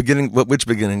 well, the beginning. Which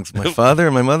beginnings? My father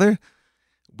and my mother.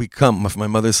 We come from my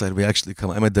mother's side. We actually come.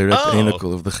 I'm a direct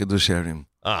Einokul of the Chidush Harim.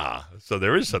 So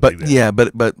there is something there. Yeah,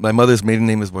 but my mother's maiden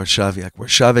name is Warszawiak.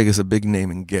 Warszawiak is a big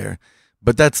name in Ger,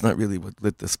 but that's not really what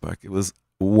lit the spark. It was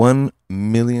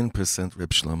 1,000,000%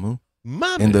 Reb Shlomo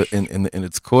in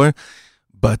its core.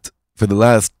 But for the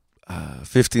last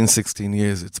 15, 16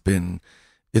 years, it's been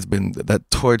that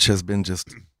torch has been just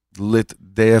lit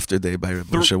day after day by Reb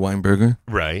Moshe Weinberger.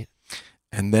 Right.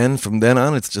 And then from then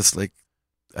on, it's just like,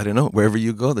 I don't know, wherever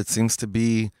you go, that seems to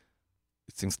be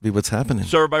what's happening.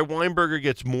 So Rabbi Weinberger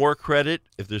gets more credit,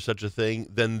 if there's such a thing,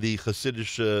 than the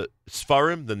Hasidic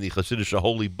Sfarim, than the Hasidic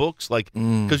holy books, like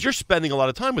because you're spending a lot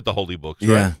of time with the holy books,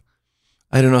 right? Yeah.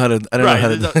 I don't know how to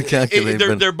calculate.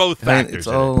 They're both factors. It's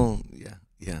all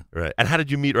yeah. Right. And how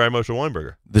did you meet Rabbi Moshe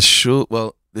Weinberger? The shul.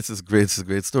 Well, this is great. This is a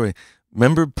great story.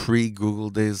 Remember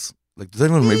pre-Google days? Like, does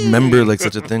anyone remember like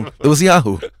such a thing? There was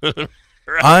Yahoo. Right.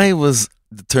 I was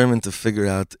determined to figure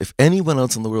out if anyone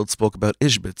else in the world spoke about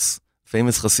Ishbitz,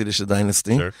 famous Hasidic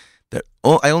dynasty. Sure. That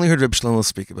I only heard Reb Shlomo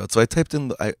speak about. So I typed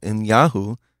in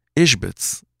Yahoo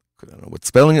Ishbitz. I don't know what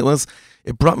spelling it was.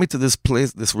 It brought me to this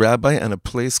place, this rabbi, and a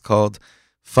place called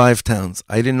Five Towns.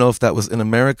 I didn't know if that was in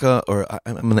America or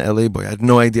I'm an LA boy. I had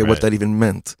no idea what that even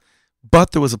meant.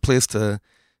 But there was a place to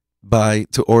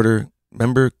order.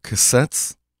 Remember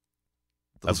cassettes?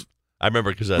 I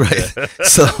remember cassettes. Right.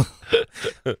 So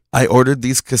I ordered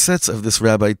these cassettes of this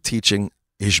rabbi teaching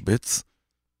Ishbitz,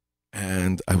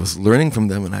 and I was learning from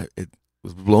them, and I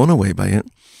was blown away by it.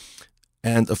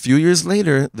 And a few years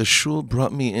later, the shul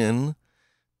brought me in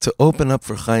to open up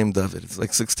for Chaim David. It's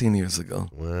like 16 years ago.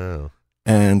 Wow.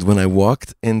 And when I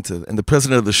walked into, and the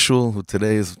president of the shul, who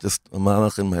today is just a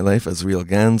malach in my life, Azriel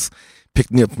Gans,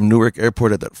 picked me up from Newark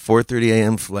Airport at that 4:30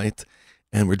 a.m. flight,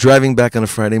 and we're driving back on a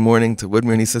Friday morning to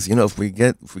Woodmere, and he says, if we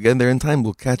get there in time,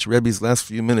 we'll catch Rebbe's last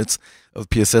few minutes of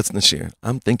Piasetz Nashir.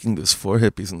 I'm thinking there's 4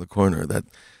 hippies in the corner that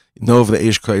know of the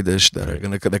Eish Kodesh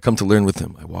that come to learn with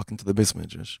him. I walk into the Beis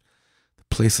Midrash. The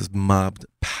place is mobbed,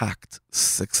 packed,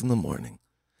 6 a.m.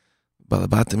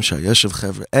 Balabatim, Shayeshev,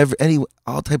 Chevra,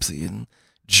 all types of Yidden,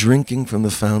 drinking from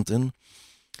the fountain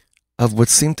of what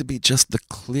seemed to be just the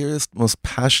clearest, most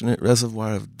passionate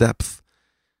reservoir of depth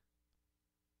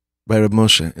by Reb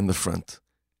Moshe in the front.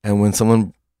 And when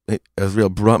someone,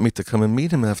 Azriel, brought me to come and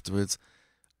meet him afterwards,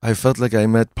 I felt like I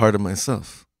met part of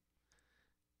myself.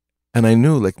 And I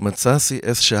knew, like, Matzasi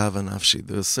es shehava nafshi,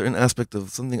 there was a certain aspect of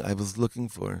something I was looking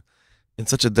for in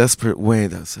such a desperate way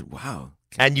that I said, wow.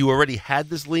 And you already had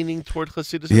this leaning toward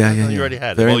Hasidus? Yeah. You already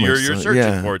had it. Very Well, you're much so.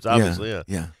 searching for it, obviously,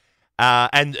 Yeah.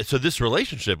 And so this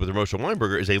relationship with Moshe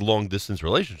Weinberger is a long-distance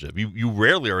relationship. You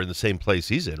rarely are in the same place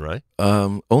he's in, right?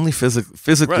 Only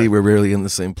physically Right. we're rarely in the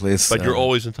same place. But you're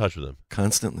always in touch with him.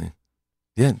 Constantly.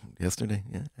 Yeah, yesterday,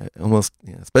 yeah. Almost,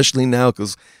 yeah. Especially now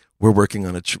because we're working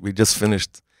on we just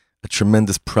finished a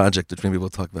tremendous project, which maybe we'll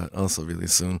talk about also really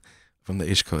soon, from the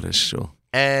Eish Kodesh shul.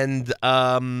 And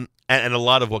a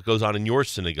lot of what goes on in your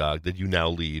synagogue that you now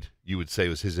lead, you would say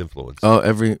was his influence. Oh,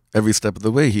 every step of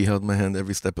the way. He held my hand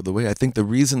every step of the way. I think the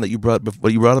reason that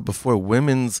what you brought up before,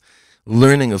 women's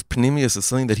learning of Panemius, is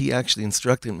something that he actually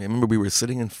instructed me. I remember we were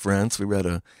sitting in France. We were at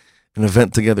an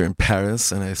event together in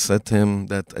Paris, and I said to him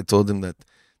I told him that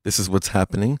this is what's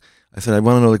happening. I said, I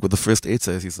want to know like what the first 8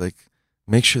 says. He's like,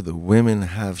 make sure the women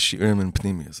have shiurim and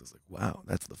Panemius. I was like, wow,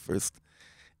 that's the first.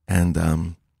 And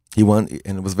and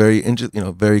it was very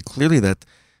very clearly that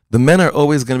the men are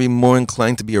always going to be more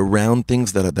inclined to be around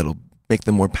things that'll make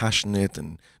them more passionate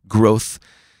and growth.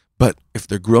 But if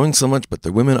they're growing so much, but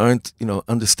the women aren't,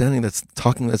 understanding that's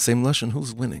talking that same lashon,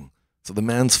 who's winning? So the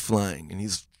man's flying, and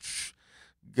he's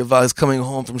coming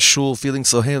home from shul feeling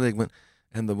so heilig,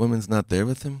 and the woman's not there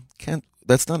with him.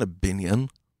 That's not a binyan.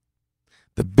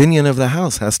 The binyan of the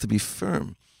house has to be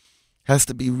firm, has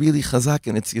to be really chazak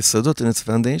in its yesodot and its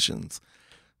foundations.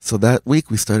 So that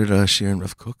week we started a shir in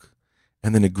Rav Kook,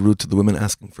 and then it grew to the women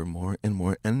asking for more and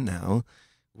more, and now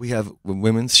we have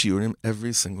women's shiurim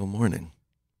every single morning.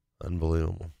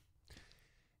 Unbelievable.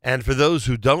 And for those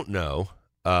who don't know,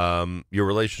 your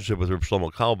relationship with Reb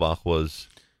Shlomo Carlebach was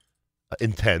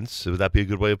intense. Would that be a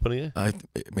good way of putting it?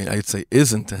 I'd say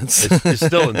is intense. It's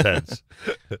still intense.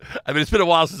 I mean, it's been a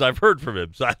while since I've heard from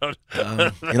him, so I don't.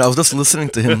 I was just listening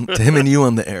to him and you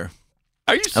on the air.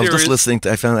 Are you serious? I was just listening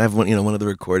to. I have one of the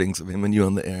recordings of him and you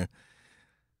on the air.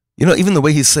 Even the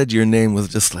way he said your name was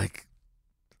just like,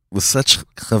 with such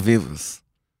chavivus.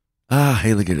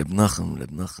 Heilige Reb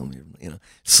Nachum.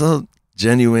 So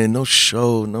genuine, no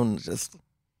show, no just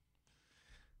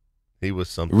He was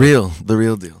something. the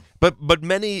real deal. But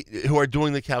many who are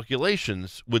doing the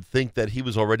calculations would think that he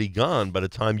was already gone by the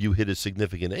time you hit a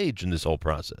significant age in this whole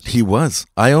process. He was.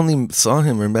 I only saw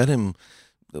him or met him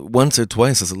once or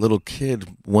twice as a little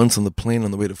kid. Once on the plane on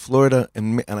the way to Florida,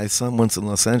 and I saw him once in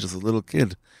Los Angeles as a little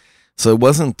kid. So it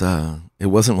wasn't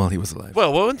while he was alive.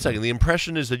 Well, 1 second. The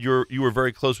impression is that you were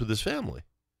very close with his family.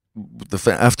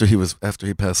 After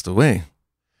he passed away.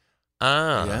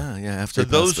 Ah, yeah. After so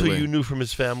he those passed who away. you knew from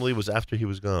his family was after he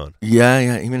was gone.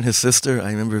 Yeah. Even his sister.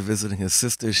 I remember visiting his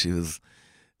sister. She was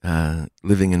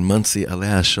living in Monsey,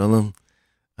 Alea Shalom,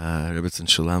 Rebbetzin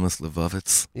Shulamas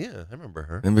Levovitz. Yeah, I remember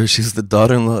her. Remember, she's the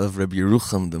daughter-in-law of Rebbe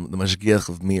Yerucham, the Mashgiach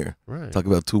of Mir. Right. Talk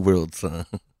about two worlds.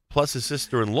 Plus, his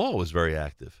sister-in-law was very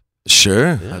active.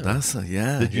 Sure, Yeah. Hadassah,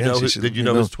 yeah. Did you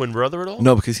know his twin brother at all?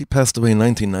 No, because he passed away in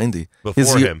 1990.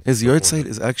 Before him. His yahrzeit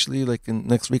is actually like in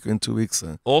next week or in 2 weeks.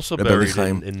 Also Rebbe buried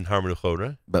Chaim, in Har Menuchot,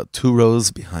 right? about 2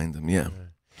 rows behind him, yeah.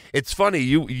 It's funny,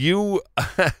 you you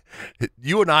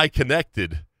and I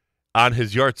connected on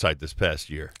his yahrzeit this past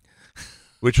year,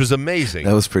 which was amazing.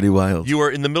 That was pretty wild. You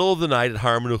were in the middle of the night at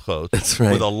Har Menuchot. That's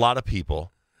right. With a lot of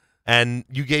people. And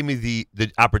you gave me the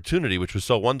opportunity, which was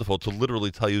so wonderful, to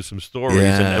literally tell you some stories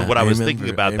and what I was thinking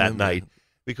about that night.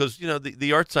 Because, the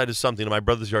yahrzeit is something. My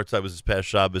brother's yahrzeit was this past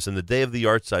Shabbos, and the day of the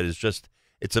yahrzeit is just,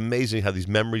 it's amazing how these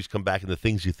memories come back and the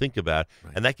things you think about.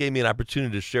 Right. And that gave me an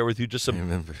opportunity to share with you just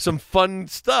some fun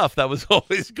stuff that was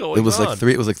always going on. It was like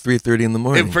 3:30 in the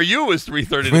morning. And for you, it was 3:30 in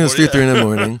the morning. It was 3:30 in the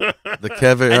morning. The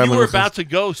kever. And you were about to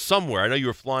go somewhere. I know you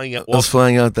were flying out. I was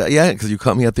flying out because you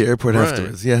caught me at the airport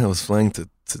afterwards. Yeah, I was flying to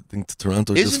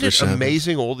Toronto. Isn't just for it Shabbos.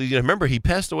 amazing? All these. Remember, he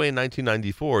passed away in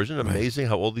 1994. Isn't it amazing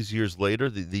how all these years later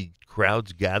the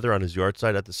crowds gather on his yard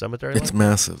at the cemetery? It's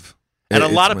massive, and a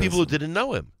lot of people who didn't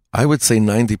know him. I would say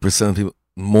 90% of people,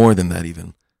 more than that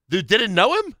even. Dude, didn't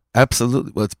know him?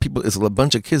 Absolutely. Well, it's a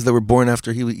bunch of kids that were born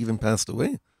after he even passed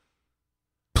away.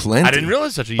 Plenty. I didn't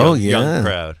realize such a young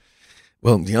crowd.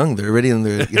 Well, young. They're already in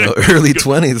their early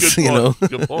 20s. Good point.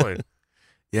 Good point.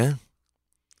 Yeah.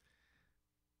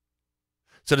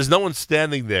 So there's no one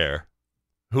standing there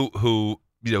who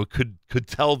could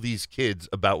tell these kids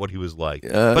about what he was like.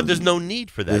 But there's no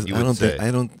need for that.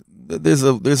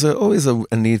 There's always a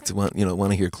need to want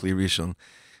to hear Kli Rishon,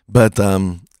 but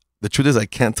the truth is I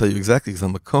can't tell you exactly because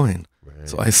I'm a Kohen,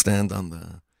 so I stand on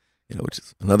the, which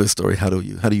is another story. How do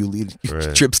you lead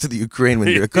trips to the Ukraine when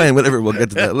you're a Kohen? Whatever, we'll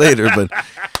get to that later. But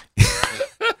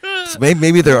so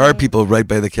maybe there are people right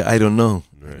by the. I don't know.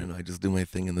 I just do my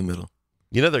thing in the middle.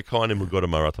 They're Kohanim who go to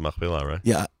Marat HaMachpelah, right?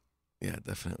 Yeah,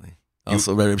 definitely.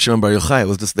 Also, Rabbi Shimon Bar Yochai. I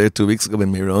was just there 2 weeks ago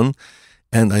in Meron.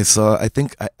 And I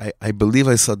believe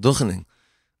I saw Duchening.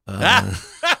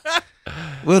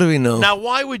 What do we know? Now,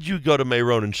 why would you go to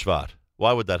Meron and Shvat?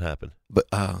 Why would that happen? But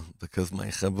because my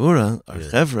chavura, our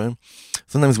chevra,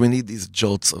 sometimes we need these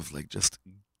jolts of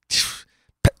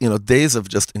days of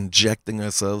just injecting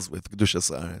ourselves with Kedushas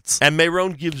Haaretz. And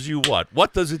Meron gives you what?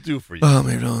 What does it do for you? Oh,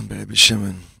 Meron, Rabbi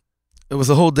Shimon. It was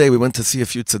a whole day. We went to see a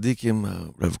few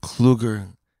tzaddikim, Rav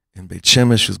Kluger in Beit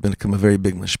Shemesh, who's become a very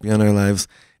big mashpia in our lives.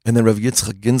 And then Rav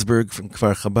Yitzchak Ginsburg from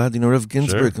Kfar Chabad, Rav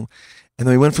Ginsburg. Sure. And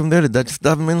then we went from there to Dav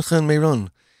Mincha and Meron.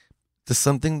 There's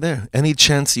something there. Any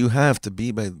chance you have to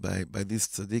be by these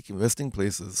tzaddikim resting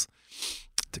places,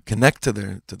 to connect to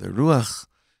their ruach,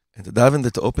 and to daven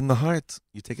there, to open the heart,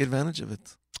 you take advantage of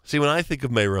it. See, when I think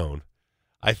of Meron,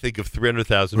 I think of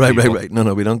 300,000 people. Right.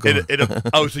 No, we don't go.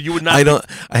 So you would not.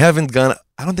 I haven't gone.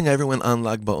 I don't think I ever went on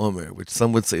Lag BaOmer, which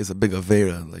some would say is a big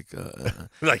avera.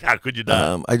 Like how could you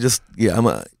not?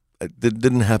 It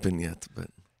didn't happen yet. But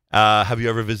have you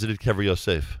ever visited Kever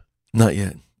Yosef? Not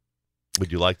yet.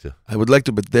 Would you like to? I would like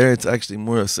to, but there it's actually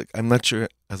more. I'm not sure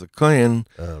as a Kohen.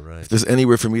 If there's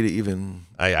anywhere for me to even.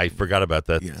 I forgot about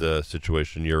that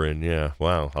situation you're in. Yeah.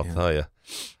 Wow. I'll tell you.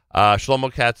 Shlomo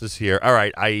Katz is here. All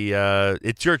right,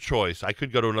 it's your choice. I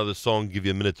could go to another song, give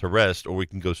you a minute to rest, or we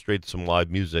can go straight to some live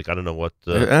music. I don't know what.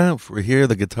 If we're here,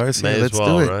 the guitar's here. Let's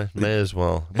do it. Right? May as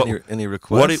well. Any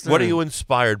requests? What are you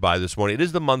inspired by this morning? It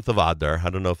is the month of Adar. I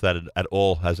don't know if that at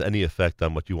all has any effect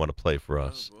on what you want to play for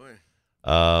us.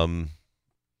 Oh boy.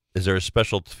 Is there a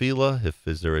special tefillah?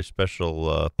 Is there a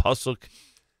special pasuk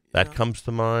that comes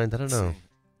to mind? I don't know.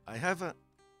 I have a.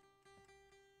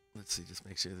 Let's see. Just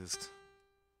make sure this.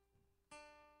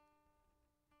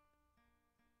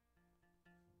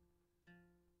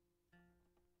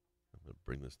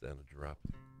 Bring this down a drop.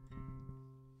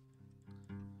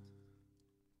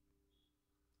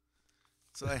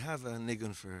 So I have a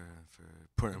nigun for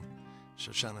Purim,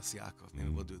 Shoshana Yaakov. Maybe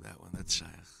we'll do that one. That's Shaykh.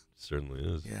 Certainly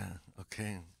is. Yeah.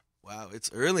 Okay. Wow, it's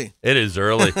early. It is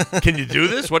early. Can you do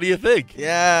this? What do you think?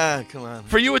 Yeah, come on.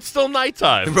 For you, it's still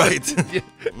nighttime. Right.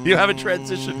 You haven't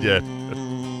transitioned yet.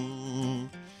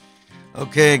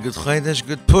 Okay, good Chodesh,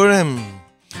 good Purim.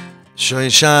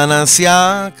 Shoishanas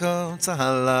Yaakov,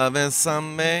 Tzahalla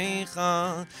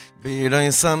v'samecha,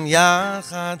 Biroi sam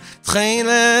yachad,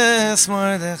 Tcheles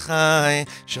Mordechai.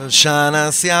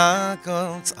 Shoishanas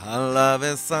Yaakov, Tzahalla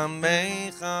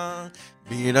v'samecha,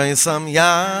 Biroi sam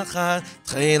yachad,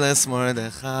 Tcheles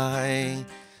Mordechai.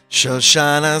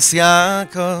 Shoshanas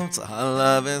Yaakov,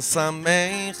 Tzahalla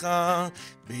v'samecha,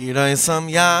 Biroi sam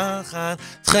yachad,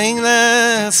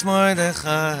 Tcheles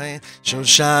Mordechai.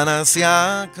 Shoshanas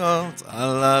Yaakov,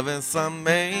 Tzahalla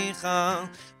v'samecha,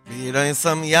 Biroi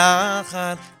sam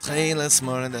yachad, Tcheles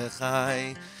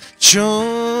Mordechai.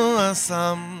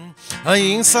 Shuasam,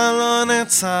 Hayisalo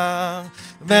netzach,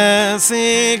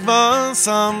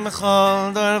 V'sikvosam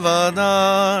b'chol dor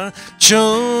v'dor.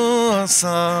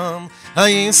 Shuasam,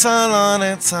 Hayisalo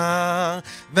netzach,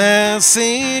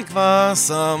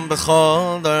 V'sikvosam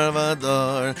b'chol dor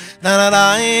v'dor.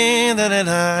 Da-da-dai,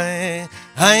 da-da-dai,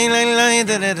 hay-lay-lay,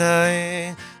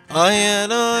 da-da-dai,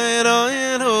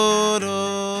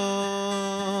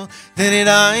 oy-ed-oy-ed-oy-ed-oy-ed-oy.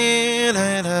 Da-da-dai,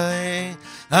 da-da-dai,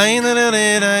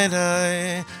 ay-da-da-da-da-da,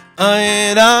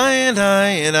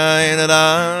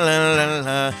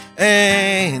 ay-da-da-da-da-da-la-la-la,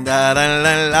 ay,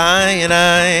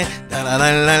 da-da-la-la-la-la,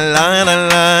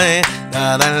 da-da-la-la-la-la,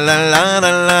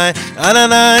 da-da-la-la-la-la,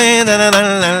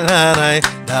 da-da-da-da-da-da-da-da,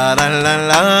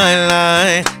 da-da-la-la-la,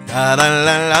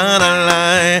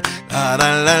 da-da-la-la-la-la,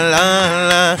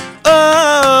 da-da-la-la-la,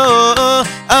 oh,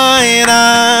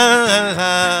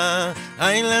 ay-da-la-la,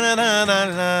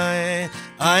 ay-la-la-la-la,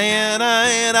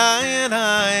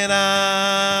 ay-da-da-da-da-da,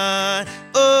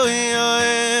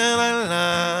 oh-yo-la-la,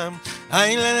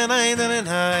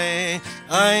 ay-la-la-la-la-la,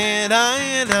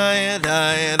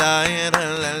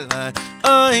 ay-da-da-da-da-da-da-la-la,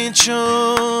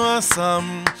 ay-chu-asam,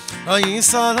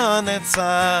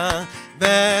 ay-sal-ha-netzach,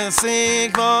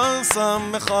 V'sikvosam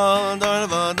b'chol dor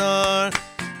v'dor.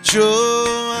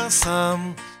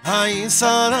 Chu-asam,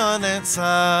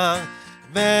 ay-sal-ha-netzach,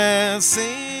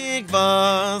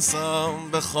 V'sikvosam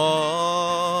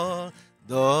b'chol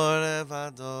dor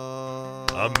v'dor.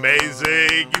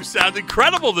 Amazing. You sound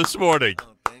incredible this morning.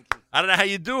 I don't know how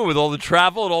you do it with all the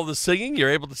travel and all the singing. You're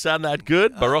able to sound that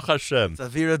good. Baruch Hashem. It's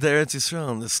Avira D'Eretz Yisrael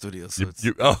in the studio. So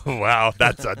Oh, wow.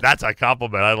 That's a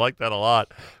compliment. I like that a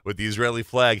lot. With the Israeli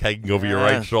flag hanging over your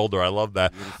right shoulder. I love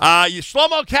that.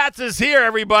 Shlomo Katz is here,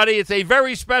 everybody. It's a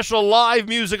very special live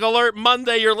music alert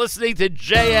Monday. You're listening to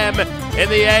JM in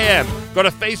the AM. Go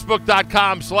to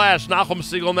Facebook.com/Nachum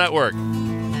Segal Network.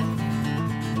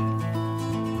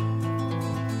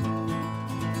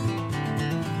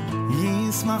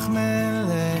 ישמח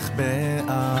מלך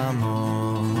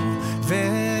בעמו,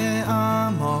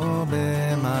 ועמו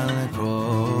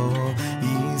במלכו.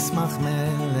 ישמח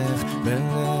מלך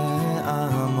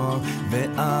בעמו,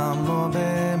 ועמו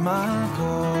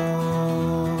במלכו.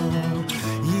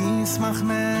 ישמח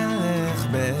מלך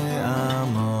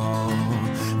בעמו,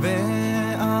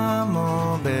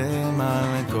 ועמו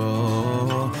במלכו.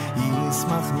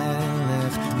 ישמח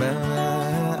מלך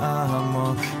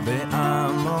בעמו,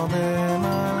 ועמו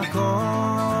במלכו.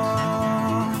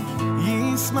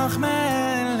 ישמח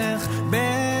מלך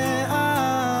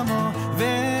בעמו,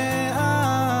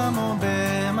 ועמו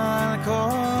במלכו.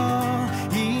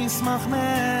 ישמח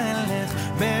מלך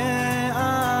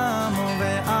בעמו,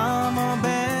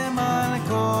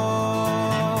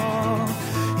 ועמו במלכו.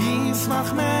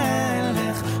 ישמח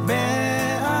מלך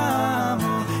בעמו,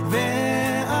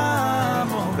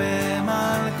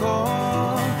 ועמו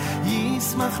במלכו.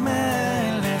 ישמח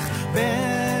מלך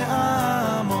בעמו,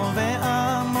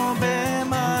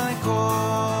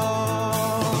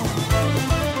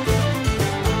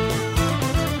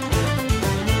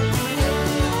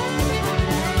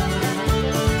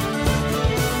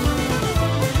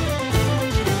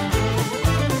 ועמו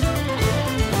במלכו.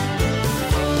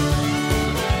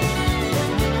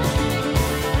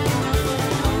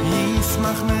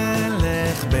 ישמח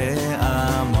מלך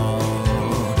בעמו,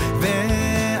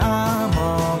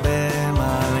 ועמו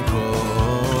במלכו.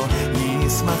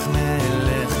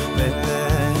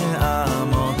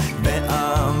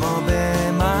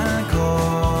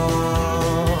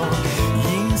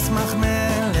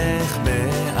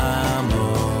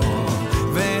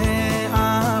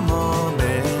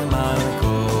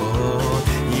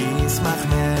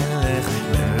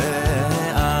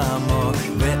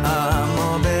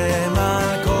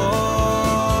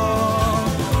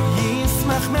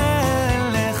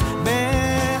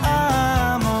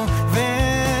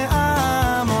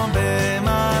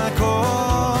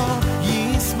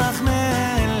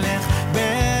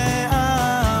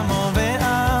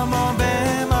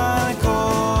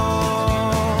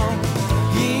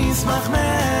 ישמח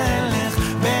מלך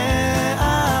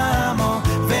בעמו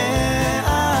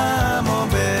ועמו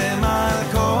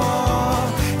במלכו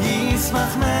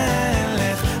ישמח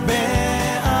מלך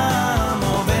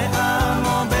בעמו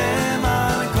ועמו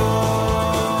במלכו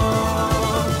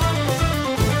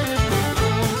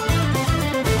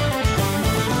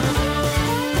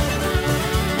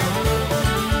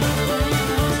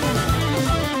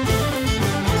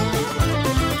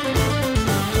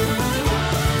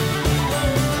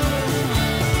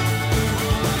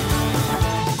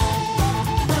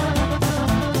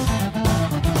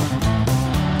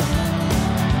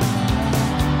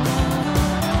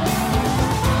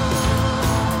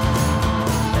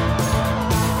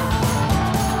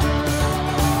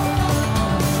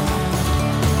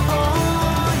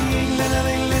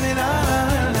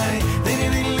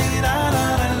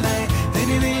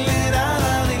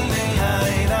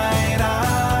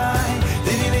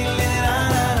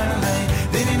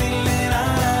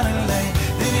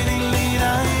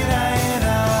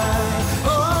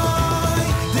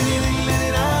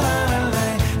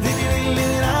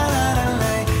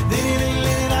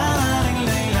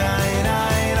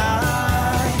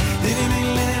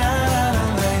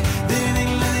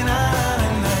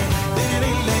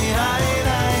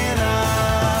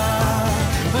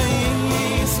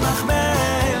ישמח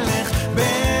מלך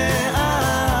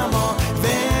בעמו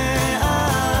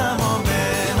ועמו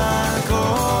במלכו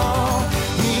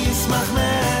ישמח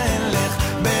מלך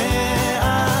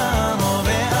בעמו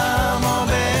ועמו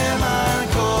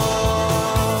במלכו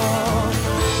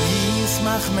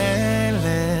ישמח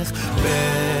מלך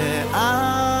בעמו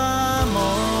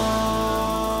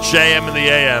JM in the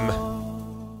AM.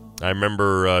 I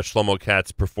remember Shlomo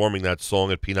Katz performing that song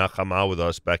at Pinach Hama with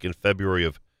us back in February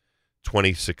of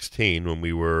 2016 when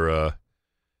we were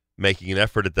making an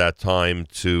effort at that time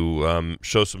to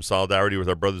show some solidarity with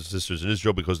our brothers and sisters in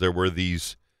Israel because there were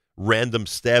these random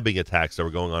stabbing attacks that were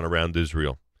going on around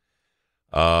Israel.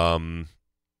 I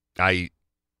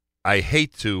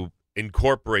hate to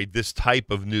incorporate this type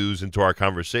of news into our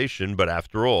conversation, but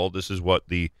after all, this is what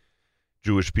the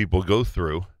Jewish people go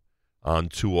through on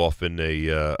too often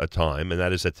a time, and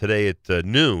that is that today at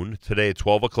noon, today at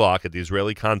 12 o'clock at the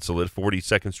Israeli consulate,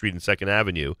 42nd Street and 2nd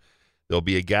Avenue, there'll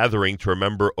be a gathering to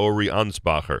remember Ori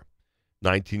Ansbacher,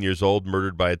 19 years old,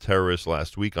 murdered by a terrorist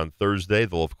last week on Thursday.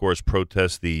 They'll, of course,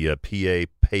 protest the PA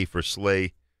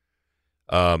pay-for-slay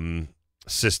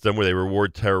system where they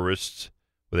reward terrorists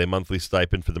with a monthly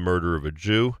stipend for the murder of a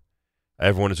Jew.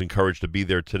 Everyone is encouraged to be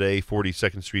there today,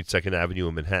 42nd Street, 2nd Avenue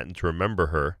in Manhattan, to remember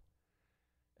her.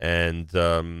 And,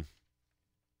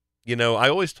 you know, I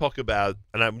always talk about,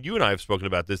 and you and I have spoken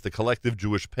about this, the collective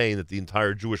Jewish pain that the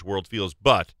entire Jewish world feels.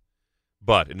 But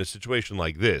in a situation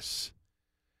like this,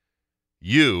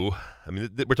 we're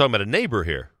talking about a neighbor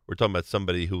here. We're talking about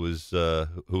somebody who was in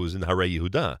Harei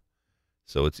Yehuda.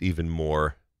 So it's even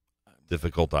more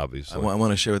difficult, obviously. I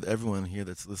want to share with everyone here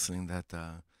that's listening that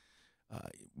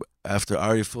after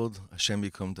Arifud, Hashem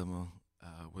Yikom Damo,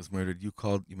 was murdered, you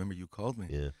called me.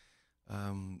 Yeah.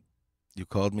 You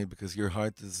called me because your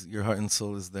heart and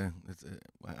soul is there.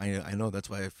 I know that's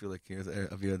why I feel like here's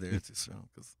Avia there at Israel.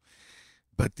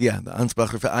 But yeah, the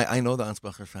Ansbacher. I know the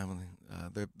Ansbacher family. I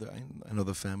know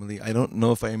the family. I don't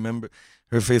know if I remember.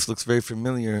 Her face looks very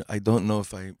familiar. I don't know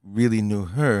if I really knew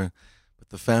her, but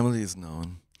the family is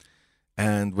known.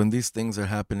 And when these things are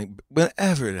happening,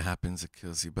 whenever it happens, it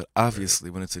kills you. But obviously,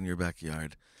 when it's in your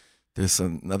backyard, there's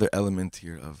another element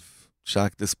here of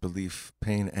shock, disbelief,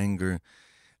 pain, anger,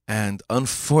 and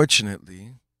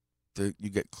unfortunately, you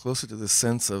get closer to the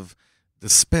sense of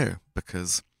despair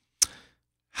because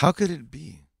how could it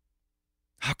be?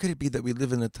 How could it be that we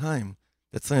live in a time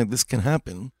that something like this can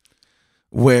happen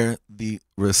where the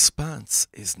response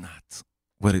is not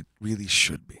what it really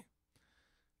should be?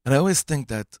 And I always think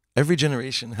that every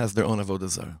generation has their own avodah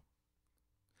zarah.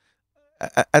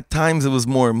 At times it was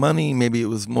more money, maybe it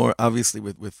was more obviously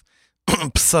with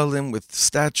psalim, with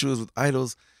statues, with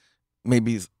idols,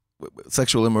 maybe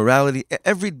sexual immorality.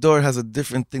 Every door has a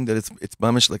different thing that it's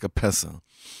mamish like a pesel.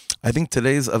 I think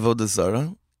today's avodah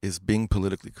zarah is being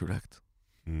politically correct.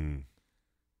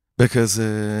 Because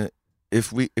I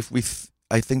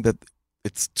think that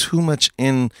it's too much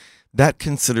in that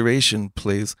consideration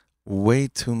plays way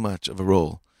too much of a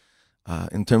role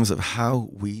in terms of how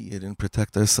we didn't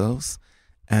protect ourselves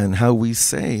and how we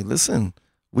say, listen,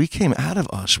 we came out of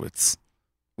Auschwitz.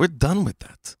 We're done with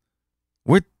that.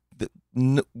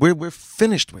 We're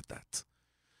finished with that.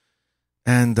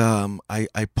 And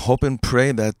I hope and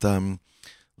pray that,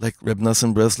 like Reb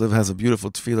Nassim Breslev has a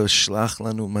beautiful tefillah, Shlach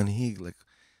lanu manhig, like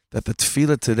that the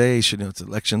tefillah today should, it's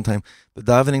election time, the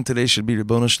davening today should be,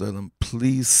 Ribono Shel Olam,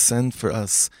 please send for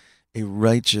us a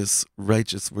righteous,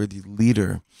 worthy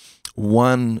leader,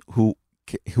 one who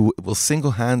will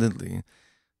single-handedly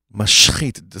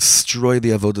mashchit, destroy the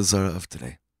avodah zarah of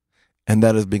today. And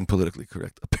that is being politically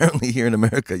correct. Apparently here in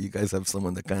America, you guys have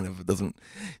someone that kind of doesn't,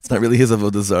 it's not really his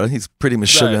avodah zarah. He's pretty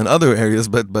meshuggah in other areas,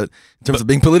 but in terms of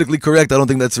being politically correct, I don't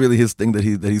think that's really his thing that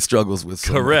he struggles with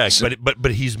so correct, much.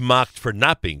 but he's mocked for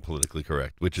not being politically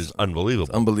correct, which is unbelievable.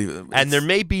 It's unbelievable. And there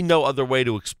may be no other way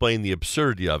to explain the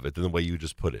absurdity of it than the way you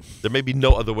just put it. There may be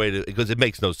no other way to, because it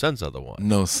makes no sense otherwise.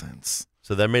 No sense.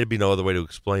 So there may be no other way to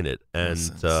explain it.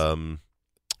 And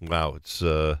wow, it's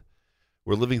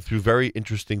we're living through very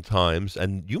interesting times,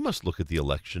 and you must look at the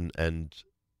election and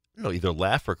either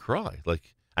laugh or cry.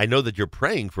 Like, I know that you're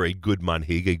praying for a good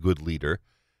manhig, a good leader,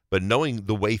 but knowing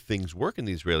the way things work in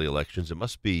the Israeli elections, it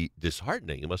must be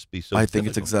disheartening. It must be so I think difficult.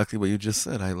 it's exactly what you just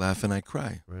said. I laugh and I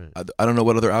cry. Right. I don't know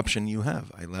what other option you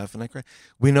have. I laugh and I cry.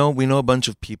 We know a bunch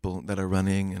of people that are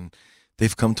running, and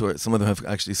they've come to some of them have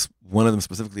actually, one of them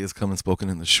specifically has come and spoken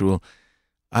in the shul.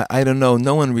 I don't know.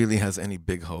 No one really has any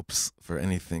big hopes for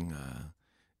anything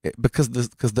because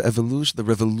the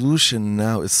revolution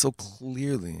now is so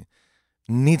clearly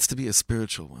needs to be a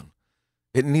spiritual one.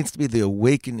 It needs to be the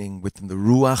awakening within the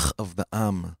ruach of the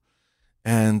am,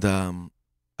 and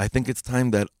I think it's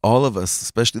time that all of us,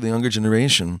 especially the younger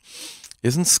generation,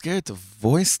 isn't scared to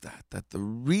voice that the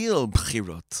real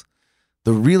bchirot,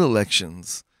 the real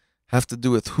elections, have to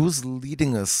do with who's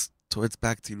leading us towards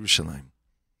back to Yerushalayim.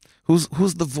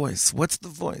 Who's the voice? What's the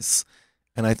voice?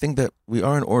 And I think that we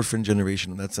are an orphan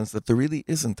generation in that sense, that there really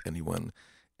isn't anyone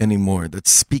anymore that's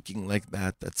speaking like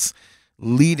that, that's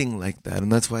leading like that.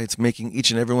 And that's why it's making each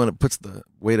and every one, it puts the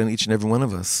weight on each and every one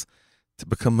of us to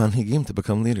become manhigim, to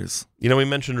become leaders. We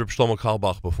mentioned Reb Shlomo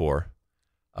Carlebach before.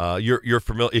 You're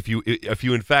familiar. If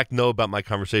you in fact know about my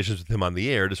conversations with him on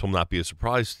the air, this will not be a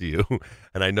surprise to you,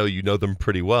 and I know you know them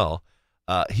pretty well.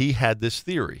 He had this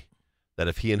theory that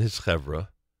if he and his chevra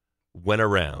went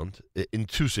around in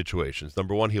two situations.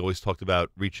 Number one, he always talked about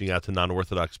reaching out to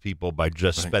non-Orthodox people by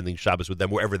just spending Shabbos with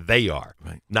them wherever they are,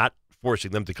 not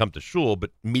forcing them to come to shul,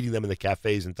 but meeting them in the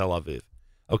cafes in Tel Aviv.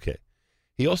 Okay.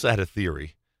 He also had a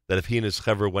theory that if he and his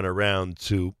chevra went around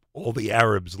to all the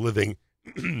Arabs living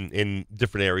in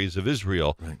different areas of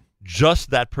Israel, just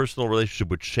that personal relationship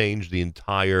would change the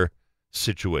entire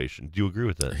situation. Do you agree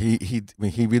with that?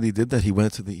 He really did that. He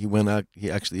went out. He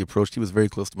actually approached. He was very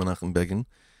close to Menachem Begin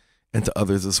and to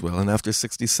others as well. And after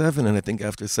 1967, and I think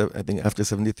after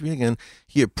 1973 again,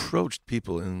 he approached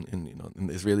people in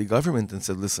the Israeli government and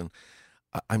said, "Listen,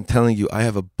 I'm telling you, I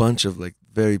have a bunch of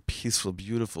very peaceful,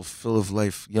 beautiful, full of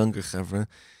life younger chevra.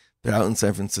 They're out in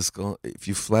San Francisco. If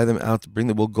you fly them out,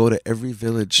 we'll go to every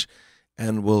village,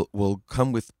 and we'll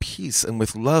come with peace and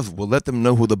with love. We'll let them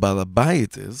know who the Baal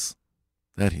Bayit is."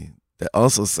 That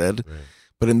also said,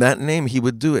 but in that name he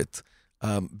would do it.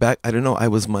 Back, I don't know. I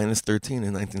was minus 13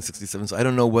 in 1967, so I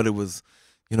don't know what it was.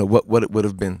 What it would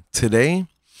have been today.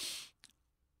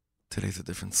 Today's a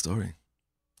different story.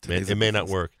 It may not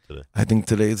work today. I think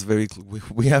today is very.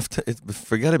 We have to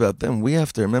forget about them. We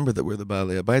have to remember that we're the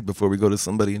Baalei Habayit before we go to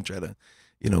somebody and try to,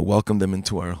 welcome them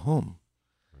into our home.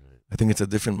 I think it's a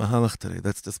different mahalach today.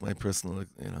 That's just my personal,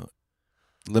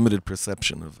 limited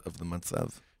perception of the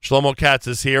matzav. Shlomo Katz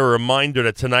is here. A reminder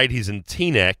that tonight he's in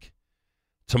Teaneck.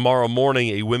 Tomorrow morning,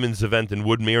 a women's event in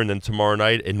Woodmere, and then tomorrow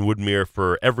night in Woodmere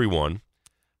for everyone.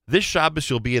 This Shabbos,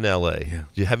 you'll be in L.A.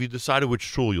 Yeah. Have you decided which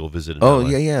shul you'll visit in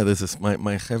L.A.? Yeah. This is my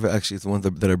chevra. Actually, it's the ones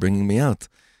that are bringing me out.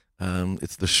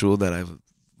 It's the shul that I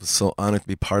was so honored to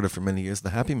be part of for many years,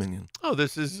 the Happy Minyan. Oh,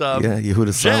 this is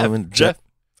Yehuda Solomon. Jeff.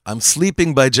 I'm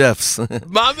sleeping by Jeffs.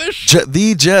 Mamish?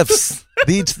 The Jeffs.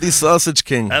 the sausage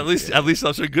king. At least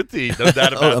that's a good to eat. No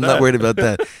doubt about that. I'm not worried about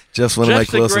that. Jeff's one of my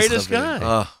closest. Jeff's the greatest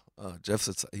guy.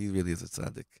 Jeff's he really is a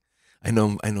tzaddik. I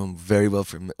know him very well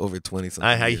for over 20-something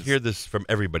years. I hear this from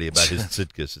everybody about his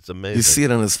tzidkus. It's amazing. You see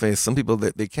it on his face. Some people,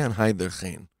 they can't hide their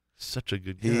chen. Such a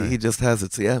good guy. He just has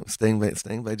it. So yeah, staying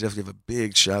by Jeff. You have a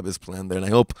big Shabbos plan there, and I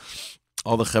hope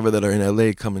all the chevra that are in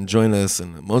LA come and join us.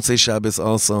 And Motzei Shabbos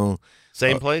also.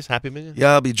 Same place, Happy Minyan?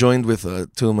 Yeah, I'll be joined with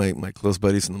two of my close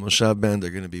buddies in the Moshav band.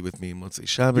 They're going to be with me in Motzei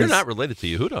Shabbos. You're not related to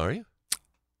Yehuda, are you?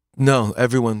 No,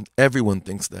 everyone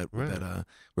thinks that we're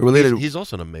related. He's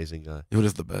also an amazing guy.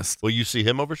 Yehuda's the best. Will you see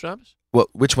him over Shabbos? Well,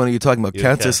 which one are you talking about?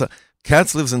 Katz.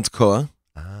 Katz lives in Tekoa.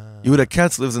 Yehuda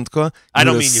Katz lives in Tekoa. I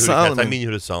don't mean Yehuda Katz. I mean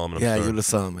Yehuda Solomon. Yehuda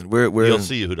Solomon. You'll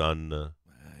see Yehuda on.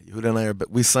 Yehuda and I are. But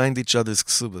we signed each other's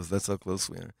ksubas. That's how close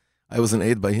we are. I was an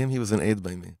aide by him. He was an aide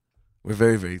by me. We're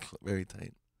very, very, very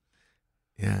tight.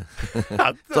 Yeah.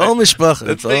 It's all mishpacha.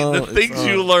 The things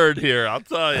you learn here, I'll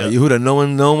tell you. Yehuda,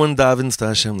 no one davens to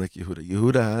Hashem like Yehuda.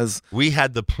 Yehuda has... We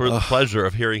had the pleasure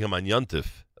of hearing him on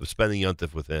Yontif, of spending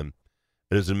Yontif with him.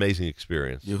 It was an amazing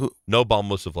experience. No Baal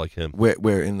Musaf like him.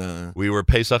 Where in... We were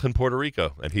Pesach in Puerto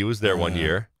Rico, and he was there one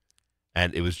year,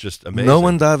 and it was just amazing. No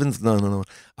one davens... No.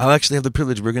 I'll actually have the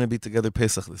privilege. We're going to be together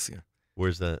Pesach this year.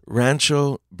 Where's that?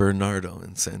 Rancho Bernardo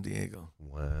in San Diego.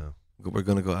 Wow. We're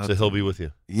going to go out. So he'll be with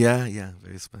you? Yeah,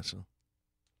 very special.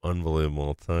 Unbelievable,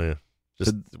 I'll tell you.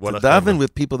 Just to daven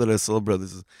with people that are soul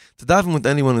brothers. To daven with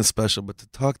anyone is special, but to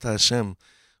talk to Hashem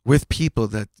with people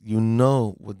that you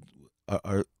know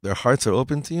are their hearts are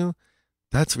open to you,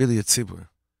 that's really a tzibur.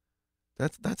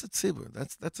 That's a tzibur.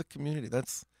 That's a community.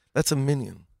 That's a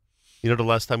minyan. You know the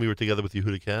last time we were together with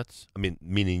Yehuda Katz? I mean,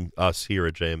 meaning us here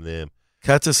at JM.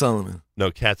 Katz or Solomon?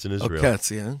 No, Katz in Israel. Oh, Katz,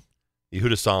 yeah.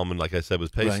 Yehuda Solomon, like I said, was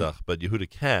Pesach, Right. but Yehuda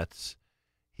Katz,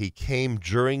 he came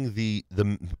during the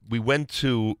we went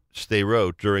to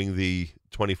Sderot during the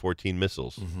 2014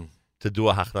 missiles to do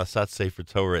a Hachnasat Sefer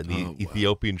Torah in the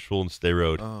Ethiopian shul in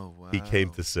Sderot. Oh, wow. He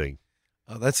came to sing.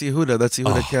 Oh, that's Yehuda. That's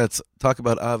Yehuda Katz. Talk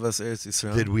about Avas Eretz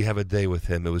Yisrael. Did we have a day with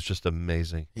him? It was just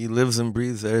amazing. He lives and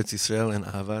breathes Eretz Yisrael and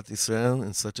Avat Yisrael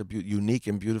in such a unique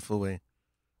and beautiful way.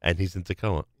 And he's in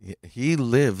Tekoa. He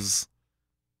lives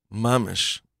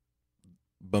mamish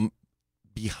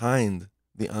behind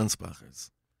the Ansbachers.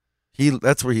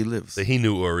 That's where he lives. So he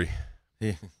knew Uri.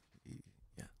 Yeah.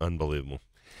 Unbelievable.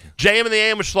 JM and the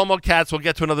AM with Shlomo Katz. We'll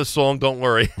get to another song. Don't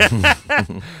worry.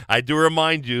 I do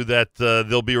remind you that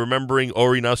they'll be remembering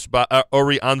Uri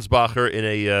Ansbacher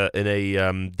in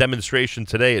a demonstration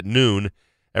today at noon.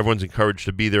 Everyone's encouraged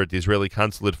to be there at the Israeli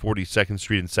Consulate, 42nd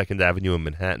Street and 2nd Avenue in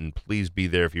Manhattan. Please be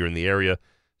there if you're in the area.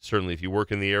 Certainly, if you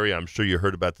work in the area, I'm sure you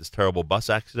heard about this terrible bus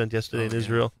accident yesterday in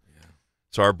Israel. Yeah.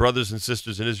 So our brothers and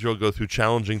sisters in Israel go through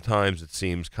challenging times, it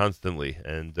seems, constantly.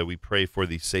 And we pray for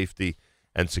the safety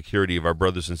and security of our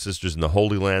brothers and sisters in the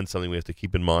Holy Land, something we have to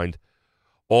keep in mind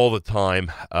all the time,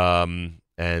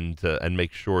 and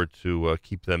make sure to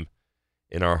keep them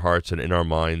in our hearts and in our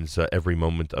minds every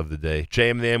moment of the day.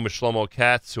 JM the AM with Shlomo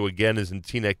Katz, who again is in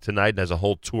Teaneck tonight and has a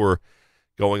whole tour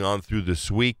going on through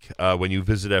this week. When you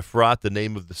visit Efrat, the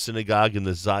name of the synagogue in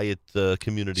the Zayat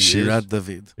community Shirat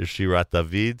David. is Shirat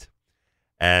David.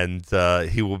 And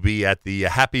he will be at the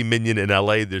Happy Minyan in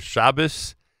L.A. this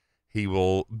Shabbos. He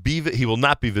will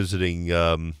not be visiting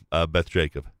Beth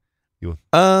Jacob.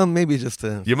 Maybe just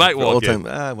you might walk in.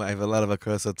 I have a lot of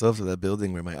Akras Atov to that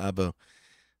building where my Abba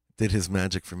did his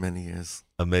magic for many years.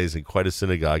 Amazing. Quite a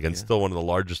synagogue, and still one of the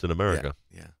largest in America.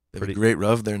 Yeah. They have a great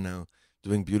Rav there now,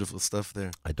 doing beautiful stuff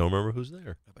there. I don't remember who's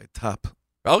there. Rabbi Top.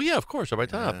 Oh, yeah, of course, Rabbi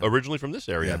Top. Originally from this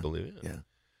area, I believe. Yeah.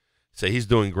 So he's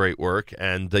doing great work,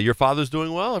 and your father's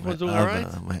doing well? Everyone's doing all right?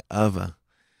 My Ava.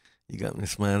 You got me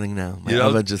smiling now. My You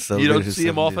Ava just don't celebrated his see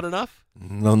him 70th. often enough?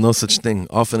 No such thing.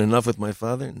 Often enough with my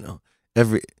father? No.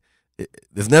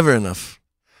 There's never enough.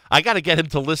 I got to get him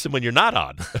to listen when you're not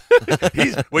on.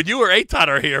 When you or Eitan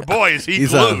are here, boy, is he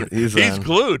He's glued. on. He's on.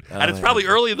 Glued. And it's probably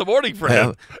early in the morning for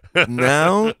him.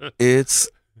 Now he's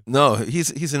in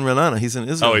Ranana. He's in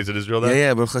Israel. Oh, he's in Israel now?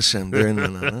 Yeah, Baruch Hashem. They're in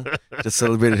Ranana. Just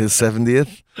celebrated his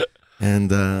 70th.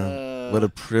 And what a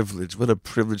privilege. What a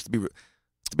privilege to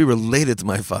be related to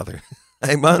my father.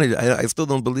 I'm honored. I still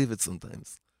don't believe it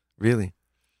sometimes. Really.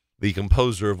 The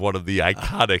composer of one of the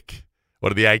iconic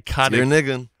Your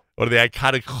niggun. one of the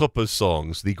iconic chuppah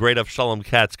songs. The great Avshalom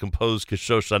Katz composed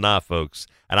Kishoshana, folks.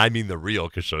 And I mean the real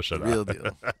Kishoshana. Real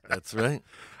deal. That's right.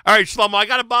 All right, Shlomo, I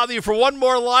got to bother you for one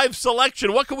more live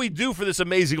selection. What can we do for this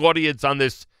amazing audience on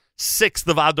this 6th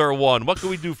of Adar 1? What can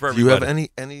we do for everybody? Do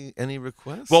you have any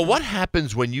requests? Well, what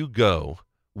happens when you go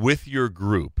with your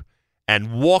group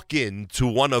and walk into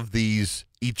one of these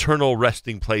eternal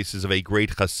resting places of a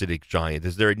great Hasidic giant?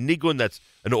 Is there a nigun that's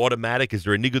an automatic? Is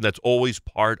there a nigun that's always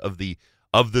part of the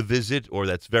visit, or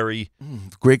that's very...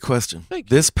 Great question.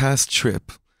 This past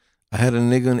trip, I had a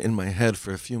nigun in my head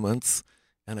for a few months,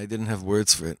 and I didn't have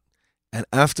words for it. And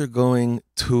after going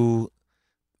to...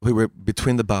 We were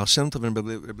between the Baal Shem Tov and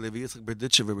Rebbe Yitzchak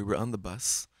Berditchever. We were on the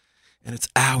bus, and it's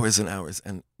hours and hours.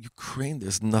 And Ukraine,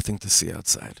 there's nothing to see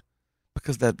outside,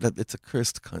 because that it's a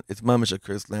cursed, it's mamish a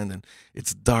cursed land, and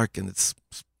it's dark and it's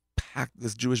packed.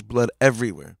 There's Jewish blood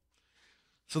everywhere,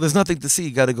 so there's nothing to see.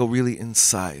 You got to go really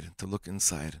inside to look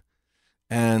inside.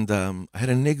 And I had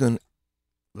a nigun,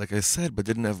 like I said, but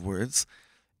didn't have words.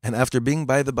 And after being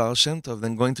by the Baal Shem Tov,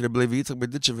 then going to Rebbe Yitzchak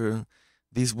Berditchever,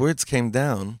 these words came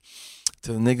down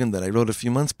to the nigun that I wrote a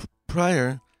few months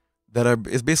prior, that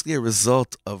is basically a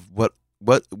result of what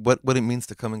it means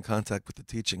to come in contact with the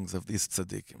teachings of these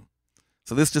tzaddikim.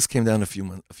 So this just came down a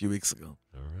few weeks ago.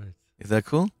 All right. Is that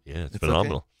cool? Yeah, it's okay?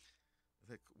 phenomenal.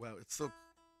 Wow, it's so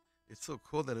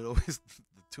cool that it always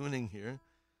the tuning here.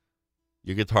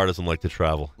 Your guitar doesn't like to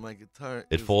travel. My guitar.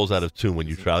 It falls out of tune when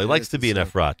you travel. It likes to be in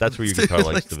Efrat. That's where your guitar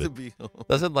likes to be.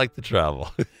 Doesn't like to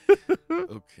travel.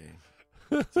 Okay.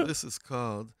 So this is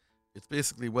called. It's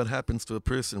basically what happens to a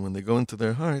person when they go into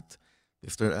their heart. They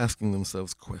start asking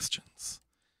themselves questions,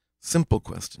 simple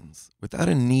questions, without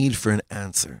a need for an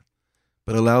answer,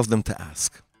 but allows them to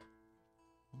ask.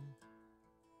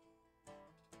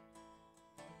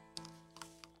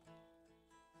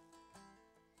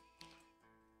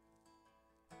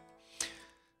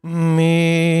 Mi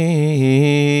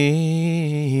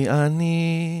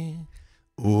ani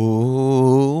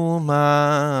uma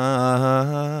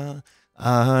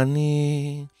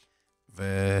ani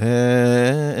ve'efo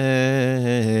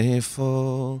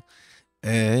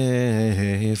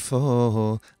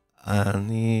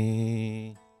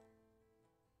ani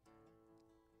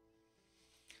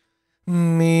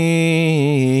mi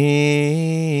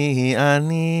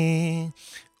ani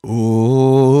umani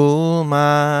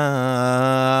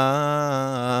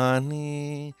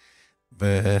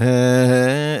ve'efo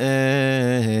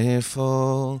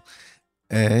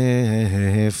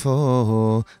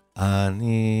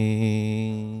ani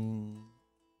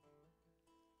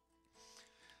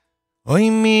Oy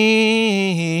mi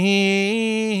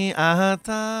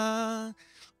ata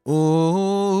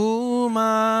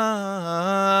uma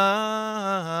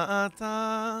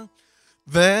ata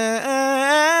ve'efo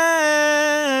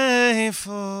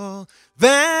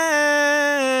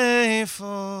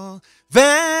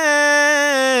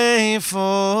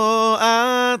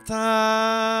ata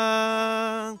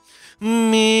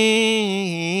mi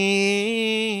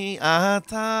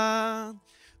ata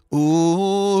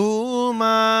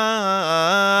uma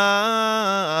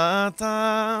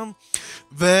ata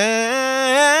ve'efo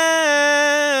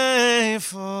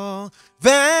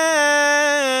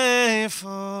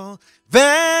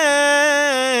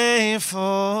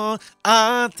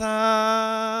ata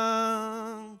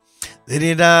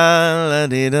di da la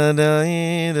di da da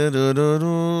da da da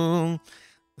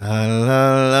la la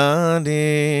la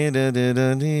di da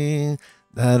da di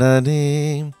da da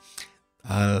di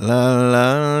la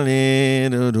la di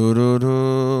da da da da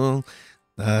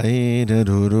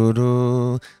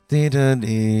da da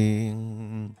di.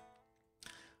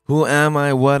 Who am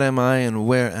I? What am I? And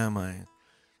where am I?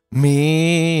 Mi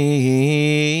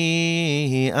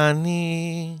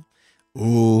ani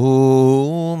uma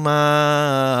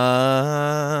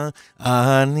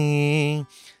ani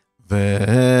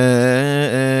ve'efo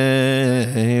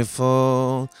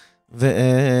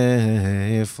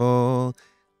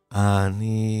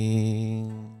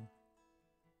ani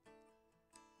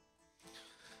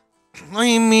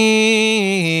mi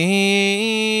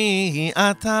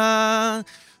ata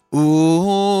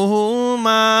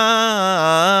uma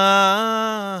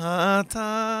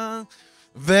ata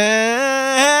ve'efo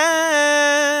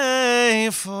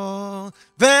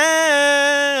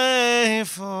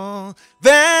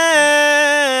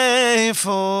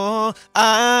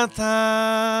ata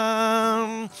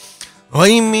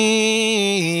Oy mi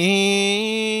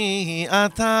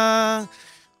ata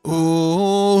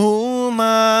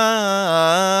uma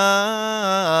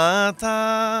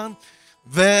ata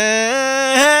ve'efo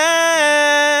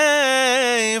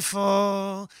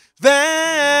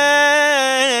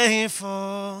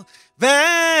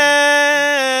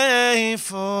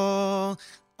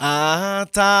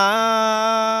ata.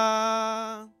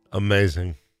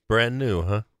 Amazing. Brand new,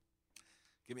 huh?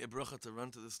 Give me a bracha to run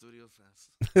to the studio fast.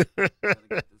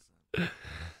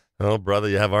 Well, brother,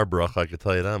 you have our bracha, I can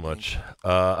tell you that much.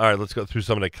 All right, let's go through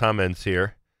some of the comments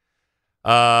here.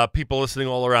 People listening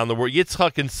all around the world.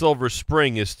 Yitzchak in Silver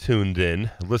Spring is tuned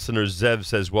in. Listener Zev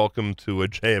says, welcome to a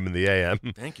JM in the AM.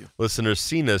 Thank you. Listener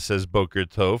Sina says, Boker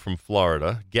Tov from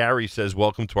Florida. Gary says,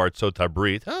 welcome to our Tzot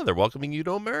Habrit. Oh, they're welcoming you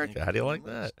to America. How do you like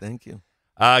that? Thank you.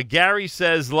 Gary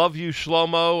says, love you,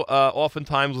 Shlomo.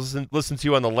 Oftentimes listen to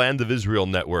you on the Land of Israel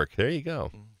network. There you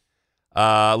go.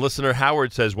 Listener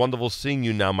Howard says, wonderful seeing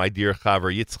you now, my dear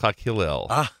Chaver Yitzchak Hillel.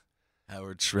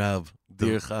 Howard Schraub,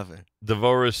 dear Chaver.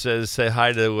 Devorah says, say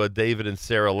hi to David and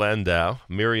Sarah Landau.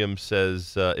 Miriam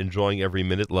says, enjoying every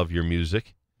minute, love your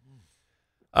music.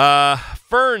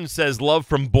 Fern says, love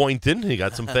from Boynton. You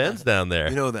got some fans down there.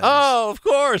 You know that. Oh, of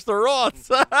course, the Roths.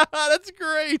 That's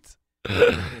great.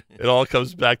 It all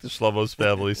comes back to Shlomo's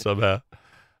family somehow.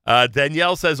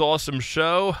 Danielle says, awesome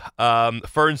show.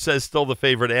 Fern says, still the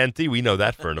favorite auntie. We know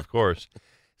that, Fern, of course.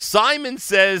 Simon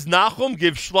says, Nachum,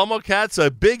 give Shlomo Katz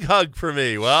a big hug for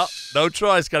me. Well, no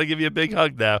choice. Got to give you a big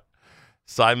hug now.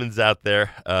 Simon's out there.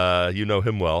 You know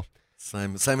him well.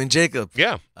 Simon Jacob.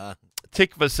 Yeah.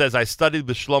 Tikva says, I studied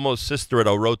with Shlomo's sister at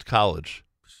Orot College.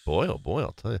 Boy, oh boy,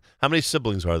 I'll tell you. How many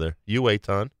siblings are there? You,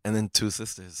 Eitan? And then 2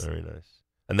 sisters. Very nice.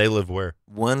 And they live where?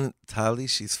 One, Tali,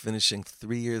 she's finishing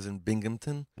 3 years in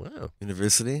Binghamton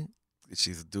University.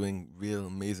 She's doing real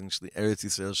amazing Eretz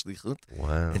Yisrael Shlichut.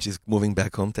 Wow. And she's moving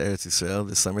back home to Eretz Yisrael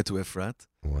this summer to Efrat.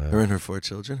 Wow. Her and her 4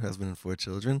 children, her husband and 4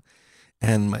 children.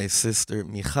 And my sister,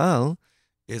 Michal,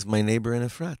 is my neighbor in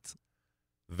Efrat.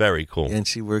 Very cool. And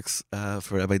she works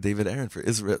for Rabbi David Aaron for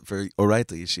Israel, for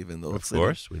Oraita Yeshiva in the Old City. Of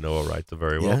course. We know Oraita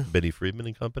very well. Yeah. Benny Friedman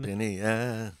and company. Benny,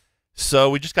 yeah. So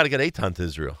we just got to get Eitan to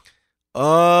Israel.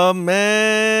 Oh,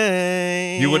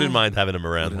 man. You wouldn't mind having him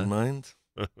around, Wouldn't mind?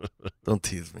 Don't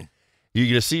tease me. You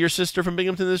going to see your sister from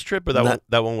Binghamton this trip, or that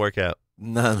won't work out?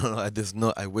 No.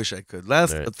 I wish I could.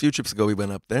 A few trips ago, we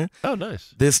went up there. Oh,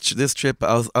 nice. This trip,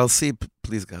 I'll see.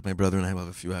 Please God, my brother and I will have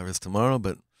a few hours tomorrow,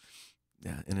 but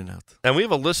yeah, in and out. And we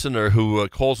have a listener who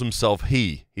calls himself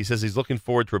He. He says he's looking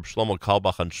forward to Reb Shlomo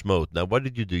Kalbach on Shmot. Now, what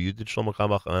did you do? You did Shlomo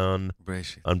Kalbach on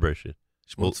Breshit. On Breshit.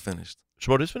 Shmot's finished.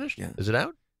 Shmot is finished? Yeah. Is it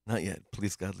out? Not yet.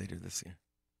 Please God, later this year.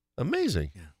 Amazing.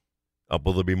 Yeah.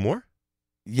 Will there be more?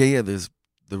 Yeah. There's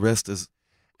the rest is.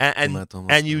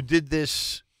 And you did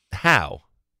this how?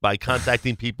 By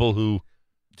contacting people who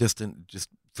just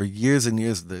for years and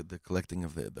years the collecting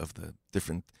of the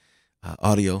different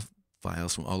audio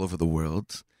files from all over the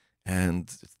world,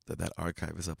 and that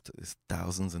archive is up to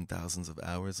thousands and thousands of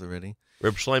hours already.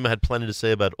 Reb Shlomo had plenty to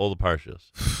say about all the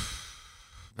parshas.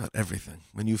 About everything.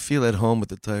 When you feel at home with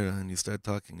the Torah and you start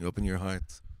talking, you open your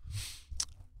heart.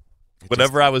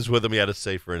 Whenever I was with him, he had a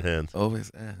sefer in hand.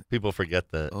 Always. People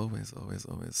forget that. Always.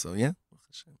 So, yeah.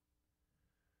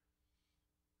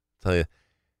 Tell you,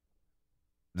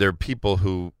 there are people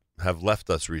who have left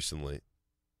us recently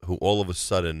who all of a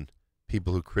sudden,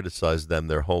 people who criticized them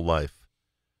their whole life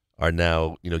are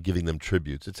now, giving them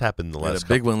tributes. It's happened in the last a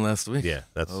big one last week. Yeah,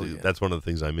 that's one of the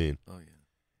things I mean. Oh, yeah.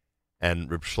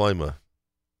 And Reb Shlomo,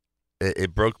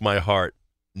 it broke my heart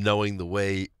knowing the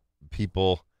way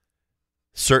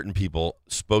certain people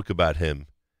spoke about him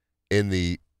in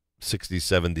the 60s,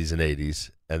 70s, and 80s.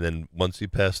 And then once he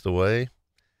passed away,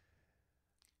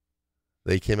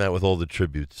 they came out with all the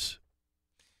tributes.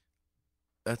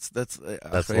 That's life,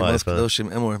 huh?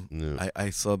 Yeah. I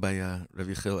saw by Rav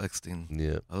Yichel Eckstein.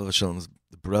 Yeah. Alav Shalom's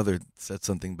the brother said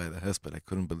something by the Hesped. I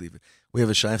couldn't believe it. We have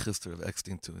a shaykhis to Rav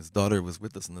Eckstein too. His daughter was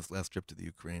with us on this last trip to the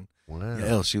Ukraine. Wow.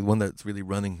 Yael, she's the one that's really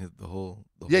running the whole.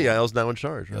 Yael's now in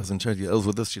charge. Right? Yael's in charge. Yael's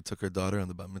with us. She took her daughter on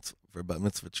the bat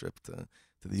mitzvah trip to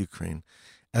the Ukraine.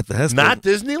 At the Hesped. Not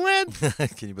Disneyland?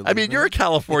 Can you believe I mean, it? you're a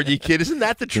California kid. Isn't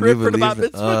that the trip for the bat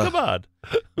mitzvah? Come on.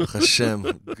 Hashem,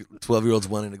 12-year-olds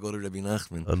wanting to go to Rabbi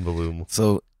Nachman. Unbelievable.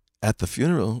 So at the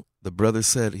funeral, the brother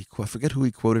said, I forget who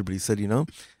he quoted, but he said,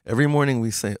 every morning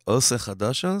we say, Ose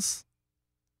Chadashas,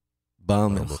 Baal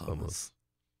Melchamas.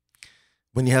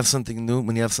 When you have something new,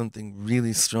 when you have something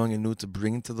really strong and new to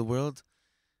bring to the world,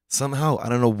 somehow, I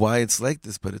don't know why it's like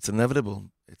this, but it's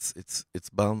inevitable. It's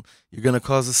Baal. You're going to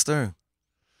cause a stir.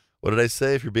 What did I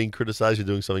say? If you're being criticized, you're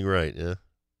doing something right. Yeah.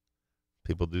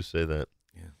 People do say that.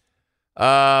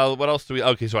 What else do we...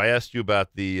 Okay, so I asked you about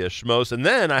the Shmos, and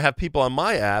then I have people on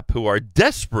my app who are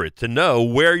desperate to know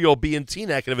where you'll be in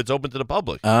Teaneck and if it's open to the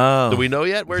public. Oh. Do we know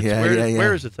yet? Where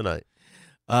is it tonight?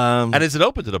 And is it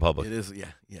open to the public? It is,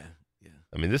 yeah.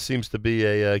 I mean, this seems to be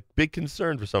a big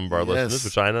concern for some of our listeners,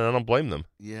 which I don't blame them.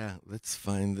 Yeah, let's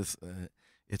find this.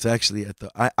 It's actually at the...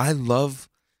 I love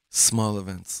small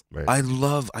events. Right. I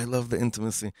love the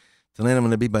intimacy. Tonight I'm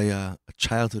going to be by a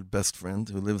childhood best friend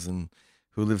who lives in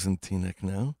Teaneck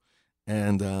now,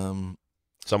 and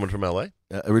someone from LA.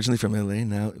 Originally from LA,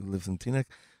 now lives in Teaneck,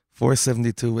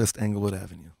 472 West Englewood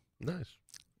Avenue. Nice.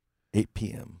 8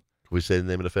 p.m. Can we say the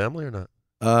name of the family or not?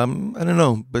 I don't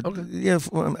know, but yeah,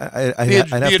 I'd have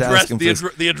to ask him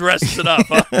first. The address is enough.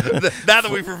 Huh? Now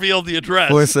that we've revealed the address,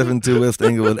 472 West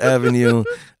Englewood Avenue.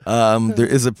 There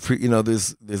is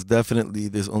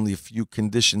there's only a few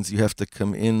conditions. You have to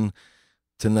come in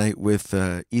tonight with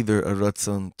either a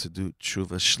ratzon to do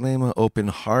tshuva shlema, open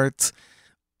heart,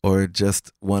 or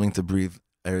just wanting to breathe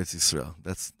Eretz Yisrael.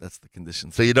 That's the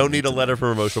condition. So you don't need a letter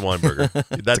from Moshe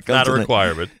Weinberger. That's not a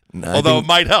requirement. No, although it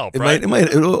might help, right?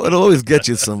 It'll always get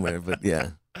you somewhere, but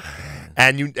yeah.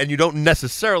 And you don't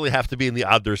necessarily have to be in the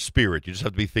Adar spirit. You just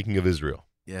have to be thinking of Israel.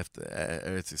 You have to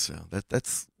Eretz Yisrael.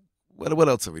 That's what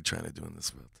else are we trying to do in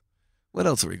this world? What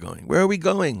else are we going? Where are we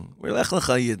going? We're Lech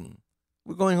Lecha Yidden.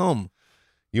 We're going home.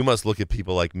 You must look at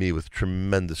people like me with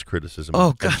tremendous criticism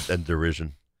and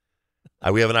derision.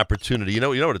 We have an opportunity. You know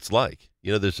what it's like.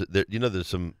 There's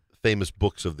some famous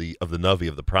books of the Navi,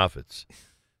 of the prophets,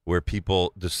 where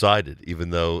people decided, even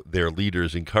though their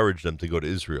leaders encouraged them to go to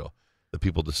Israel, the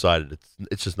people decided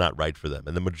it's just not right for them,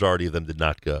 and the majority of them did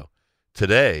not go.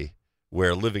 Today,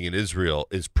 where living in Israel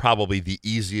is probably the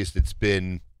easiest it's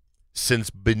been since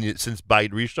Beit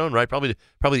Rishon, right? Probably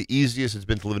the easiest it's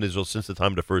been to live in Israel since the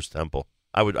time of the First Temple.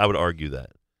 I would argue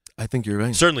that. I think you're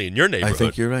right. Certainly in your neighborhood. I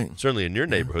think you're right. Certainly in your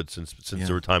neighborhood since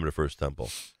the time of the First Temple,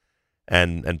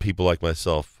 and people like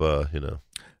myself, I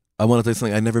want to tell you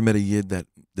something. I never met a Yid that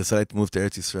decided to move to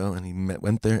Eretz Yisrael, and he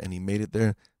went there and he made it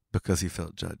there because he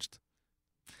felt judged.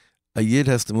 A Yid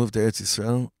has to move to Eretz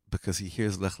Yisrael because he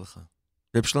hears Lech Lecha.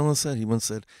 Reb Shlomo said, he once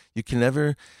said, you can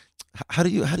never. How do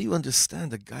you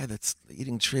understand a guy that's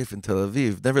eating treif in Tel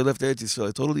Aviv, never left Eretz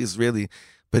Yisrael, totally Israeli,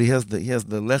 but he has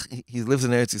the Lech. He lives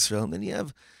in Eretz Yisrael, and then you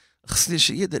have a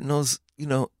Chassidish Yid that knows,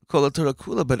 Kol HaTorah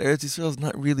Kula, but Eretz Yisrael is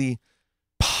not really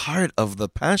part of the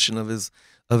passion of his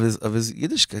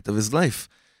Yiddishkeit, of his life,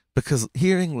 because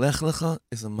hearing Lech Lecha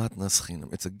is a matnas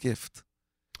chinam. It's a gift.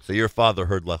 So your father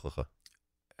heard Lech Lecha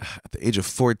at the age of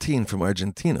 14 from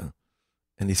Argentina,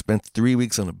 and he spent 3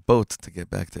 weeks on a boat to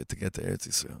get to Eretz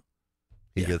Yisrael.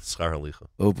 He gets schar halicha.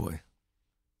 Oh boy.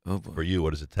 For you,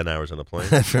 what is it? 10 hours on a plane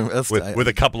with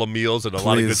a couple of meals and a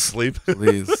lot of good sleep.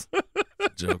 Please, it's a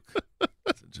joke.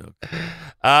 It's a joke.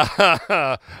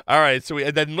 All right. So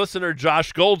and then listener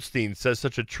Josh Goldstein says,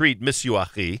 "Such a treat, miss you,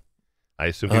 Achi." I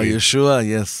assume. Yeshua,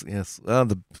 yes. Oh,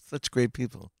 such great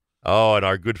people. Oh, and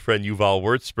our good friend Yuval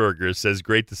Wurzberger says,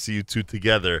 "Great to see you two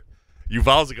together."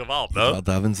 Yuval's a Gewalt, no? Yuval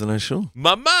davens in our shul.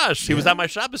 Mamash. He was at my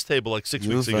Shabbos table like 6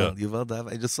 weeks ago. Yuval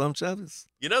davens. I just saw him Shabbos.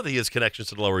 You know that he has connections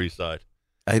to the Lower East Side.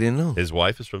 I didn't know. His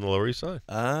wife is from the Lower East Side.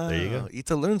 There you go.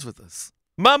 Ita learns with us.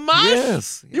 Mamash.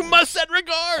 Yes. You must send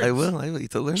regards. I will.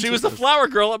 Ita learns. She was the flower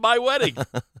girl at my wedding.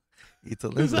 Ita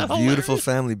learns. A beautiful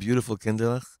family, beautiful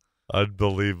kinderach.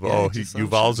 Unbelievable. Yeah,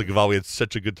 Yuval's a Gewalt. We had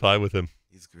such a good time with him.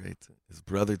 He's great. His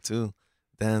brother too.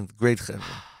 Dan, great chevra.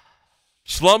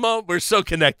 Shlomo, we're so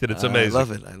connected. It's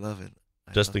amazing. I love it.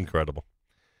 Just incredible.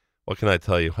 What can I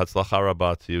tell you? Hatzlacha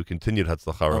rabah to you. Continued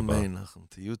hatzlacha rabah. Amen, Nachum.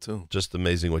 To you too. Just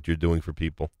amazing what you're doing for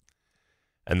people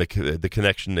and the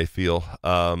connection they feel.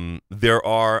 There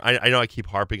are, I know I keep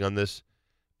harping on this,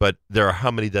 but there are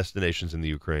how many destinations in the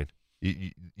Ukraine?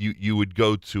 You would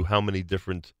go to how many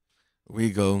different? We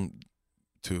go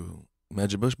to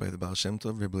Medjugorje by the Baal Shem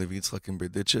Tov, Reb Levi Yitzchak in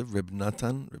Berditchev, Reb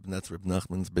Natan, Reb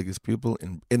Nachman's biggest pupil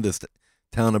in the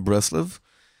town of Breslov,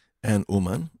 and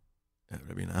Uman,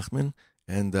 Rabbi Nachman.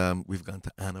 And we've gone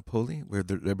to Anapoli, where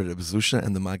the Rebbe Reb Zusha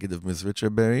and the Maggid of Mizrich are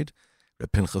buried,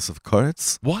 Reb Pinchas of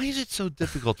Koretz. Why is it so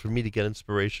difficult for me to get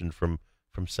inspiration from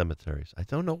cemeteries? I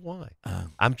don't know why.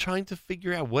 I'm trying to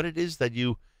figure out what it is that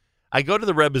I go to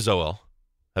the Rebbe Zoel.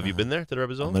 Have you been there to the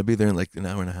Rebbe Zoel? I'm going to be there in like an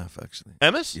hour and a half, actually.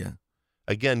 Emes? Yeah.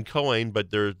 Again, Cohen,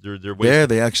 but they're ways. There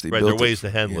they actually right. built There are ways to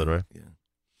handle it, right?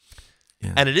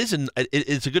 Yeah. And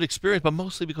it's a good experience, but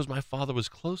mostly because my father was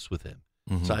close with him.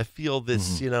 Mm-hmm. So I feel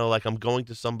this, like I'm going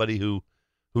to somebody who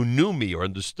knew me or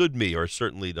understood me, or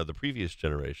certainly the previous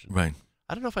generation. Right.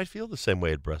 I don't know if I'd feel the same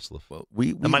way at Breslov. Well,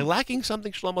 am I lacking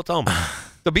something, Shlomo? Tell me.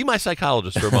 So be my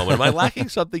psychologist for a moment. Am I lacking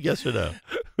something, yes or no?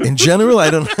 In general, I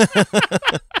don't.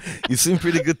 You seem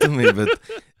pretty good to me, but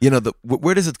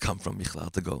where does it come from, Michlal,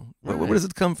 to go? Where does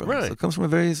it come from? Right. So it comes from a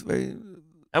very, very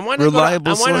and why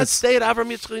reliable source. And why not source. stay at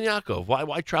Avram Yitzchak Yaakov?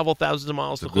 Why travel thousands of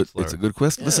miles to Chutzlar? It's a good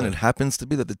question. Yeah. Listen, it happens to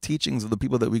be that the teachings of the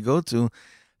people that we go to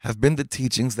have been the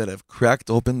teachings that have cracked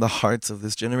open the hearts of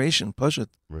this generation. Pashut.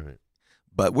 Right.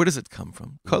 But where does it come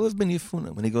from? Kalev ben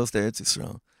Yefuna, when he goes to Eretz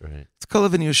Yisrael. Right. It's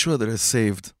Kalev and Yeshua that are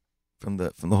saved from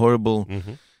the horrible,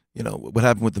 Mm-hmm. what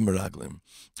happened with the Meraglim.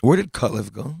 Where did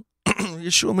Kalev go?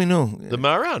 Yeshua, we know. The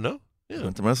Mara, no? He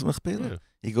went to Maras Machpelah.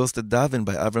 He goes to Davin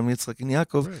by Avram Yitzchak and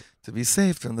Yaakov to be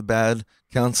saved from the bad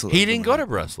counsel. He didn't go to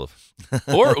Breslov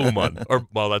or Uman,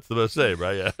 that's the same,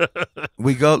 right? Yeah.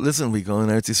 We go in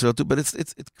Eretz Yisrael too, but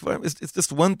it's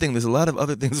just one thing. There's a lot of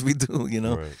other things we do,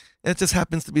 Right. It just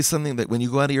happens to be something that when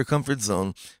you go out of your comfort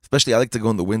zone, especially I like to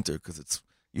go in the winter because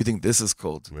you think this is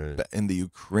cold. Right. But in the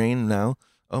Ukraine now,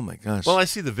 oh my gosh. Well, I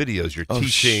see the videos. You're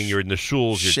teaching. You're in the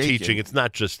shuls. You're shaking. teaching. It's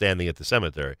not just standing at the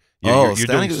cemetery. You're doing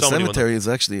standing at the so many cemetery is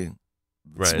actually the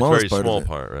right. smallest It's a very part small of it.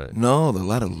 part, right? No, there's a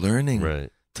lot of learning. Right.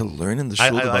 To learn in the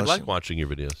shul. I like watching your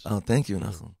videos. Oh, thank you,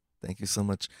 Nachum. Thank you so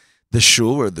much. The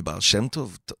shul or the Baal Shem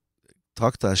Tov,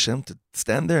 talk to Hashem, to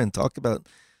stand there and talk about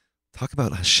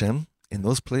Hashem in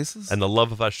those places. And the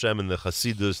love of Hashem and the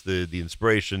Hasidus, the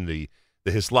inspiration, the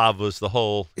Hislavus, the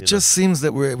whole. It just seems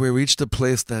that we reached a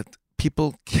place that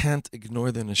people can't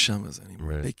ignore their neshamas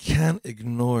anymore. Right. They can't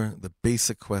ignore the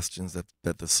basic questions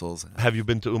that the souls have. Have you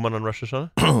been to Uman on Rosh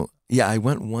Hashanah? Yeah, I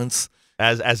went once.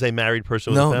 as a married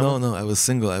person with a family? No. I was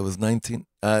single. I was 19.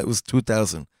 It was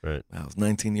 2000. Right. I was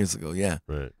 19 years ago. Yeah.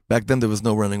 Right. Back then there was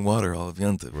no running water all of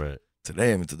Yontif. Right.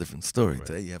 Today, it's a different story. Right.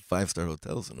 Today you have 5-star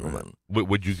hotels in Oman.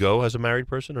 Would you go as a married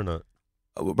person or not?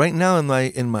 Right now in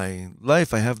my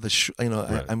life, I have the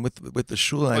Right. I'm with the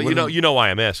shul. Well, you know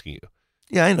why I'm asking you.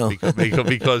 Yeah, I know.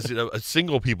 because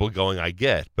single people going, I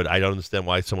get, but I don't understand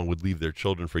why someone would leave their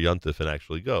children for Yontif and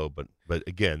actually go. But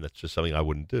again, that's just something I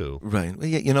wouldn't do. Right. Well,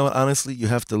 yeah, honestly, you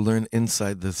have to learn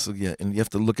inside this, and you have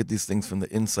to look at these things from the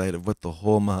inside of what the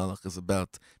whole Mahalach is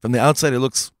about. From the outside, it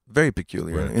looks very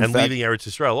peculiar. Right. In And fact, leaving Eretz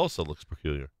Yisrael also looks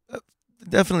peculiar.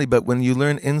 Definitely, but when you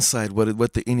learn inside what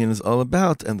the Inyan is all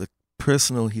about and the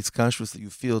personal hiskashrus that you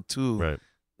feel too, right.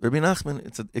 Rabbi Nachman,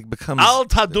 it becomes Al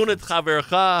tadun et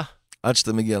chavercha.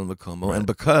 And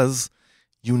because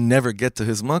you never get to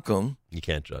his makom, you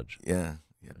can't judge. Yeah.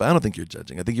 But I don't think you're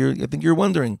judging. I think you're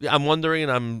wondering. Yeah, I'm wondering,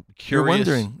 and I'm curious.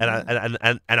 You're wondering,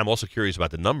 and I'm also curious about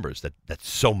the numbers that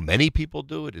so many people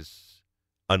do it is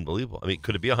unbelievable. I mean,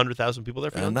 could it be 100,000 people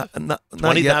there for not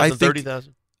 20,000,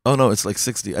 30,000? Oh no, it's like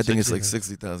 60. I think it's like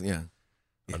 60,000. Yeah.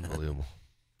 Unbelievable.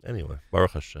 Anyway,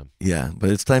 Baruch Hashem. Yeah,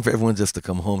 but it's time for everyone just to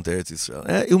come home to Eretz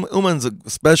Yisrael. Uman's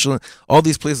special. All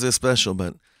these places are special,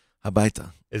 but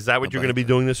Habaita. Is that what you're going to be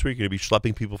doing this week? You're going to be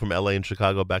schlepping people from LA and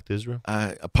Chicago back to Israel?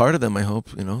 A part of them, I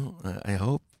hope. I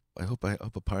hope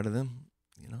a part of them.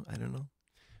 I don't know.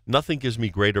 Nothing gives me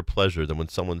greater pleasure than when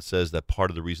someone says that part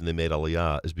of the reason they made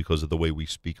Aliyah is because of the way we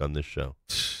speak on this show.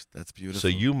 That's beautiful. So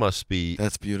you must be.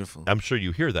 That's beautiful. I'm sure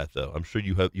you hear that though. I'm sure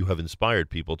you have inspired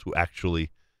people to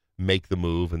actually make the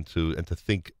move and to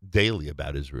think daily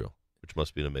about Israel, which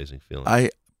must be an amazing feeling.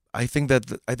 I think that's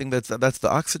the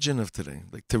oxygen of today.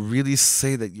 Like to really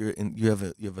say that you have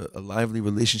a lively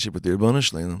relationship with the Ribono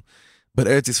Shel Olam, but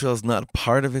Eretz Yisrael is not a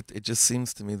part of it. It just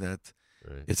seems to me that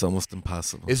it's almost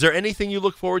impossible. Is there anything you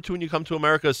look forward to when you come to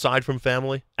America aside from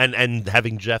family and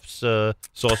having Jeff's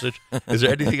sausage? Is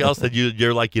there anything else that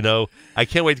you're like, I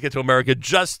can't wait to get to America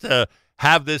just to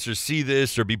have this or see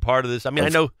this or be part of this? I mean, I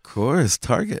know. Of course,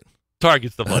 Target's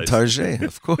the place. Target,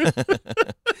 of course.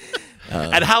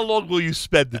 And how long will you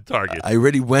spend at Target? I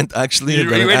already went, actually,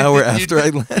 about an hour after I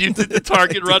landed. You did the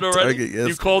Target run already? Target, yes.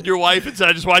 You called your wife and said,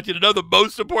 I just want you to know the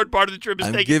most important part of the trip is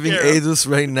I'm taking giving care of. Edus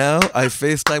right now. I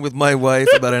FaceTime with my wife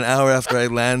about an hour after I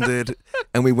landed,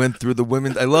 and we went through the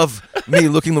women. I love me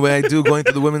looking the way I do, going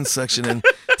through the women's section and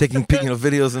taking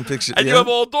videos and pictures. And you have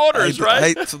all daughters,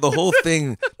 right? So the whole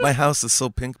thing, my house is so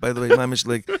pink, by the way, Mamish,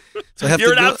 so I have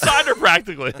You're to an outsider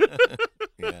practically.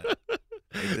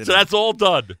 So that's all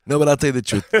done. No, but I'll tell you the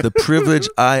truth. The privilege,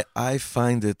 I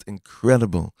find it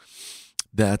incredible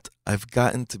that I've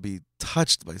gotten to be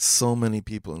touched by so many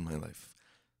people in my life.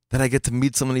 That I get to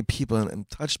meet so many people and I'm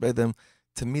touched by them.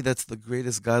 To me, that's the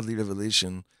greatest godly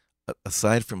revelation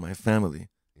aside from my family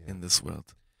in this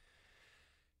world.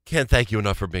 Can't thank you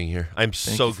enough for being here. I'm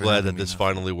so glad that this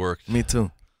finally worked. Me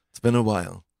too. It's been a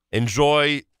while.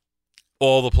 Enjoy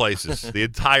all the places, the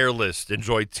entire list.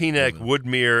 Enjoy Teaneck,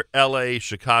 Woodmere, L.A.,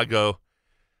 Chicago.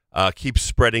 Keep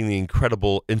spreading the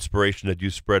incredible inspiration that you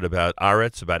spread about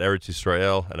Aretz, about Eretz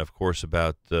Yisrael, and, of course,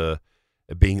 about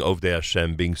being Ovdei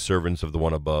Hashem, being servants of the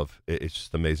one above. It's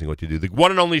just amazing what you do. The one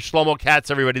and only Shlomo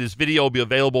Katz, everybody. This video will be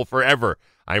available forever,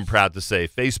 I'm proud to say.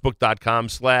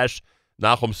 Facebook.com/Nachum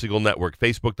Segal Network.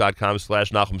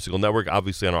 Facebook.com/Nachum Segal Network.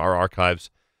 Obviously on our archives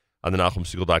on the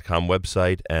NachumSegal.com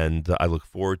website, and I look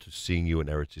forward to seeing you in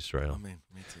Eretz Yisrael. Me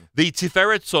too. The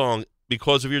Tiferet song,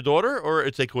 because of your daughter, or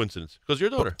it's a coincidence? Because of your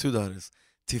daughter. 2 daughters.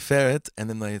 Tiferet, and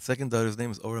then my second daughter's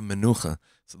name is Ora Menucha.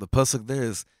 So the pasuk there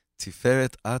is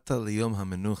Tiferet Ata Liyom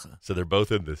HaMenucha. So they're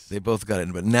both in this. They both got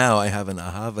it. But now I have an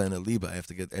Ahava and a Liba. I have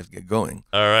to get going.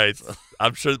 All right. So.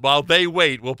 I'm sure while they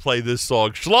wait, we'll play this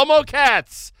song. Shlomo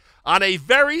Katz on a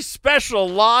very special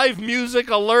live music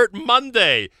alert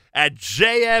Monday at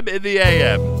JM in the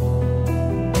AM.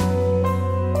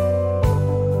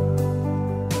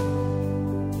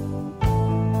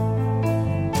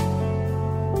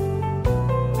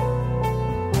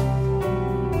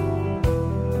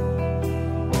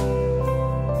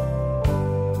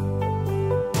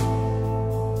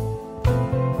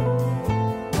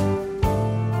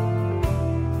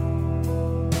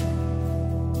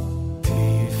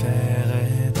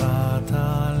 תפארת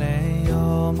אתה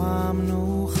ליום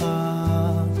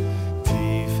המנוחה,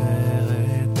 תפארת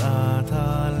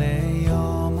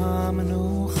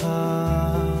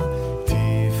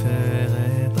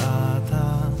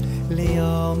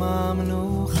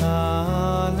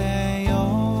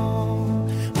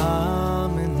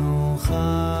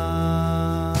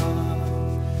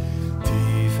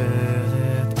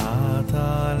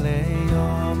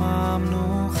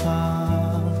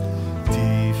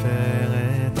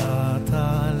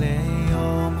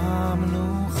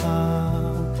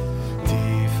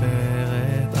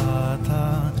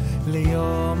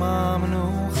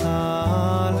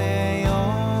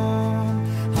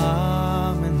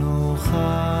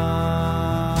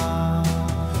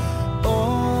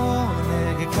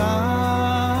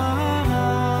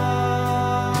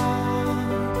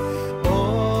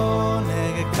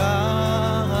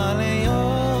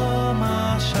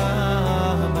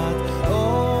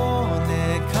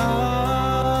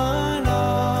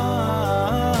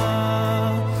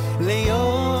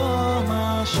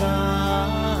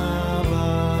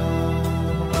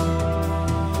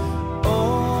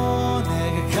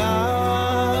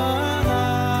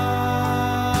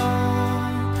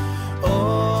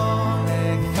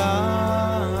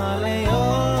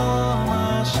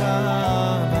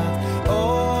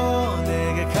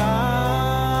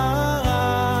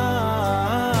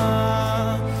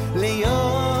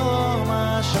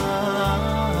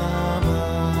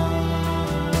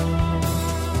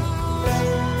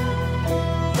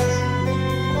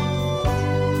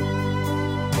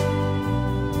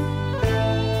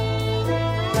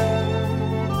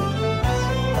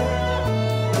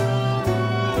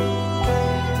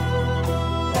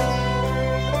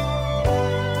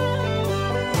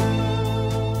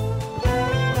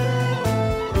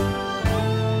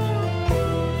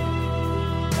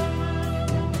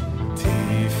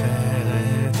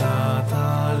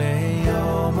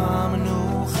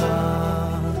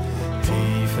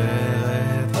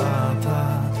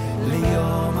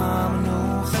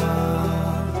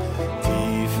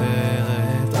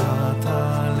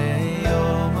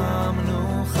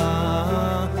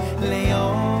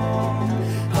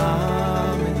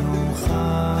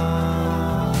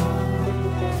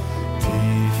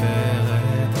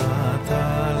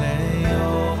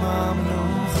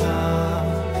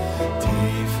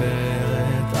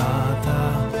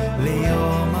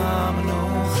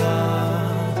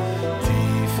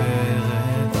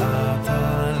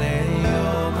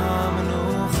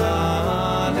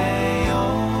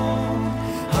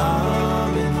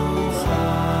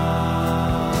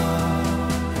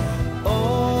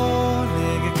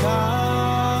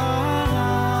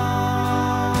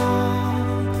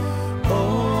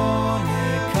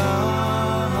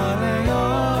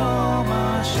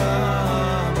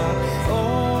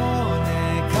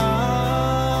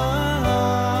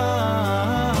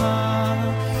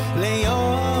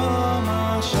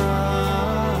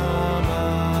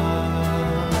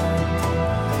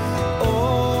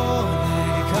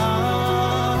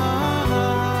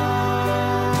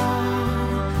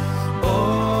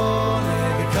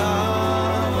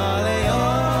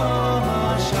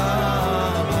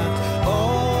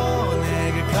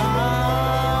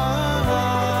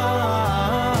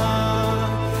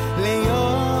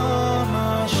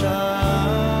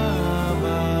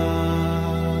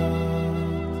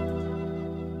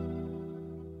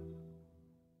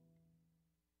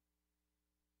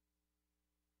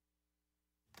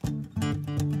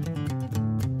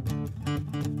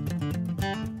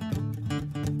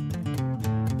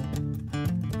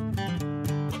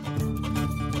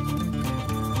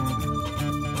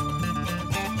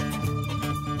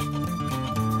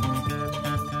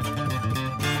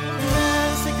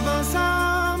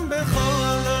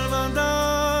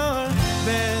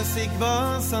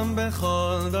בסיקבוסם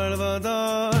בכל דור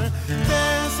ודור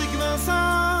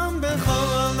בסיקבוסם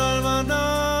בכל דור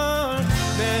ודור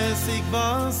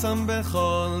בסיקבוסם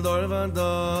בכל דור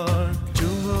ודור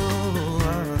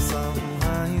תשובוסם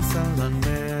היסל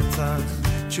לנצח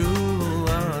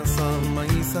תשובוסם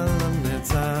היסל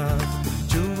לנצח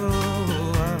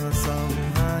תשובוסם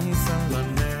היסל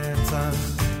לנצח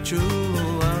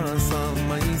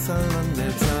תשובוסם היסל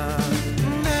לנצח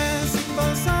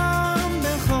בסיקבוסם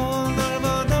בכל דור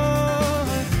ודור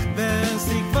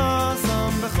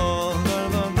בסיקבוסם בכל דור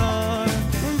ודור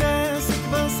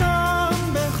בסיקבוסם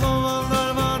בכל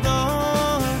דור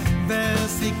ודור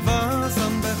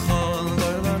בסיקבוסם בכל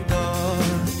דור ודור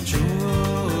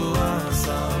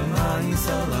תשובוסם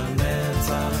היסל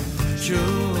לנצח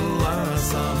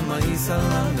תשובוסם היסל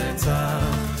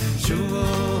לנצח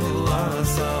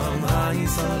תשובוסם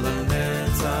היסל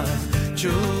לנצח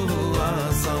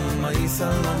תשובוסם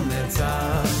היסל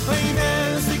לנצח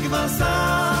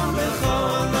בסיקבוסם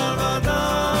בכל דור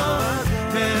ודור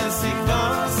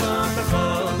בסיקבוסם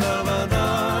בכל דור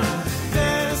ודור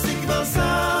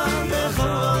בסיקבוסם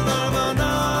בכל דור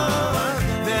ודור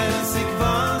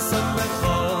בסיקבוסם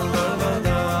בכל דור ודור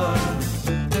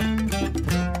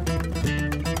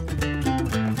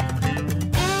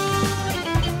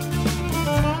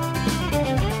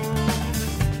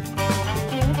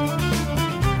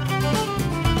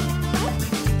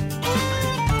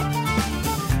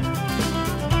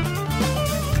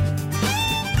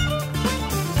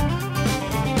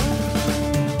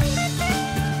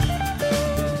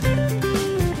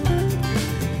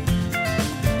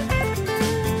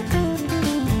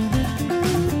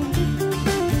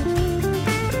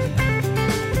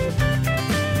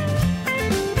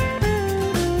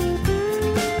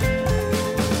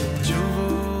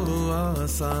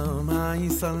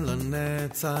היסל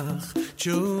לנצח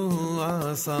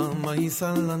תשובוסם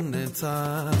היסל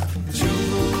לנצח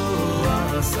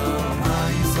תשובוסם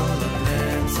היסל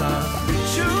לנצח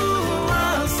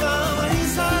תשובוסם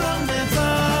היסל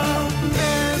לנצח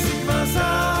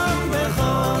בסיקבוסם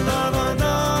בכל דור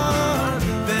ודור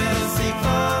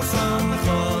בסיקבוסם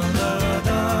בכל דור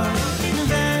ודור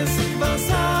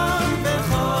בסיקבוסם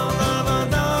בכל דור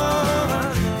ודור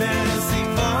בסיקבוסם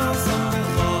בכל דור ודור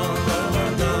בסיקבוסם בכל דור ודור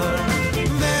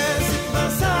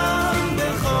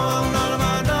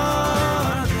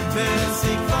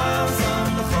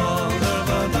בסיקבוסם בכל דור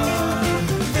ודור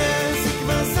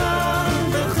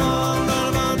בסיקבוסם בכל דור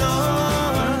ודור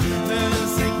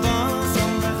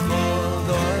בסיקבוסם בכל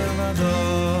דור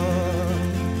ודור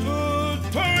Good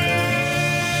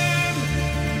Purim!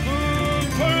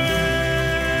 Good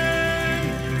Purim!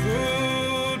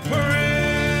 Good Purim!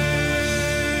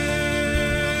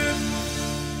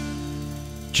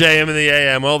 JM in the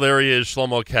AM. Well, there he is,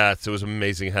 Shlomo Katz. It was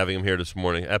amazing having him here this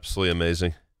morning. Absolutely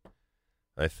amazing.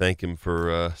 I thank him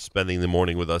for spending the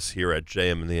morning with us here at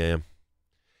JM in the AM.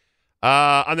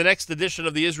 On the next edition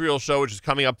of the Israel Show, which is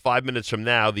coming up 5 minutes from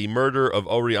now, the murder of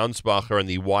Ori Ansbacher and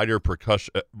the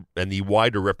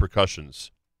wider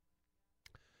repercussions.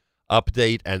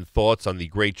 Update and thoughts on the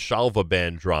great Shalva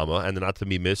Band drama and the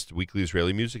not-to-be-missed weekly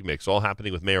Israeli music mix, all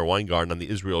happening with Meir Weingarten on the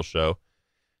Israel Show.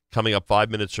 Coming up 5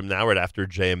 minutes from now, right after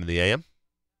JM in the AM.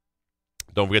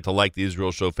 Don't forget to like the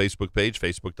Israel Show Facebook page,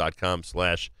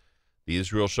 facebook.com/The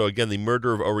Israel Show. Again, the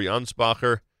murder of Ori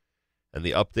Ansbacher and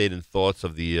the update and thoughts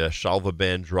of the Shalva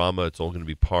Band drama. It's all going to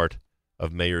be part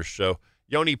of Meir's show.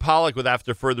 Yoni Pollack with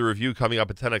After Further Review coming up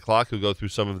at 10 o'clock. Who'll go through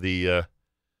some of the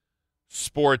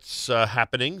sports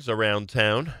happenings around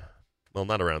town. Well,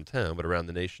 not around town, but around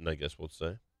the nation, I guess we'll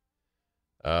say.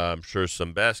 I'm sure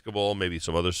some basketball, maybe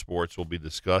some other sports will be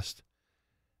discussed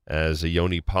as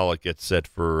Yoni Pollack gets set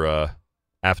for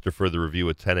After Further Review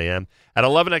at 10 a.m. At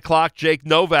 11 o'clock, Jake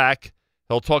Novak.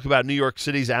 He'll talk about New York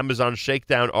City's Amazon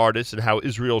Shakedown artists and how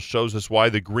Israel shows us why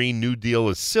the Green New Deal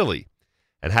is silly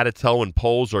and how to tell when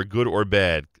polls are good or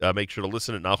bad. Make sure to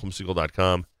listen at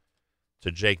NachumSegal.com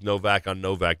to Jake Novak on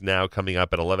Novak Now, coming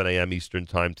up at 11 a.m. Eastern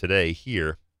Time today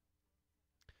here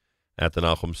at the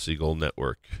Nachum Segal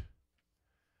Network.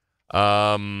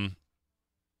 A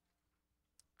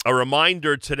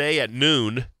reminder, today at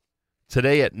noon,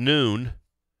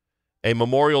 a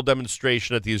memorial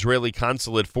demonstration at the Israeli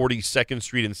consulate, 42nd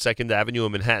Street and 2nd Avenue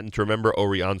in Manhattan, to remember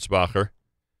Ori Ansbacher,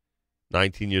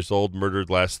 19 years old, murdered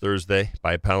last Thursday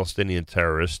by a Palestinian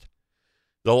terrorist.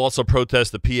 They'll also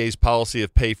protest the PA's policy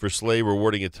of pay for slay,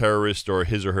 rewarding a terrorist or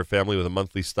his or her family with a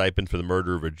monthly stipend for the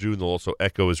murder of a Jew. And they'll also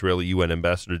echo Israeli UN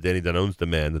Ambassador Danny Danon's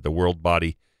demand that the world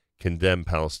body condemn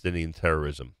Palestinian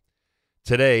terrorism.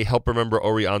 Today, help remember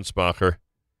Ori Ansbacher,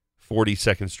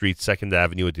 42nd Street, 2nd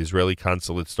Avenue at the Israeli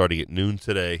consulate, starting at noon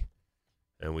today.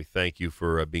 And we thank you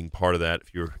for being part of that.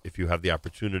 If you have the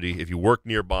opportunity, if you work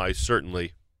nearby,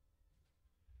 certainly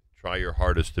try your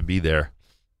hardest to be there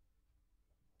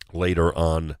later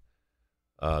on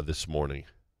this morning.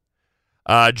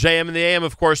 JM and the AM,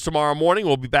 of course, tomorrow morning.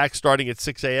 We'll be back starting at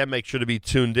 6 a.m. Make sure to be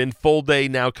tuned in. Full day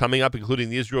now coming up, including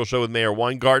the Israel Show with Mayor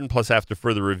Weingarten, plus After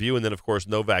Further Review, and then, of course,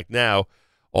 Novak Now,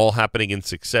 all happening in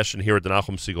succession here at the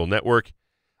Nachum Segal Network.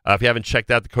 If you haven't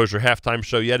checked out the Kosher Halftime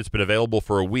Show yet, it's been available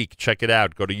for a week. Check it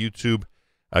out. Go to YouTube,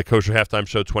 Kosher Halftime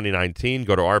Show 2019.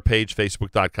 Go to our page,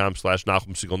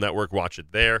 facebook.com/Nachum Segal Network. Watch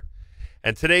it there.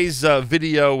 And today's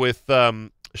video with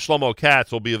Shlomo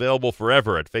Katz will be available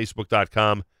forever at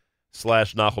facebook.com/Nachum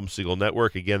Segal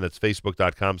Network. Again, that's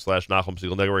facebook.com/Nachum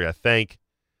Segal Network. I thank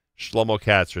Shlomo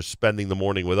Katz for spending the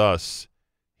morning with us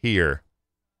here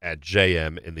at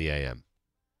JM in the AM.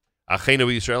 Achenu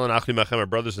Yisrael and Achim Achem, our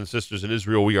brothers and sisters in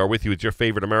Israel, we are with you. It's your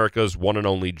favorite America's one and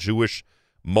only Jewish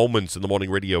Moments in the Morning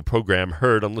radio program,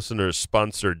 heard on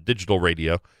listeners-sponsored digital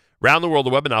radio. Around the world, the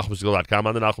web at NachumSegal.com,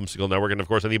 on the Nachum Segal Network, and, of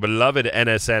course, on the beloved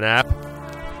NSN app.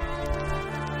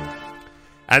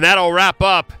 And that'll wrap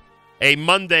up a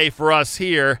Monday for us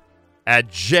here at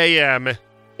JM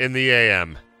in the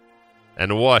AM.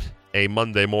 And what a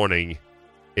Monday morning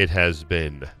it has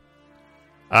been.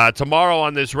 Tomorrow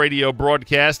on this radio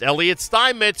broadcast, Elliot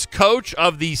Steinmetz, coach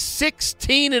of the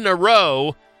 16 in a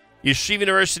row Yeshiva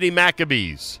University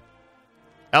Maccabees.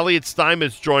 Elliot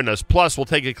Steinmetz join us. Plus, we'll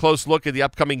take a close look at the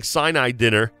upcoming Sinai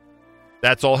dinner.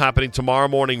 That's all happening tomorrow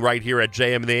morning right here at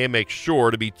JM and the AM. Make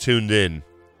sure to be tuned in.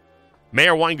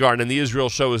 Mayor Weingarten and the Israel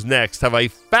Show is next. Have a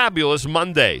fabulous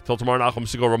Monday. Till tomorrow, Nachum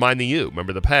Segal reminding you,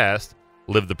 remember the past,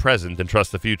 live the present, and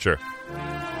trust the future.